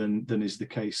with than is the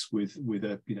case with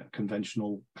a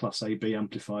conventional class AB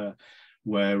amplifier,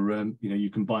 where you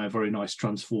can buy a very nice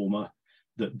transformer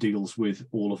that deals with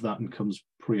all of that and comes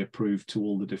pre-approved to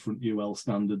all the different UL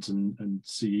standards and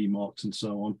CE marks and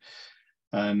so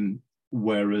on.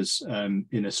 Whereas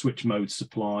in a switch mode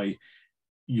supply,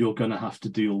 you're going to have to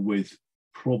deal with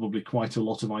probably quite a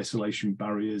lot of isolation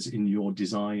barriers in your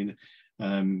design,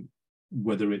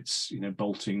 whether it's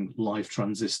bolting live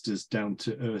transistors down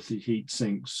to earthy heat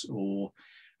sinks or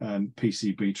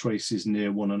PCB traces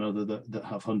near one another that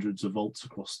have hundreds of volts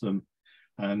across them.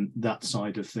 That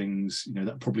side of things,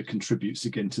 that probably contributes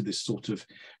again to this sort of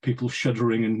people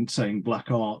shuddering and saying black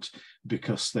art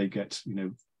because they get,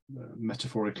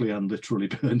 metaphorically and literally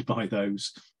burned by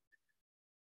those.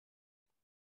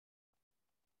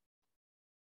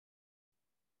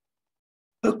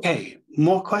 Okay,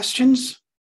 more questions?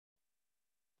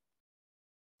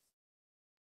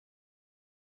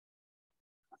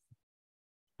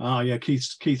 Yeah,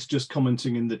 Keith's just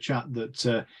commenting in the chat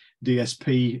that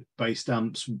DSP-based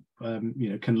amps,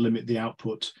 can limit the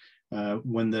output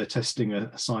when they're testing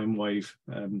a sine wave,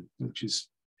 which is.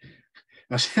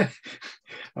 I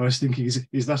was thinking,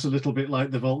 is that a little bit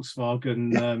like the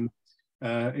Volkswagen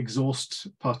exhaust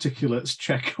particulates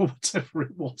check or whatever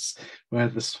it was, where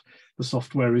the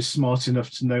software is smart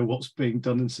enough to know what's being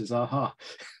done and says, "Aha."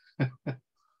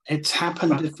 It's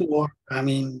happened before. I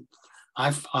mean,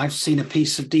 I've seen a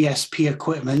piece of DSP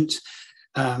equipment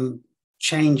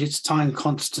change its time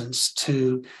constants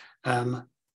to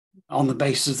on the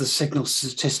basis of the signal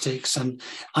statistics, and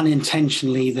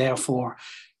unintentionally, therefore,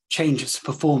 change its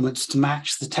performance to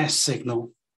match the test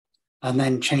signal. and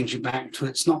then change it back to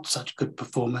its not such good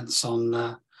performance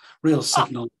on real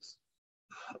signals.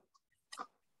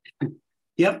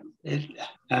 Yep.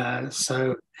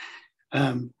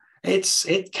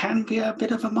 It can be a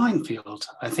bit of a minefield.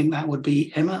 I think that would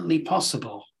be eminently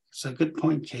possible. So good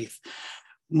point, Keith.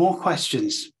 More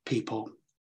questions, people.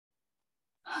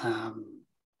 I'm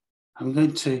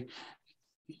going to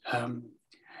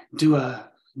do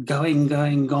a going,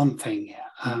 gone thing.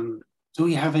 Do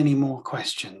we have any more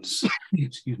questions?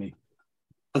 Excuse me.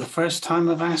 For the first time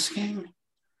of asking?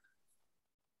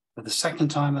 For the second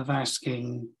time of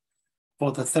asking?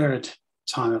 For the third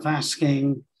time of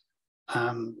asking?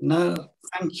 No,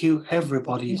 thank you,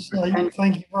 everybody.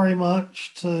 Thank you very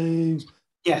much to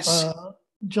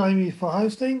Jamie for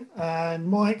hosting and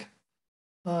Mike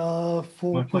for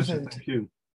presenting. Thank you.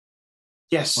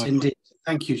 Yes, indeed.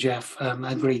 Thank you, Jeff.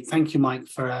 Agreed. Thank you, Mike,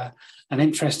 for an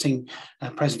interesting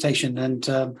presentation. And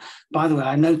by the way,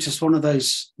 I noticed one of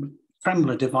those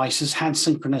trembler devices had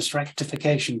synchronous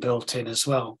rectification built in as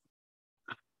well.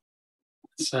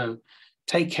 So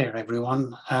take care,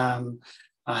 everyone.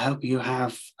 I hope you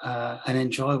have an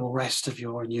enjoyable rest of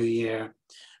your new year.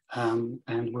 And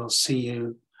we'll see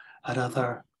you at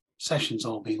other sessions,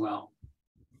 all being well.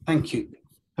 Thank you.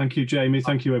 Thank you, Jamie.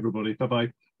 Thank you, everybody.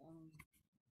 Bye-bye.